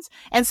actions.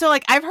 And so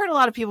like I've heard a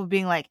lot of people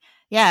being like,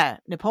 yeah,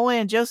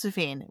 Napoleon and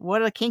Josephine,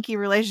 what a kinky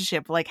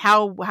relationship. Like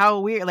how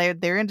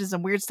weird, they're into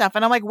some weird stuff.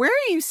 And I'm like, where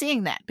are you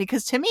seeing that?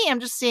 Because to me, I'm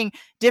just seeing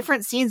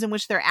different scenes in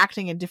which they're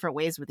acting in different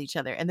ways with each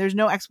other. And there's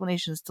no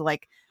explanations to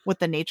like what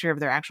the nature of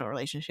their actual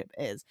relationship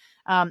is.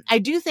 I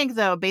do think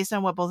though, based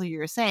on what both of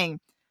you are saying,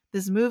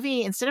 this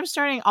movie, instead of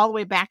starting all the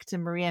way back to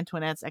Marie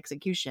Antoinette's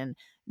execution,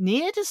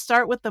 needed to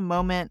start with the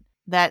moment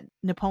that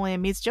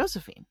Napoleon meets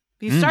Josephine.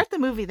 If you start the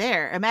movie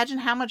there, imagine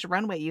how much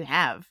runway you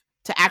have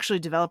to actually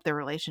develop their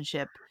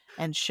relationship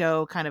and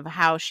show kind of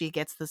how she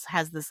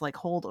has this like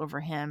hold over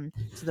him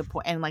to the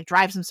point and like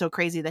drives him so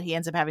crazy that he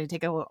ends up having to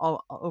take over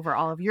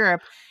all of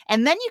Europe.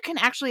 And then you can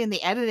actually in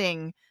the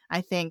editing,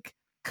 I think,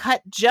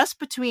 cut just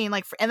between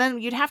like, and then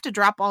you'd have to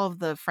drop all of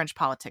the French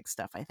politics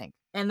stuff, I think.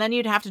 And then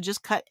you'd have to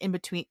just cut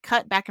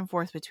back and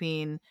forth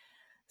between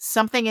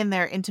something in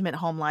their intimate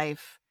home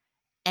life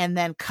and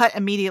then cut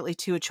immediately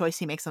to a choice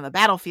he makes on the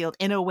battlefield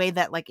in a way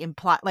that like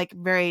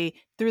very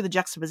through the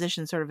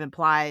juxtaposition sort of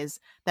implies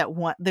that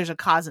there's a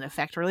cause and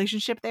effect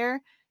relationship there.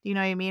 Do you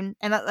know what I mean?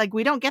 And like,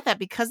 we don't get that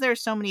because there are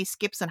so many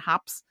skips and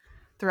hops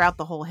throughout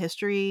the whole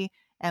history.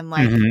 And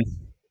like,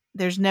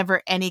 there's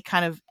never any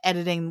kind of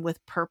editing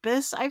with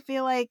purpose, I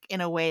feel like,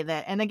 in a way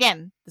that, and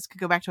again, this could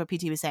go back to what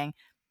PT was saying,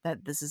 that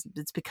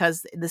it's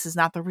because this is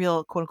not the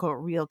real quote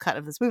unquote real cut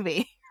of this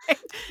movie.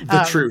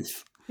 The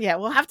truth. Yeah,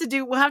 we'll have to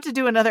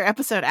do another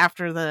episode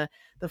after the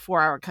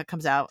 4-hour cut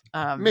comes out.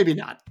 Maybe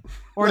not.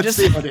 Or Let's just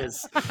see what it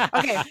is.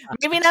 Okay,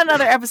 maybe not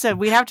another episode.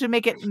 We'd have to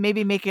make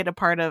it a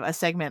part of a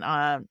segment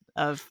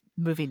of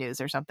movie news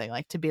or something,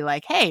 like to be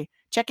like, hey,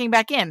 checking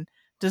back in.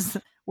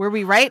 Were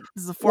we right?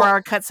 Does the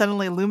 4-hour cut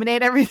suddenly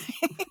illuminate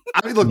everything?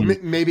 I mean,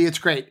 look, maybe it's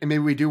great, and maybe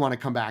we do want to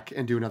come back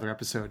and do another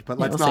episode, but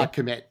let's not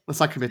commit. Let's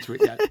not commit to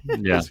it yet.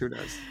 Yeah. Who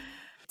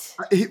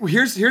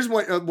knows? Here's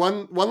what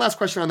one last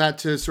question on that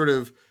to sort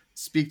of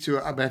speak to,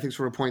 I think,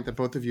 sort of point that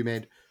both of you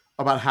made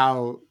about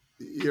how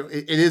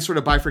it is sort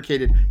of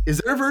bifurcated. Is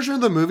there a version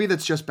of the movie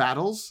that's just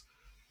battles,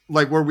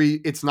 like where we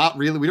don't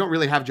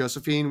really have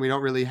Josephine, we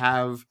don't really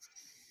have,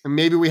 and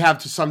maybe we have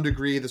to some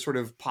degree the sort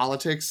of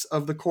politics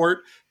of the court,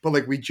 but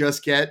like we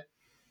just get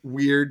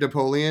weird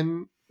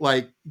Napoleon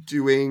like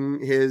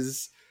doing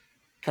his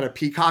kind of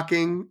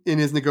peacocking in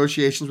his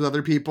negotiations with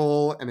other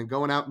people and then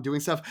going out and doing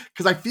stuff.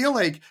 Because I feel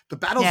like the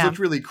battles looked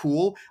really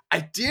cool. I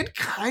did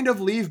kind of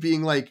leave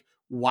being like,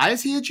 why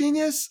is he a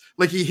genius?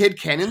 Like he hid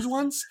cannons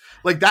once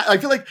like that. I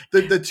feel like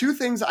the two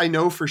things I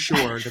know for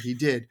sure that he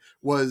did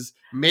was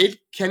made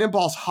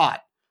cannonballs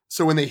hot.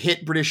 So when they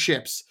hit British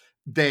ships,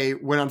 they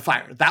went on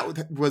fire.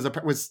 That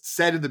was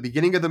said at the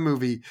beginning of the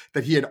movie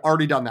that he had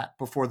already done that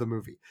before the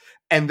movie.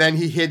 And then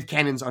he hid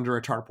cannons under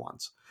a tarp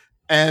once.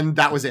 And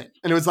that was it.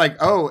 And it was like,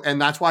 oh,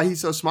 and that's why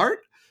he's so smart.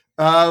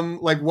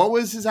 Like what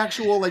was his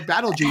actual like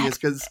battle genius?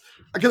 Because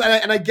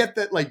I get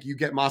that like you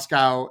get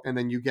Moscow and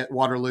then you get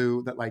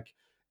Waterloo, that like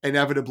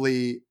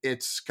inevitably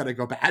it's gonna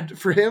go bad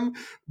for him.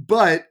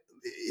 But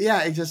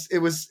yeah,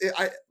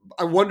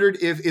 I wondered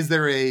is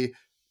there a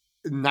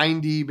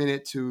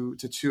 90-minute to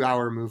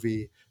 2-hour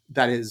movie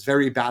that is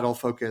very battle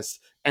focused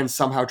and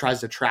somehow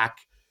tries to track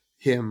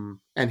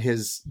him and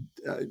his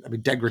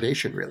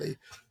degradation, really.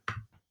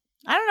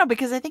 I don't know,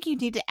 because I think you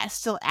need to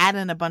still add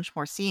in a bunch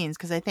more scenes,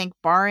 because I think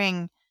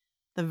barring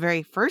the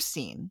very first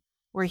scene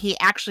where he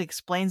actually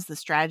explains the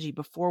strategy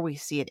before we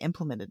see it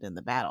implemented in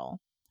the battle,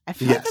 I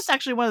feel like that's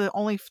actually one of the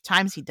only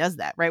times he does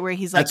that, right? Where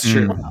he's like, that's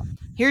true. Well,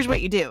 here's what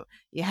you do.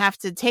 You have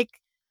to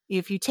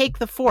if you take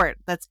the fort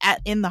that's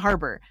in the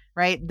harbor,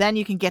 right, then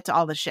you can get to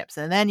all the ships,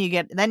 and then you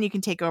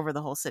can take over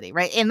the whole city,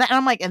 right? And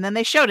I'm like, and then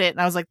they showed it,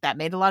 and I was like, that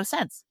made a lot of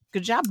sense.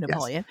 Good job,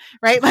 Napoleon,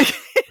 right? Like,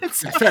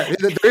 fair.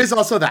 There is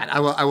also that. I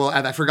will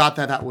add. I forgot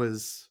that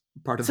was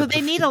part of. So they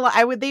need a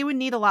lot. They would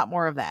need a lot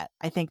more of that,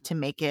 I think, to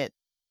make it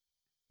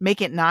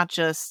not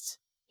just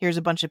here's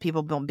a bunch of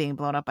people being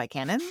blown up by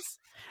cannons.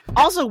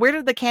 Also, where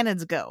did the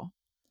cannons go?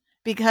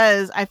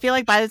 Because I feel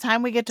like by the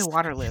time we get to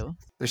Waterloo,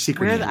 they're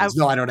secret cannons.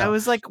 No, I don't know. I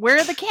was like, where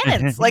are the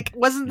cannons? Like,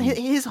 wasn't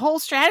his whole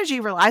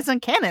strategy relies on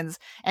cannons,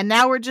 and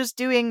now we're just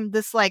doing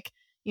this like,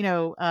 I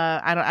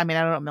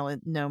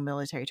don't know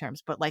military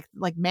terms, but like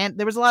man,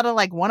 there was a lot of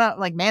like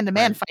man to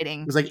man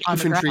fighting. It was like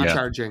infantry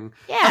charging.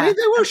 Yeah, I mean,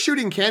 they were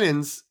shooting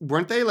cannons,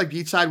 weren't they? Like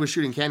each side was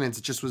shooting cannons.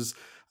 It just was.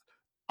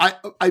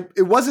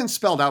 It wasn't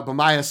spelled out, but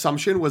my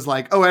assumption was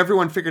like, oh,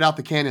 everyone figured out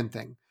the cannon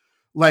thing.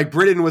 Like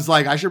Britain was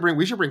like,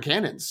 we should bring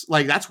cannons.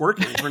 Like that's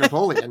working for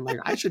Napoleon. Like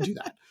I should do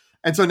that.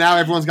 And so now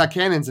everyone's got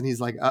cannons, and he's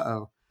like,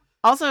 uh-oh.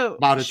 Also,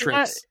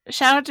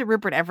 shout out to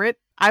Rupert Everett.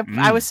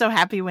 I was so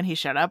happy when he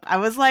showed up. I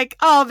was like,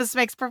 oh, this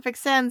makes perfect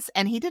sense,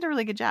 and he did a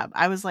really good job.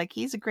 I was like,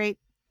 he's a great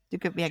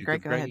Duke of. Yeah,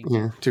 Greg, go ahead.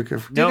 Yeah, Duke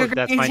of. No,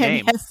 that's my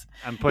name. Yes.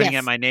 I'm putting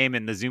at my name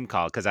in the Zoom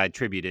call because I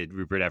attributed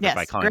Rupert Everett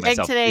by calling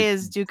myself. Greg today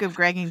is Duke of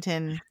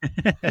Gregington.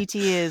 PT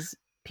is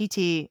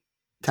PT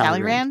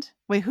Talleyrand.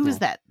 Wait, who is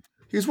that?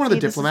 He was one of the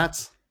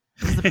diplomats.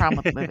 This is the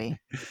problem with the movie.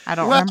 I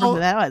don't remember who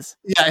Well, that was.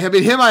 yeah, I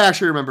mean him I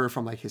actually remember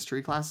from like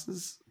history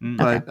classes. Mm.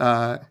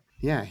 But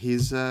yeah,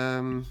 he's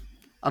I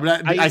mean,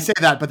 I say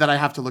that, but then I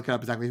have to look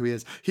up exactly who he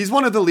is. He's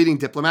one of the leading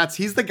diplomats.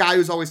 He's the guy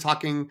who's always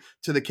talking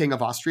to the king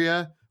of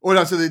Austria. Or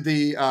no, so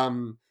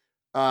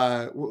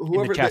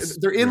whoever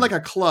they're in like a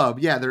club.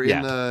 Yeah, they're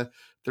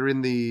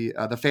in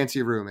the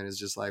fancy room, and it's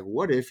just like,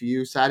 what if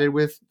you sided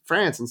with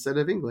France instead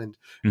of England?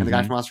 And the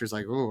guy from Austria is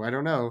like, oh, I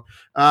don't know.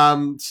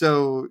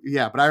 So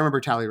yeah, but I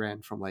remember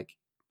Talleyrand from like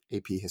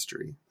AP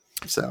history,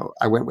 so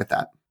I went with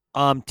that.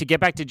 To get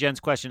back to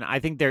Jen's question, I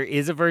think there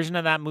is a version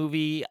of that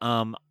movie.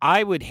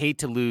 I would hate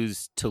to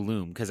lose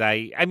Tulum because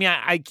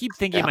I keep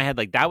thinking in my head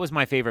like that was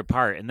my favorite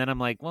part, and then I'm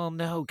like, well,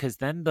 no, because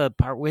then the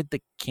part with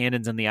the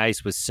cannons and the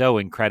ice was so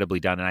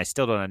incredibly done, and I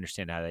still don't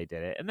understand how they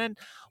did it. And then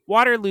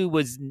Waterloo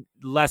was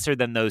lesser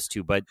than those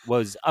two, but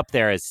was up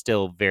there as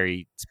still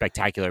very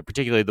spectacular,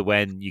 particularly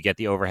when you get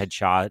the overhead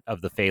shot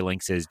of the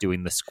phalanxes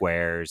doing the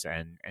squares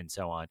and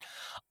so on.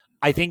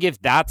 I think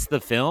if that's the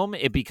film,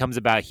 it becomes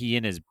about he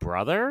and his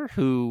brother,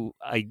 who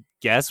I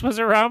guess was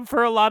around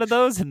for a lot of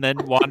those and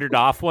then wandered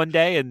off one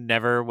day and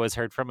never was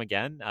heard from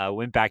again,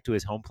 went back to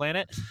his home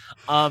planet.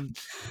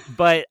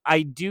 But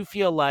I do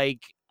feel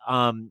like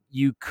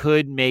you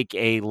could make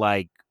a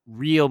like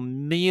real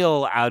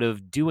meal out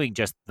of doing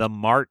just the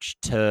march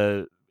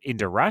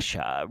into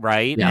Russia,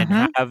 right? Yeah.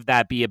 And have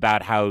that be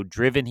about how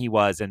driven he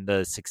was and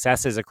the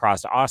successes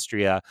across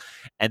Austria.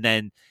 And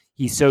then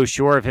he's so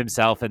sure of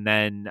himself, and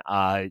then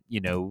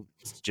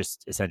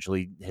just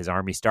essentially his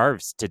army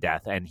starves to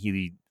death and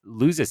he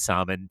loses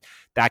some, and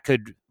that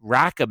could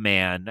rack a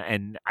man.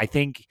 And I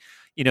think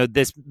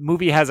this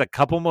movie has a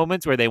couple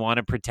moments where they want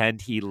to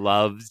pretend he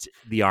loves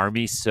the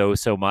army so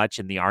much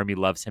and the army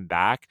loves him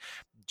back.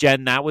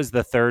 Jen, that was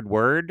the third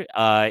word,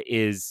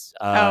 is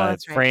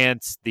that's right.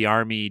 France, the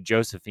army,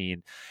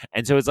 Josephine.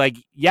 And so it's like,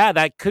 yeah,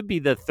 that could be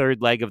the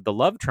third leg of the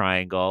love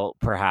triangle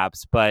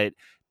perhaps, but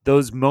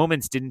those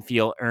moments didn't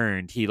feel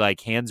earned. He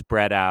like hands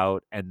bread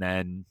out, and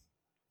then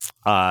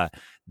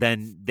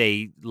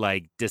they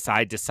like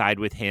decide to side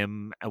with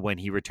him when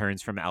he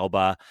returns from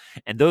Elba.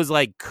 And those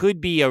like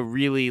could be a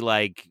really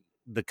like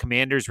the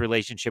commander's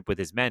relationship with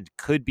his men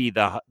could be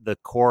the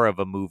core of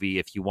a movie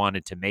if you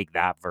wanted to make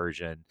that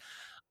version.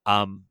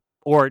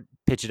 Or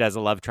pitch it as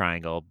a love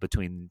triangle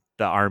between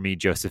the army,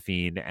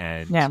 Josephine,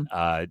 and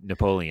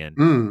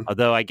Napoleon.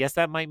 Although I guess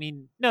that might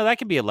mean no, that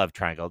can be a love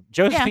triangle.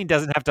 Josephine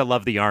doesn't have to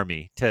love the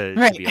army to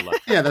be a love triangle.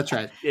 Yeah, that's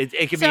right.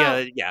 It can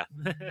be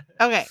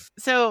Okay,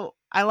 so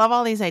I love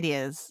all these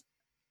ideas,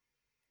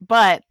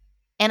 but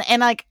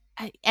and like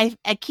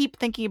I keep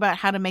thinking about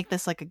how to make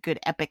this like a good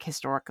epic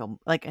historical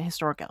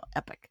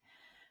epic.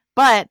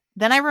 But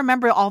then I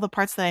remember all the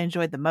parts that I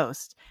enjoyed the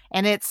most,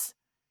 and it's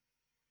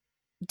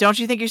don't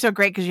you think you're so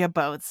great because you have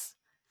boats?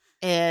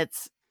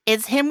 It's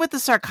him with the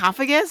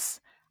sarcophagus.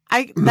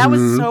 That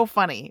was so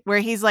funny where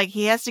he's like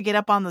he has to get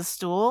up on the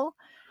stool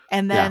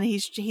and then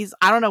he's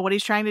I don't know what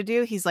he's trying to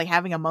do. He's like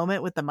having a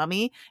moment with the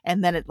mummy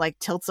and then it like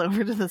tilts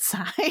over to the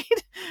side.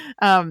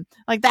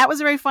 Like that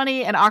was very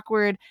funny and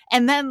awkward.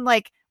 And then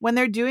like when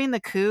they're doing the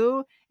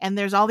coup and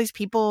there's all these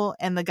people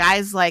and the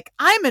guy's like,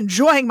 I'm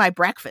enjoying my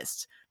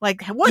breakfast.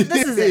 Like what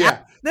this is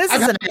this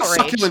is an outrage.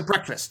 Succulent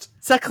breakfast.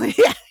 Succulent,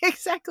 yeah,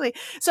 exactly.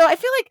 So I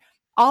feel like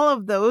all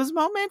of those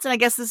moments, and I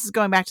guess this is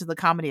going back to the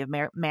comedy of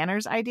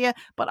manners idea,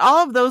 but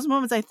all of those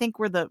moments I think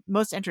were the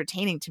most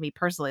entertaining to me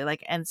personally.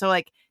 Like, and so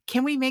like,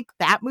 can we make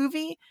that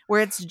movie where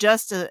it's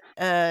just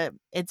a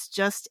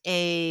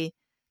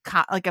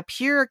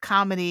pure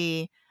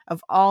comedy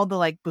of all the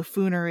like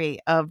buffoonery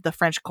of the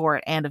French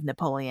court and of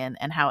Napoleon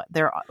and how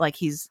they're like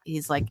he's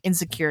like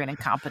insecure and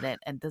incompetent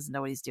and doesn't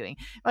know what he's doing.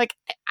 Like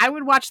I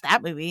would watch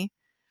that movie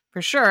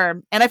for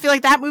sure. And I feel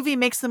like that movie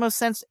makes the most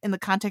sense in the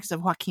context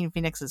of Joaquin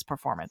Phoenix's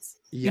performance.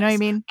 Yes. You know what I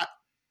mean?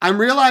 I'm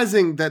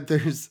realizing that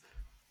there's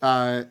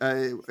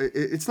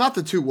it's not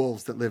the two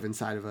wolves that live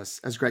inside of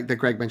us as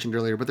Greg mentioned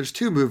earlier, but there's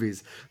two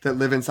movies that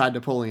live inside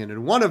Napoleon.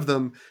 And one of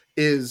them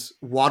is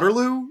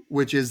Waterloo,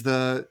 which is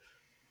the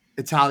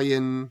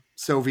Italian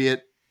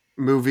Soviet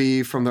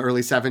movie from the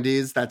early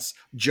 70s that's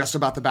just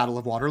about the Battle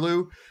of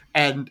Waterloo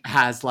and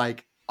has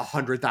like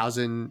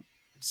 100,000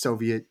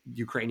 Soviet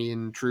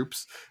Ukrainian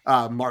troops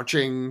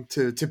marching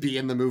to be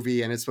in the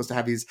movie, and it's supposed to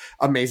have these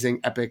amazing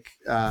epic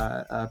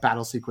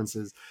battle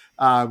sequences.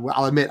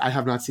 I'll admit I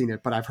have not seen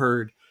it, but I've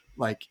heard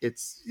like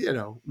it's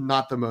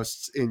not the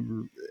most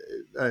in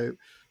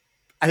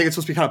I think it's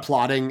supposed to be kind of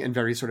plodding and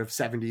very sort of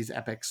 70s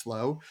epic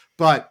slow,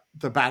 but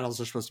the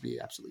battles are supposed to be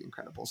absolutely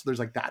incredible. So there's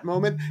like that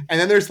moment. And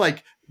then there's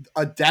like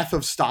a death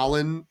of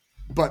Stalin,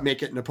 but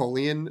make it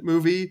Napoleon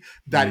movie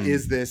that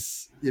is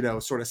this,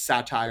 sort of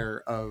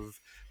satire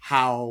of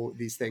how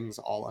these things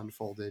all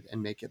unfolded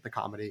and make it the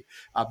comedy.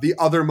 The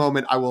other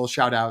moment I will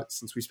shout out,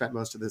 since we spent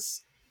most of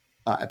this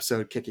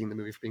episode kicking the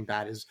movie for being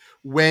bad, is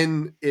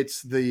when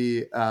it's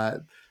I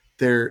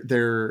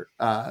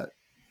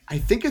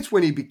think it's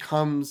when he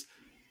becomes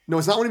No,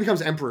 it's not when he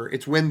becomes emperor.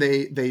 It's when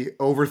they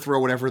overthrow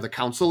whatever the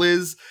council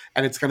is,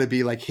 and it's going to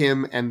be like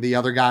him and the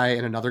other guy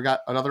and another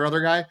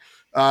other guy,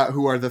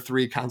 who are the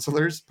three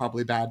counselors.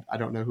 Probably bad. I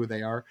don't know who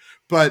they are,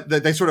 but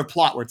they sort of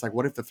plot where it's like,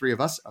 what if the three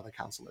of us are the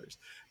counselors?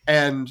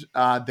 And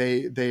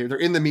they're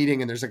in the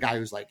meeting, and there's a guy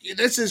who's like,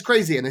 this is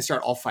crazy, and they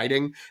start all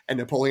fighting, and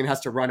Napoleon has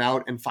to run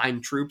out and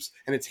find troops,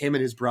 and it's him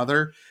and his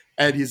brother.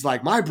 And he's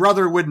like, my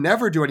brother would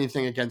never do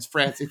anything against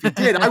France. If he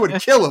did, I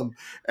would kill him.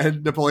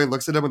 And Napoleon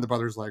looks at him, and the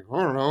brother's like,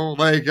 I don't know.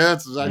 Like, I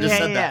just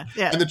said that.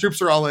 Yeah. And the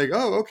troops are all like,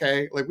 oh,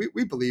 okay. Like,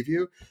 we believe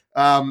you.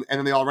 And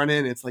then they all run in.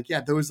 And it's like,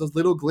 yeah, those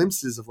little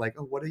glimpses of like,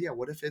 oh,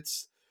 what if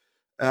it's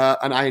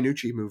an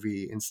Iannucci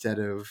movie instead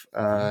of,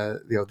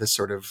 this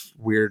sort of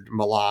weird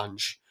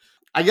melange.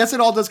 I guess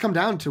it all does come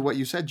down to what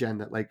you said, Jen,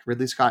 that like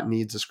Ridley Scott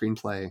needs a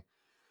screenplay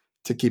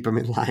to keep him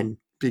in line,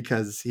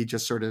 because he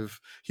just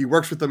he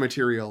works with the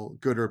material,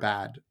 good or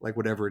bad, like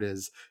whatever it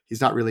is.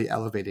 He's not really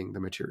elevating the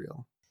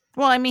material.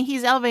 Well, I mean,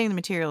 he's elevating the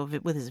material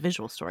with his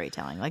visual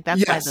storytelling. Like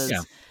that's why those,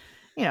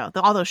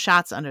 all those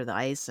shots under the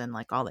ice and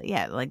like all that.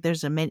 Yeah, like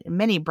there's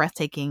many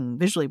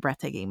visually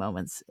breathtaking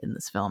moments in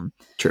this film.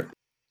 True.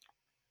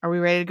 Are we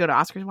ready to go to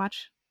Oscars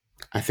watch?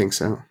 I think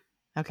so.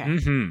 Okay.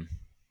 Mm-hmm.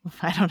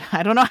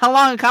 I don't know how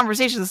long a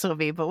conversation this will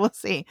be, but we'll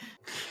see.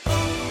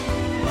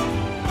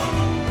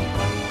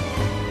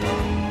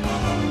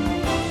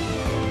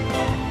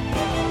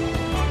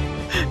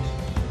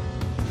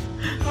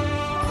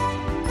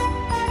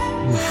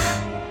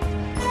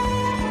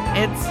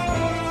 It's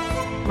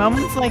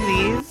moments like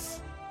these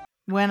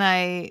when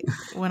I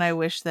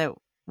wish that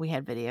we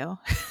had video,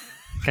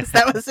 because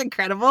that was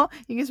incredible.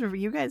 You guys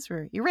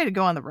were ready to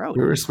go on the road.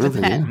 We were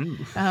smoothing,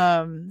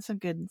 yeah. Some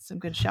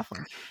good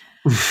shuffling.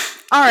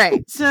 All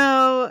right,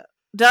 so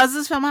does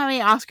this film have any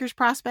Oscars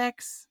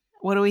prospects?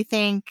 What do we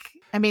think?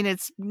 I mean,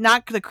 it's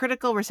not, the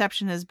critical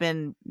reception has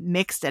been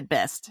mixed at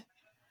best.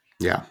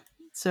 Yeah.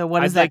 So what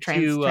does that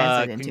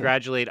translate into?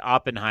 Congratulate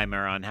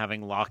Oppenheimer on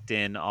having locked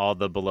in all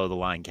the below the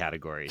line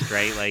categories,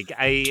 right? Like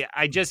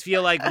I just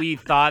feel like we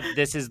thought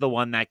this is the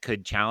one that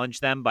could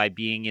challenge them by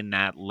being in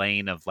that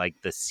lane of like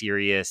the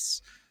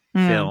serious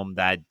film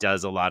that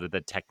does a lot of the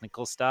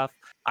technical stuff.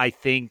 I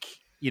think,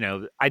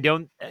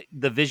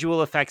 the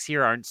visual effects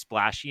here aren't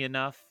splashy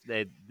enough,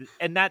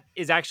 and that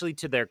is actually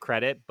to their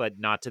credit, but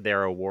not to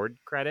their award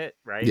credit,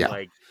 right? Yeah.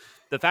 Like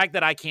the fact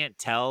that I can't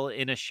tell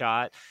in a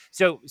shot.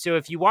 So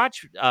if you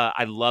watch,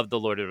 I love the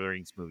Lord of the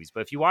Rings movies,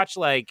 but if you watch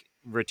like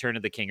Return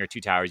of the King or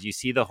Two Towers, you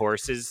see the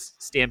horses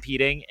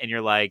stampeding and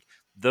you're like,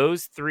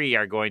 those three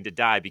are going to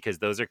die because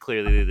those are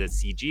clearly the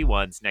CG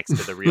ones next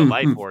to the real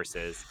life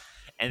horses.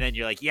 And then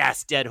you're like,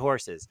 yes, dead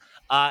horses.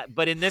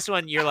 But in this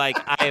one, you're like,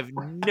 I have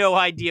no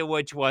idea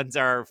which ones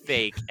are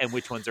fake and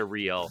which ones are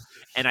real.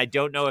 And I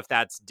don't know if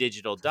that's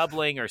digital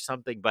doubling or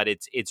something, but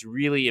it's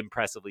really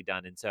impressively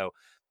done. And so,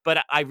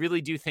 but I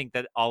really do think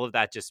that all of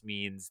that just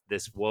means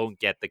this won't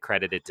get the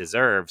credit it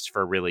deserves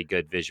for really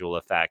good visual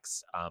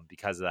effects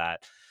because of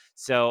that.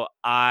 So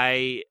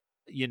I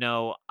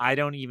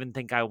don't even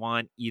think I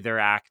want either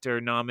actor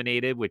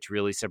nominated, which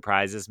really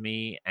surprises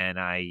me. And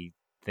I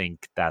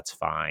think that's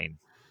fine.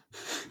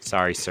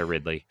 Sorry, Sir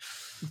Ridley.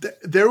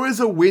 There was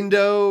a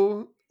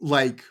window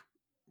like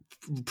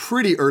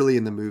pretty early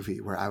in the movie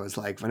where I was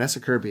like,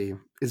 Vanessa Kirby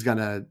is going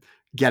to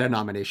get a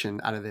nomination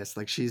out of this.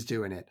 Like she's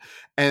doing it.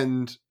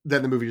 And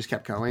then the movie just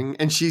kept going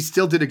and she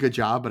still did a good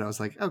job. But I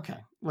was like, okay,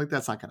 like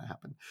that's not going to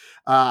happen.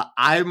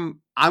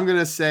 I'm going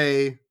to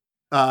say,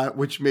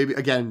 which maybe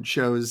again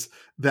shows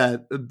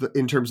that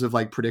in terms of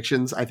like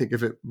predictions, I think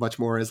of it much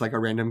more as like a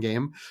random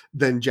game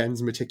than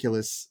Jen's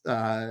meticulous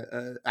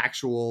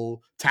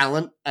actual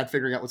talent at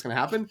figuring out what's going to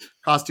happen.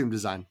 Costume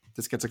design.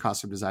 This gets a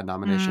costume design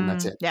nomination.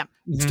 That's it. Yeah.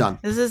 It's done.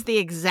 This is the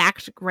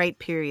exact right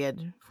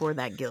period for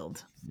that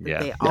guild. Yeah.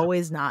 They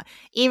always not.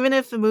 Even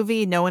if a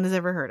movie no one has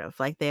ever heard of.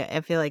 Like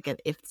I feel like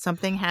if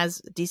something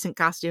has decent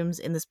costumes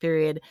in this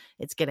period,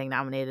 it's getting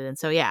nominated. And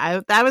so,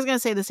 yeah, I was going to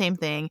say the same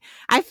thing.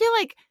 I feel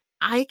like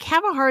I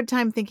have a hard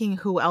time thinking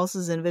who else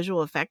is in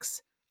visual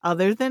effects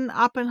other than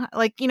Oppenheimer.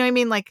 Like, you know what I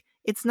mean? Like,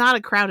 it's not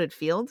a crowded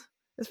field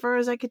as far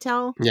as I could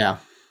tell. Yeah.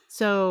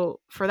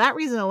 So for that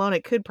reason alone,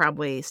 it could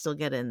probably still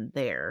get in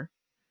there.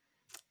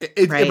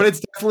 Right? But it's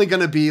definitely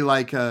going to be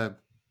like a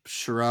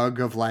shrug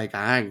of like,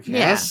 I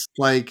guess,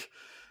 like,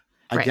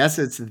 I guess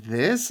it's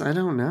this. I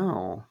don't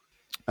know.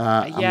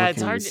 Yeah,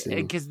 it's hard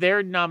because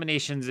their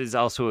nominations is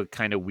also a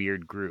kind of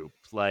weird group.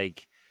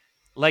 Like,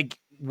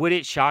 would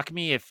it shock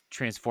me if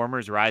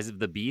Transformers Rise of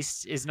the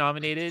Beast is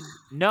nominated?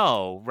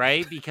 No,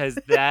 right? Because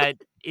that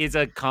is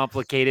a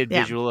complicated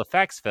visual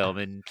effects film.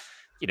 And,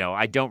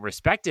 I don't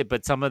respect it,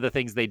 but some of the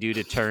things they do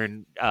to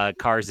turn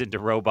cars into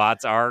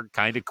robots are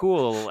kind of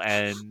cool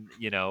and,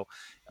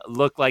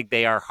 look like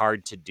they are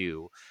hard to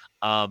do.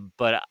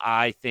 But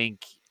I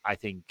think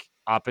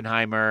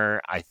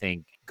Oppenheimer, I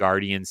think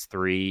Guardians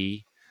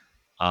 3,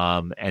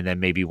 and then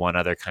maybe one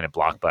other kind of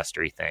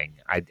blockbustery thing.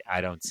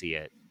 I don't see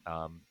it.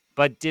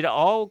 But did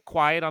All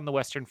Quiet on the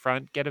Western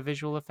Front get a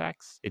visual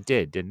effects? It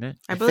did, didn't it?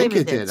 I believe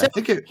it did. So I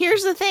think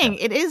here's the thing.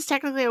 It is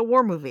technically a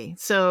war movie.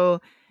 So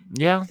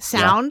Yeah.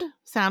 Sound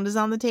is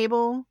on the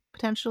table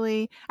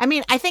potentially. I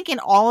mean, I think in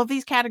all of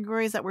these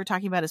categories that we're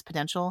talking about as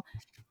potential,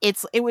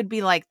 it would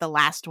be like the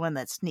last one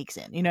that sneaks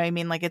in. You know what I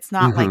mean? Like it's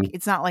not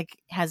like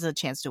has a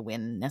chance to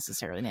win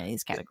necessarily in any of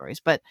these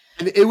categories, but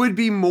And it would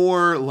be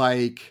more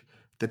like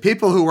the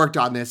people who worked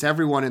on this,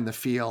 everyone in the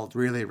field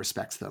really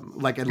respects them.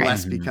 Like, and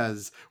less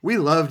because we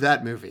loved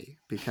that movie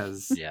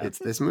because it's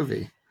this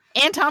movie.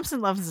 Ann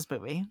Thompson loves this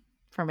movie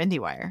from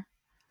IndieWire.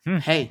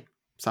 Hey,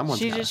 someone.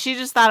 She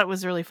just thought it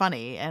was really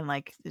funny, and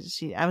like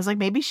I was like,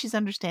 maybe she's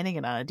understanding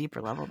it on a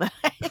deeper level than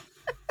I.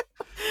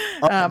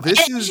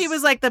 She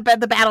was like, the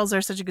battles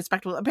are such a good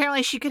spectacle.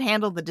 Apparently, she could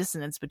handle the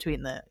dissonance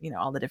between the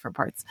all the different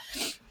parts.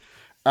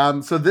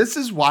 So this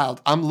is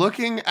wild. I'm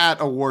looking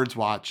at Awards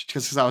Watch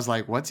because I was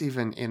like, what's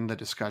even in the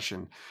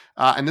discussion?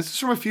 And this is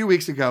from a few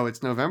weeks ago.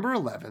 It's November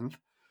 11th.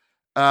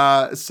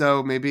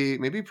 So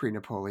maybe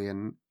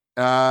pre-Napoleon.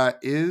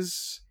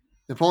 Is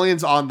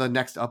Napoleon's on the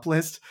next up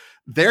list?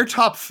 Their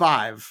top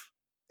 5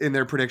 in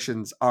their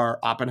predictions are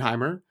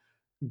Oppenheimer,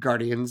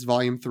 Guardians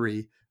Volume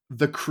 3,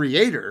 The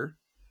Creator,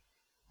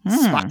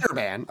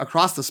 Spider-Man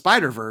Across the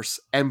Spider-Verse,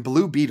 and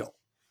Blue Beetle.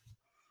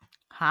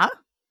 Huh?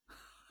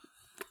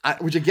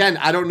 Which again,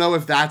 I don't know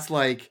if that's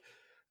like,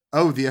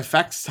 oh, the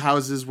effects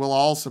houses will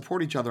all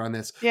support each other on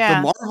this.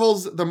 Yeah.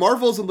 The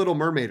Marvels and Little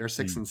Mermaid are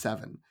 6 and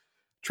 7.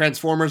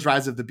 Transformers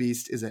Rise of the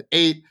Beast is at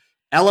 8.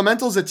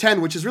 Elemental's at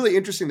 10, which is really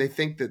interesting. They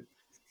think that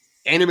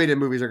animated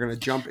movies are going to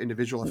jump into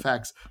visual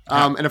effects.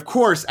 And of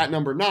course, at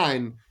number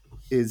 9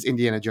 is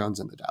Indiana Jones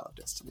and the Dial of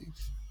Destiny.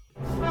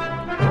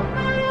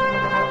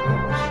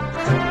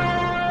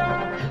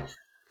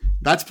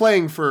 That's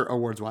playing for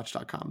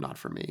awardswatch.com, not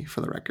for me, for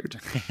the record.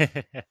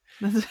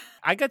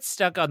 I got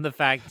stuck on the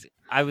fact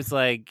I was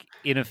like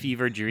in a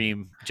fever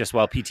dream just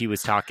while PT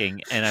was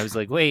talking. And I was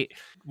like, wait,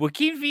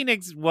 Joaquin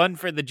Phoenix won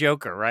for the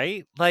Joker,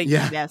 right? Like,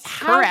 yes,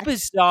 how correct.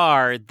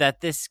 bizarre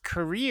that this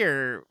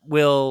career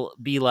will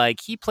be like,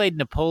 he played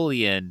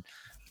Napoleon,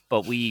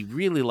 but we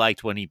really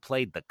liked when he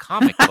played the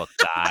comic book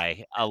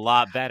guy a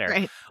lot better.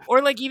 Right.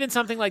 Or like even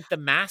something like The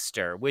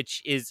Master,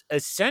 which is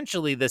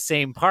essentially the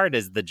same part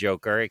as the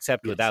Joker,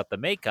 except without the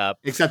makeup.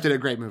 Except in a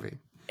great movie.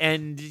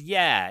 And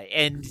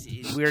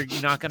we're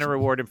not going to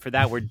reward him for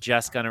that. We're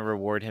just going to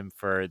reward him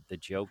for the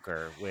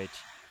Joker, which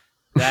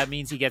that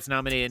means he gets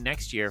nominated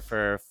next year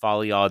for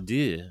Folie à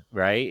Deux,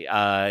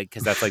 right?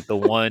 Because that's like the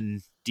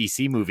one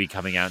DC movie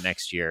coming out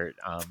next year.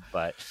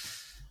 But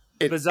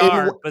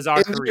bizarre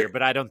career,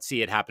 but I don't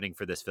see it happening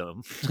for this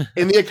film.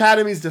 In the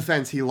Academy's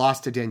defense, he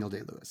lost to Daniel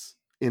Day-Lewis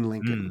in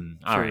Lincoln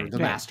for The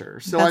Master.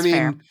 So that's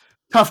fair.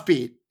 Tough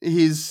beat.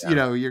 He's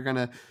you're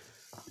gonna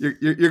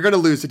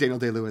lose to Daniel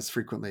Day-Lewis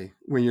frequently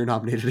when you're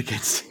nominated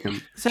against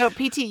him. So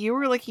PT, you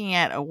were looking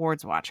at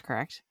Awards Watch,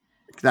 correct?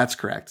 That's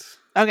correct.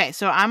 Okay,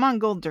 so I'm on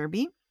Gold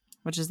Derby,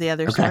 which is the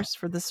other source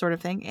for this sort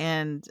of thing,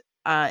 and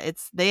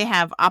they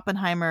have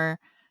Oppenheimer,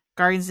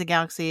 Guardians of the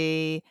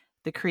Galaxy,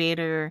 The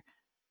Creator,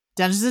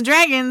 Dungeons and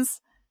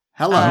Dragons,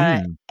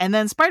 and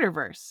then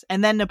Spider-Verse,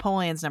 and then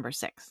Napoleon's number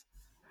 6.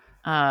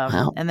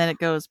 And then it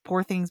goes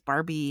Poor Things,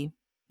 Barbie.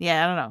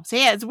 Yeah, I don't know. So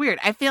yeah, it's weird.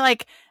 I feel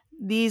like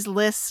these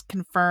lists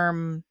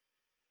confirm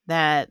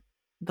that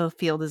the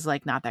field is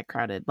like not that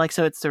crowded. Like,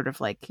 so it's sort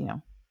of like,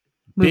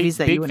 movies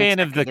that you big fan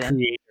of The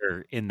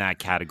Creator in that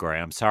category.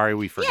 I'm sorry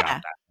we forgot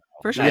that.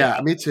 For sure. Yeah,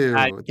 me too.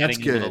 That's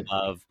good.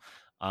 Love.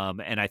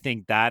 And I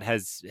think that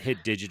has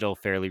hit digital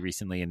fairly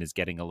recently and is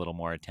getting a little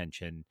more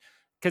attention.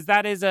 Because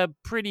that is a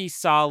pretty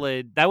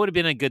solid. That would have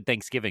been a good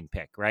Thanksgiving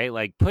pick, right?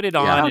 Like put it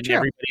on, and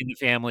everybody in the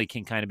family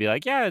can kind of be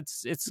like, "Yeah,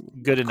 it's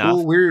good enough."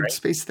 Cool, weird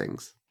space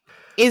things.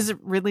 Is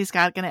Ridley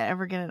Scott going to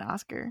ever get an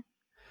Oscar?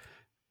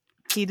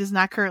 He does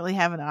not currently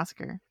have an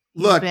Oscar.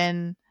 He's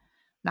been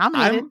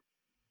nominated.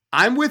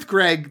 I'm with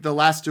Greg. The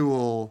Last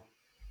Duel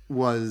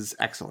was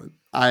excellent.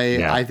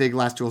 I think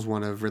Last Duel is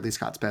one of Ridley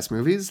Scott's best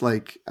movies,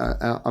 like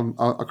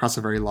across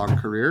a very long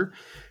career.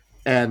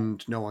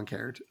 And no one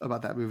cared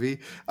about that movie.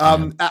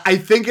 I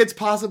think it's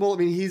possible. I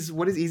mean, he's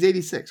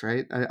 86,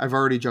 right? I've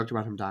already joked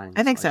about him dying.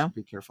 I think so.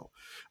 Be careful.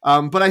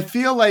 But I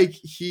feel like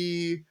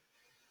he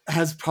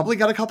has probably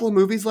got a couple of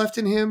movies left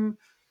in him.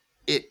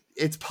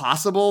 It's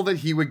possible that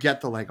he would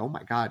get the like, oh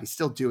my God, he's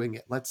still doing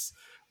it.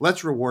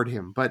 Let's reward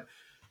him. But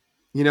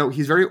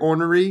he's very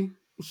ornery.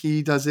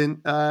 He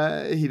doesn't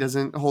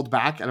hold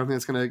back. I don't think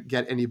it's going to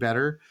get any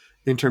better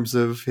in terms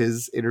of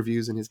his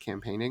interviews and his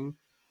campaigning.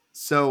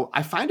 So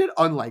I find it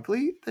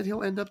unlikely that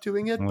he'll end up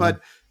doing it.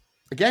 But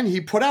again, he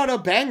put out a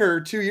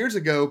banger 2 years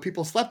ago.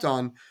 People slept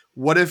on.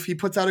 What if he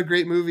puts out a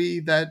great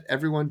movie that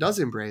everyone does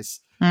embrace?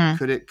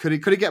 Could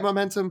it get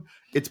momentum?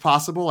 It's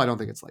possible. I don't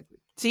think it's likely.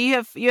 So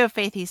you have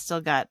faith he's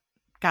still got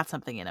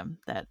something in him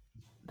that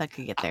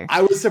could get there.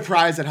 I was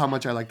surprised at how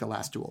much I liked The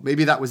Last Duel.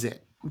 Maybe that was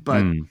it.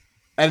 But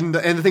and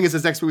the thing is,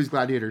 his next movie is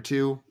Gladiator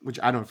 2, which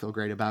I don't feel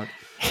great about.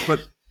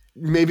 But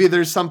maybe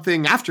there's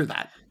something after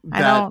that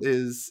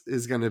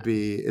is going to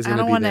be. I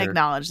don't want to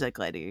acknowledge that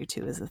Gladiator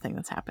 2 is the thing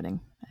that's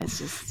happening. It's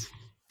just.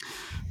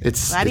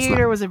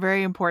 Gladiator was a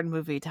very important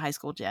movie to high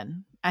school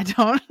Jen. I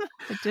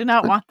do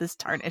not want this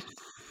tarnished.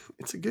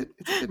 It's a good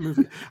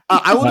movie.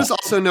 I will just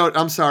also note,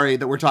 I'm sorry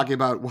that we're talking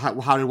about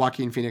how did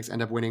Joaquin Phoenix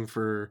end up winning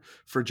for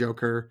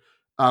Joker,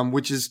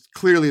 which is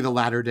clearly the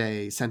latter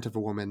day Scent of a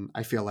Woman.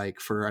 I feel like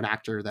for an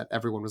actor that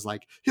everyone was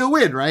like, he'll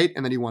win, right?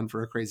 And then he won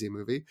for a crazy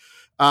movie.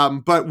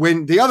 But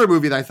when the other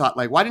movie that I thought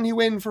like, why didn't he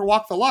win for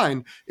Walk the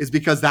Line? Is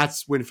because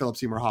that's when Philip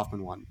Seymour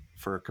Hoffman won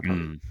for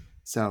Capote.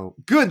 So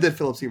good that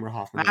Philip Seymour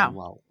Hoffman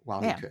won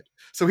while he could.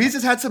 So he's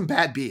just had some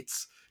bad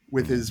beats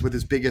with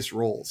his biggest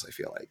roles, I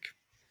feel like.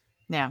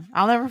 Yeah,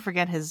 I'll never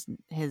forget his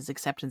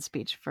acceptance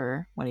speech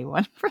for when he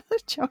won for the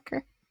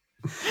Joker.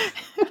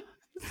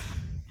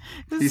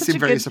 He seemed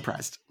very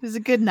surprised. It was a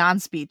good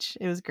non-speech.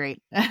 It was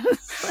great.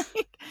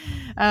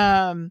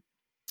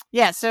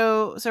 Yeah.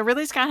 So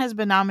Ridley Scott has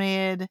been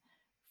nominated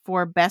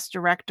for Best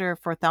Director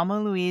for Thelma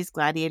and Louise,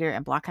 Gladiator,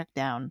 and Black Hawk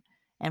Down,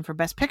 and for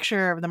Best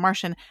Picture of The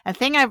Martian.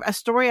 A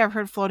story I've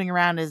heard floating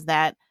around is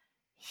that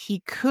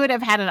he could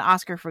have had an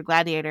Oscar for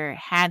Gladiator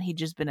had he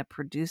just been a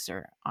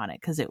producer on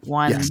it, because it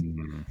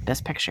won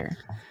Best Picture,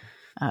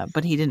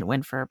 but he didn't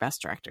win for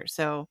Best Director.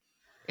 So,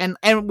 and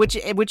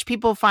which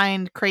people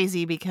find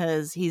crazy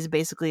because he's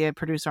basically a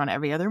producer on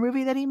every other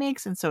movie that he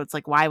makes, and so it's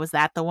like, why was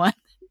that the one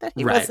that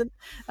he wasn't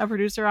a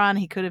producer on?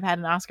 He could have had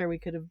an Oscar. We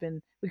could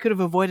have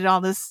avoided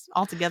all this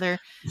altogether.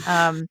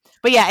 But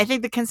yeah, I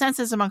think the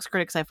consensus amongst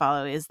critics I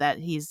follow is that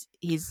he's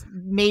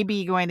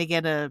maybe going to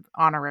get an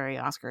honorary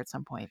Oscar at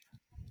some point.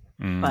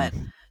 But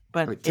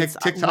it's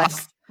TikTok.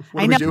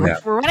 I know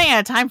we're running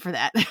out of time for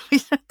that.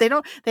 They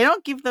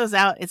don't give those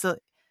out. It's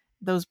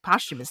those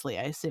posthumously,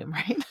 I assume,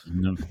 right?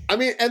 I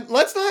mean, and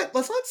let's not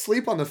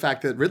sleep on the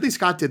fact that Ridley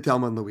Scott did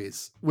Thelma and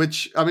Louise,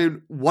 which, I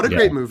mean, what a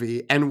great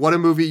movie, and what a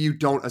movie you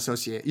don't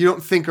associate. You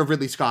don't think of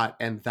Ridley Scott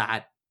and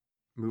that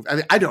movie. I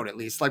mean, I don't, at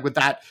least, like with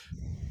that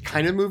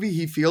kind of movie.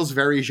 He feels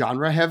very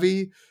genre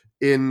heavy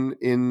in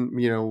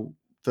the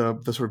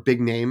sort of big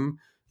name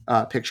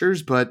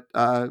pictures, but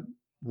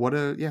what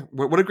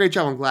a great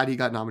job. I'm glad he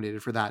got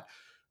nominated for that.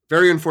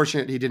 Very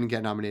unfortunate he didn't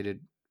get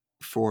nominated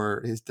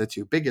for the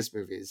two biggest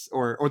movies,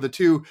 or the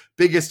two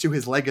biggest to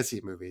his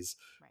legacy movies,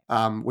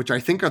 which I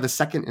think are the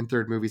second and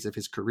third movies of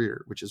his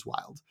career, which is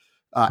wild.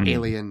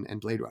 Alien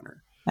and Blade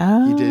Runner.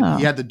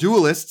 He had The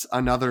Duelists,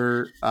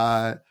 another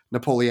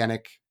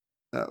Napoleonic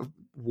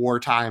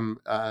wartime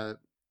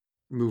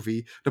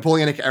movie,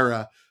 Napoleonic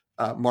era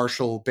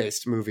martial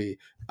based movie,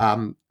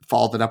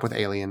 followed it up with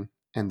Alien,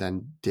 and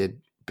then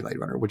did Blade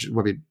Runner, which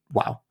would be,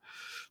 wow,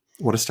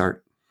 what a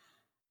start.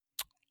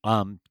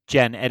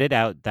 Jen, edit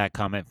out that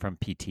comment from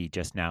PT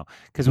just now,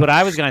 because what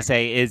I was going to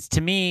say is, to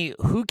me,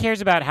 who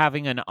cares about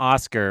having an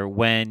Oscar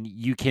when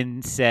you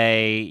can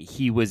say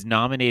he was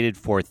nominated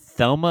for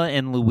Thelma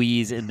and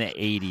Louise in the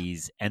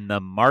 80s and The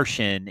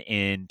Martian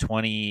in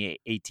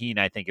 2018,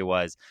 I think it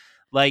was.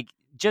 Like,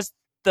 just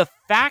the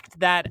fact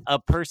that a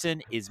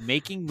person is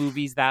making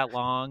movies that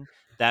long,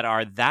 that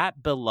are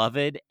that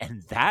beloved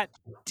and that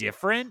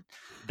different,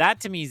 that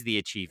to me is the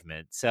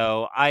achievement.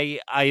 So I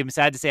am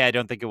sad to say I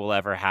don't think it will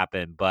ever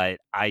happen, but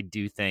I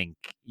do think,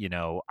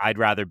 I'd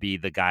rather be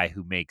the guy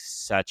who makes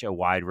such a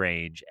wide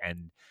range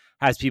and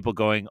has people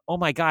going, oh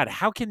my God,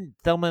 how can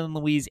Thelma and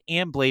Louise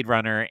and Blade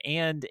Runner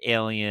and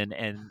Alien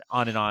and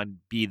on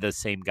be the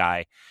same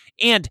guy?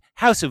 And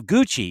House of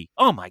Gucci,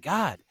 oh my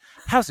God,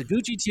 House of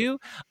Gucci too?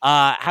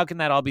 How can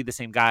that all be the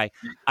same guy?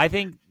 I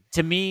think,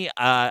 to me,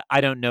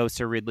 I don't know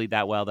Sir Ridley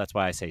that well. That's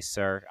why I say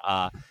Sir.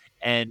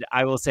 And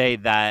I will say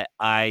that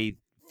I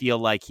feel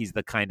like he's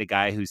the kind of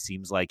guy who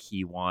seems like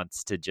he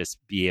wants to just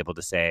be able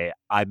to say,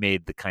 I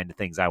made the kind of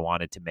things I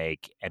wanted to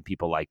make and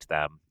people liked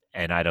them.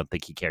 And I don't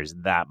think he cares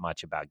that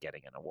much about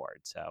getting an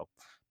award. So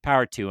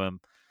power to him.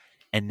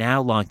 And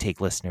now, long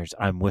take listeners,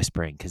 I'm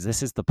whispering because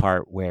this is the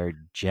part where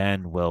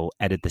Jen will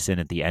edit this in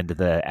at the end of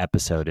the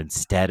episode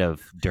instead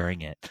of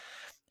during it.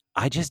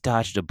 I just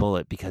dodged a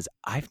bullet because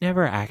I've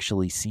never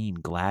actually seen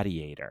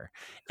Gladiator.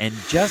 And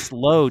just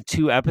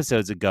 2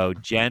 episodes ago,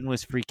 Jen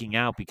was freaking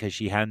out because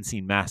she hadn't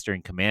seen Master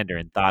and Commander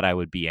and thought I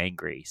would be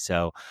angry.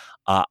 So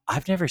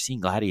I've never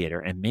seen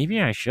Gladiator, and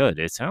maybe I should.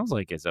 It sounds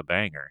like it's a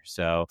banger.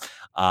 So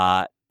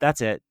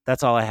that's it.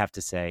 That's all I have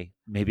to say.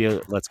 Maybe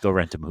let's go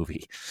rent a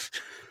movie.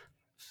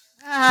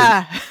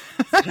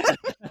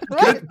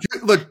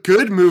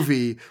 Good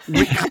movie.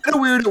 Kind of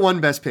weird it won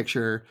Best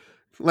Picture.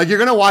 Like, you're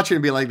gonna watch it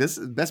and be like, "This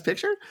is Best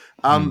Picture."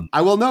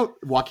 I will note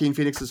Joaquin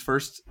Phoenix's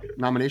first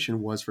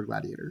nomination was for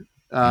Gladiator.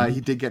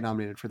 He did get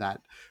nominated for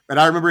that, but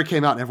I remember it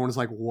came out and everyone was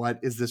like, "What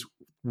is this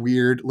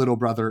weird little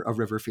brother of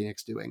River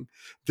Phoenix doing?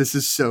 This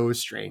is so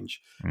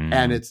strange,"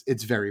 and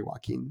it's very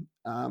Joaquin.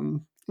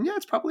 And yeah,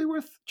 it's probably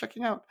worth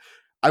checking out.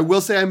 I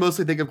will say I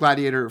mostly think of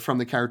Gladiator from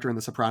the character in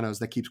The Sopranos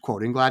that keeps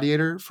quoting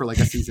Gladiator for like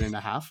a season and a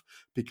half,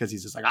 because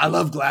he's just like, I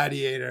love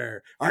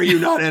Gladiator. Are you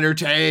not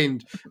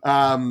entertained?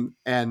 So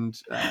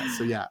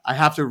yeah, I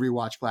have to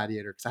rewatch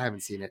Gladiator because I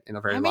haven't seen it in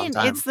a very long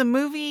time. It's the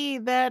movie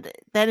that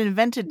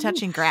invented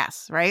touching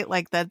grass, right?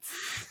 Like that's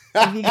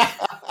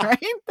right.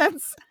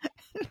 That's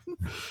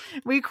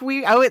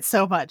we owe it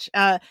so much.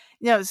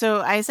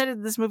 So I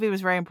said this movie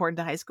was very important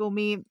to high school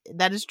me.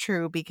 That is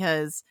true,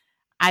 because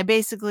I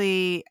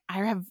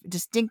have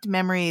distinct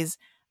memories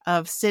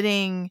of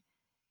sitting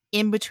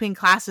in between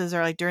classes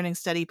or like during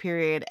study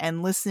period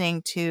and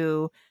listening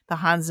to the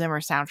Hans Zimmer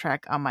soundtrack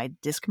on my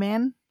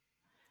Discman.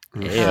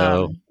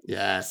 Ew.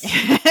 Yes.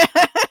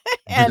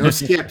 And No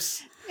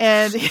skips.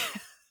 and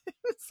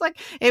it's like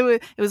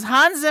it was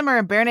Hans Zimmer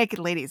and Bare Naked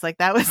Ladies. Like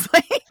that was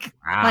like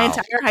my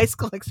entire high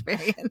school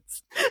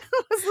experience.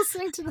 Was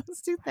listening to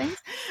those two things.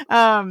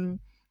 And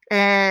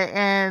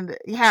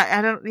yeah,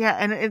 I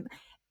don't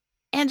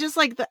and just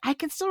like I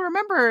can still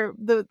remember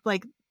the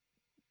like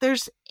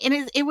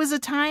it was a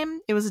time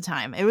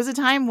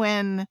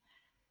when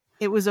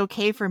it was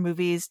okay for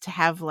movies to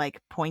have like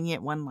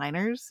poignant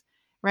one-liners,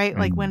 right?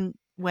 Like when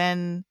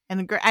I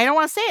don't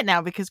want to say it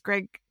now because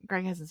Greg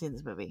hasn't seen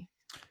this movie.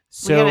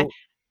 So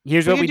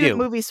here's what we do. A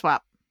movie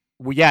swap.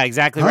 Well, yeah,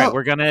 exactly right.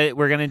 We're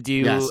gonna do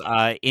Yes.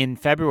 In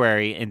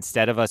February,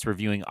 instead of us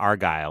reviewing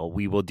Argyle,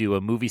 we will do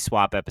a movie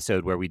swap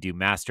episode where we do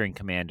Master and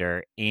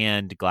Commander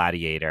and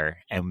Gladiator,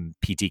 and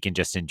PT can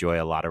just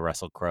enjoy a lot of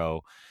Russell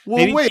Crowe. Well,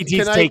 Maybe wait,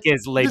 PT's take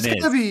is Les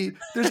there's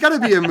Mis. gotta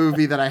be a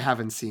movie that I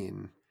haven't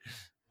seen.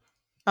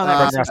 Oh,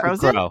 that was Russell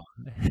Frozen. Crowe.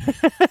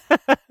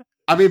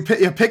 I mean,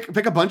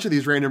 pick a bunch of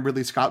these random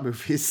Ridley Scott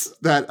movies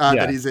that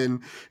he's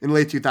in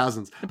late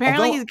 2000s.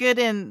 Apparently, he's good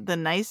in The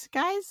Nice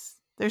Guys.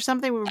 There's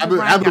something with That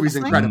Ryan movie's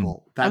Gosling.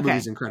 incredible. That Okay.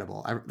 movie's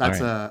incredible. That's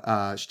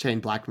a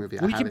Shane Black movie.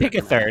 We can pick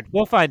a third.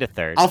 We'll find a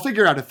third. I'll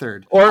figure out a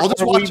third. Or I'll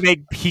just we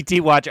make PT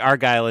watch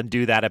Argyle and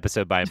do that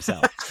episode by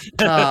himself.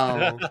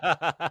 Oh.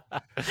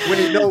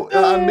 Wait, no.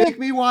 Make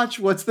me watch.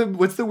 What's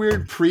the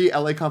weird pre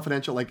LA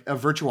Confidential, like a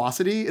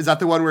Virtuosity? Is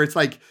that the one where it's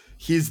like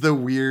he's the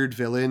weird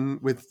villain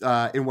with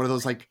in one of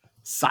those like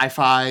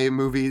sci-fi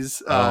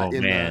movies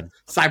in the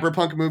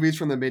cyberpunk movies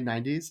from the mid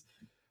 90s?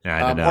 I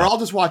don't know. Or I'll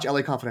just watch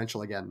LA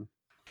Confidential again.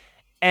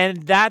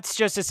 And that's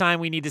just a sign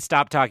we need to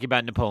stop talking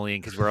about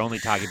Napoleon because we're only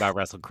talking about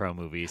Russell Crowe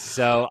movies.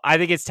 So I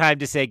think it's time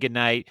to say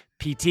goodnight.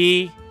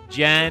 PT,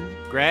 Jen,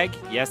 Greg,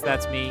 yes,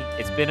 that's me.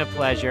 It's been a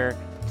pleasure.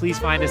 Please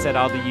find us at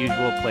all the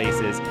usual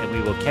places, and we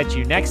will catch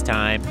you next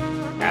time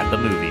at the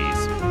movies.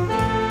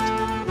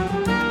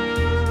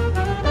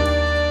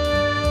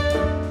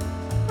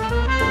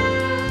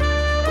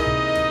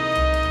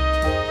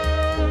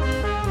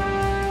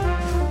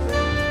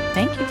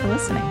 Thank you for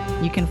listening.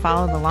 You can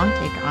follow The Long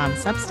Take on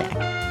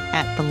Substack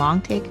at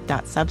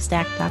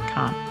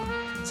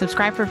thelongtake.substack.com.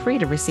 Subscribe for free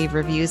to receive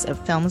reviews of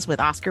films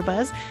with Oscar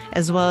buzz,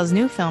 as well as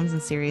new films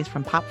and series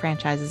from pop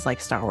franchises like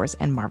Star Wars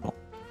and Marvel.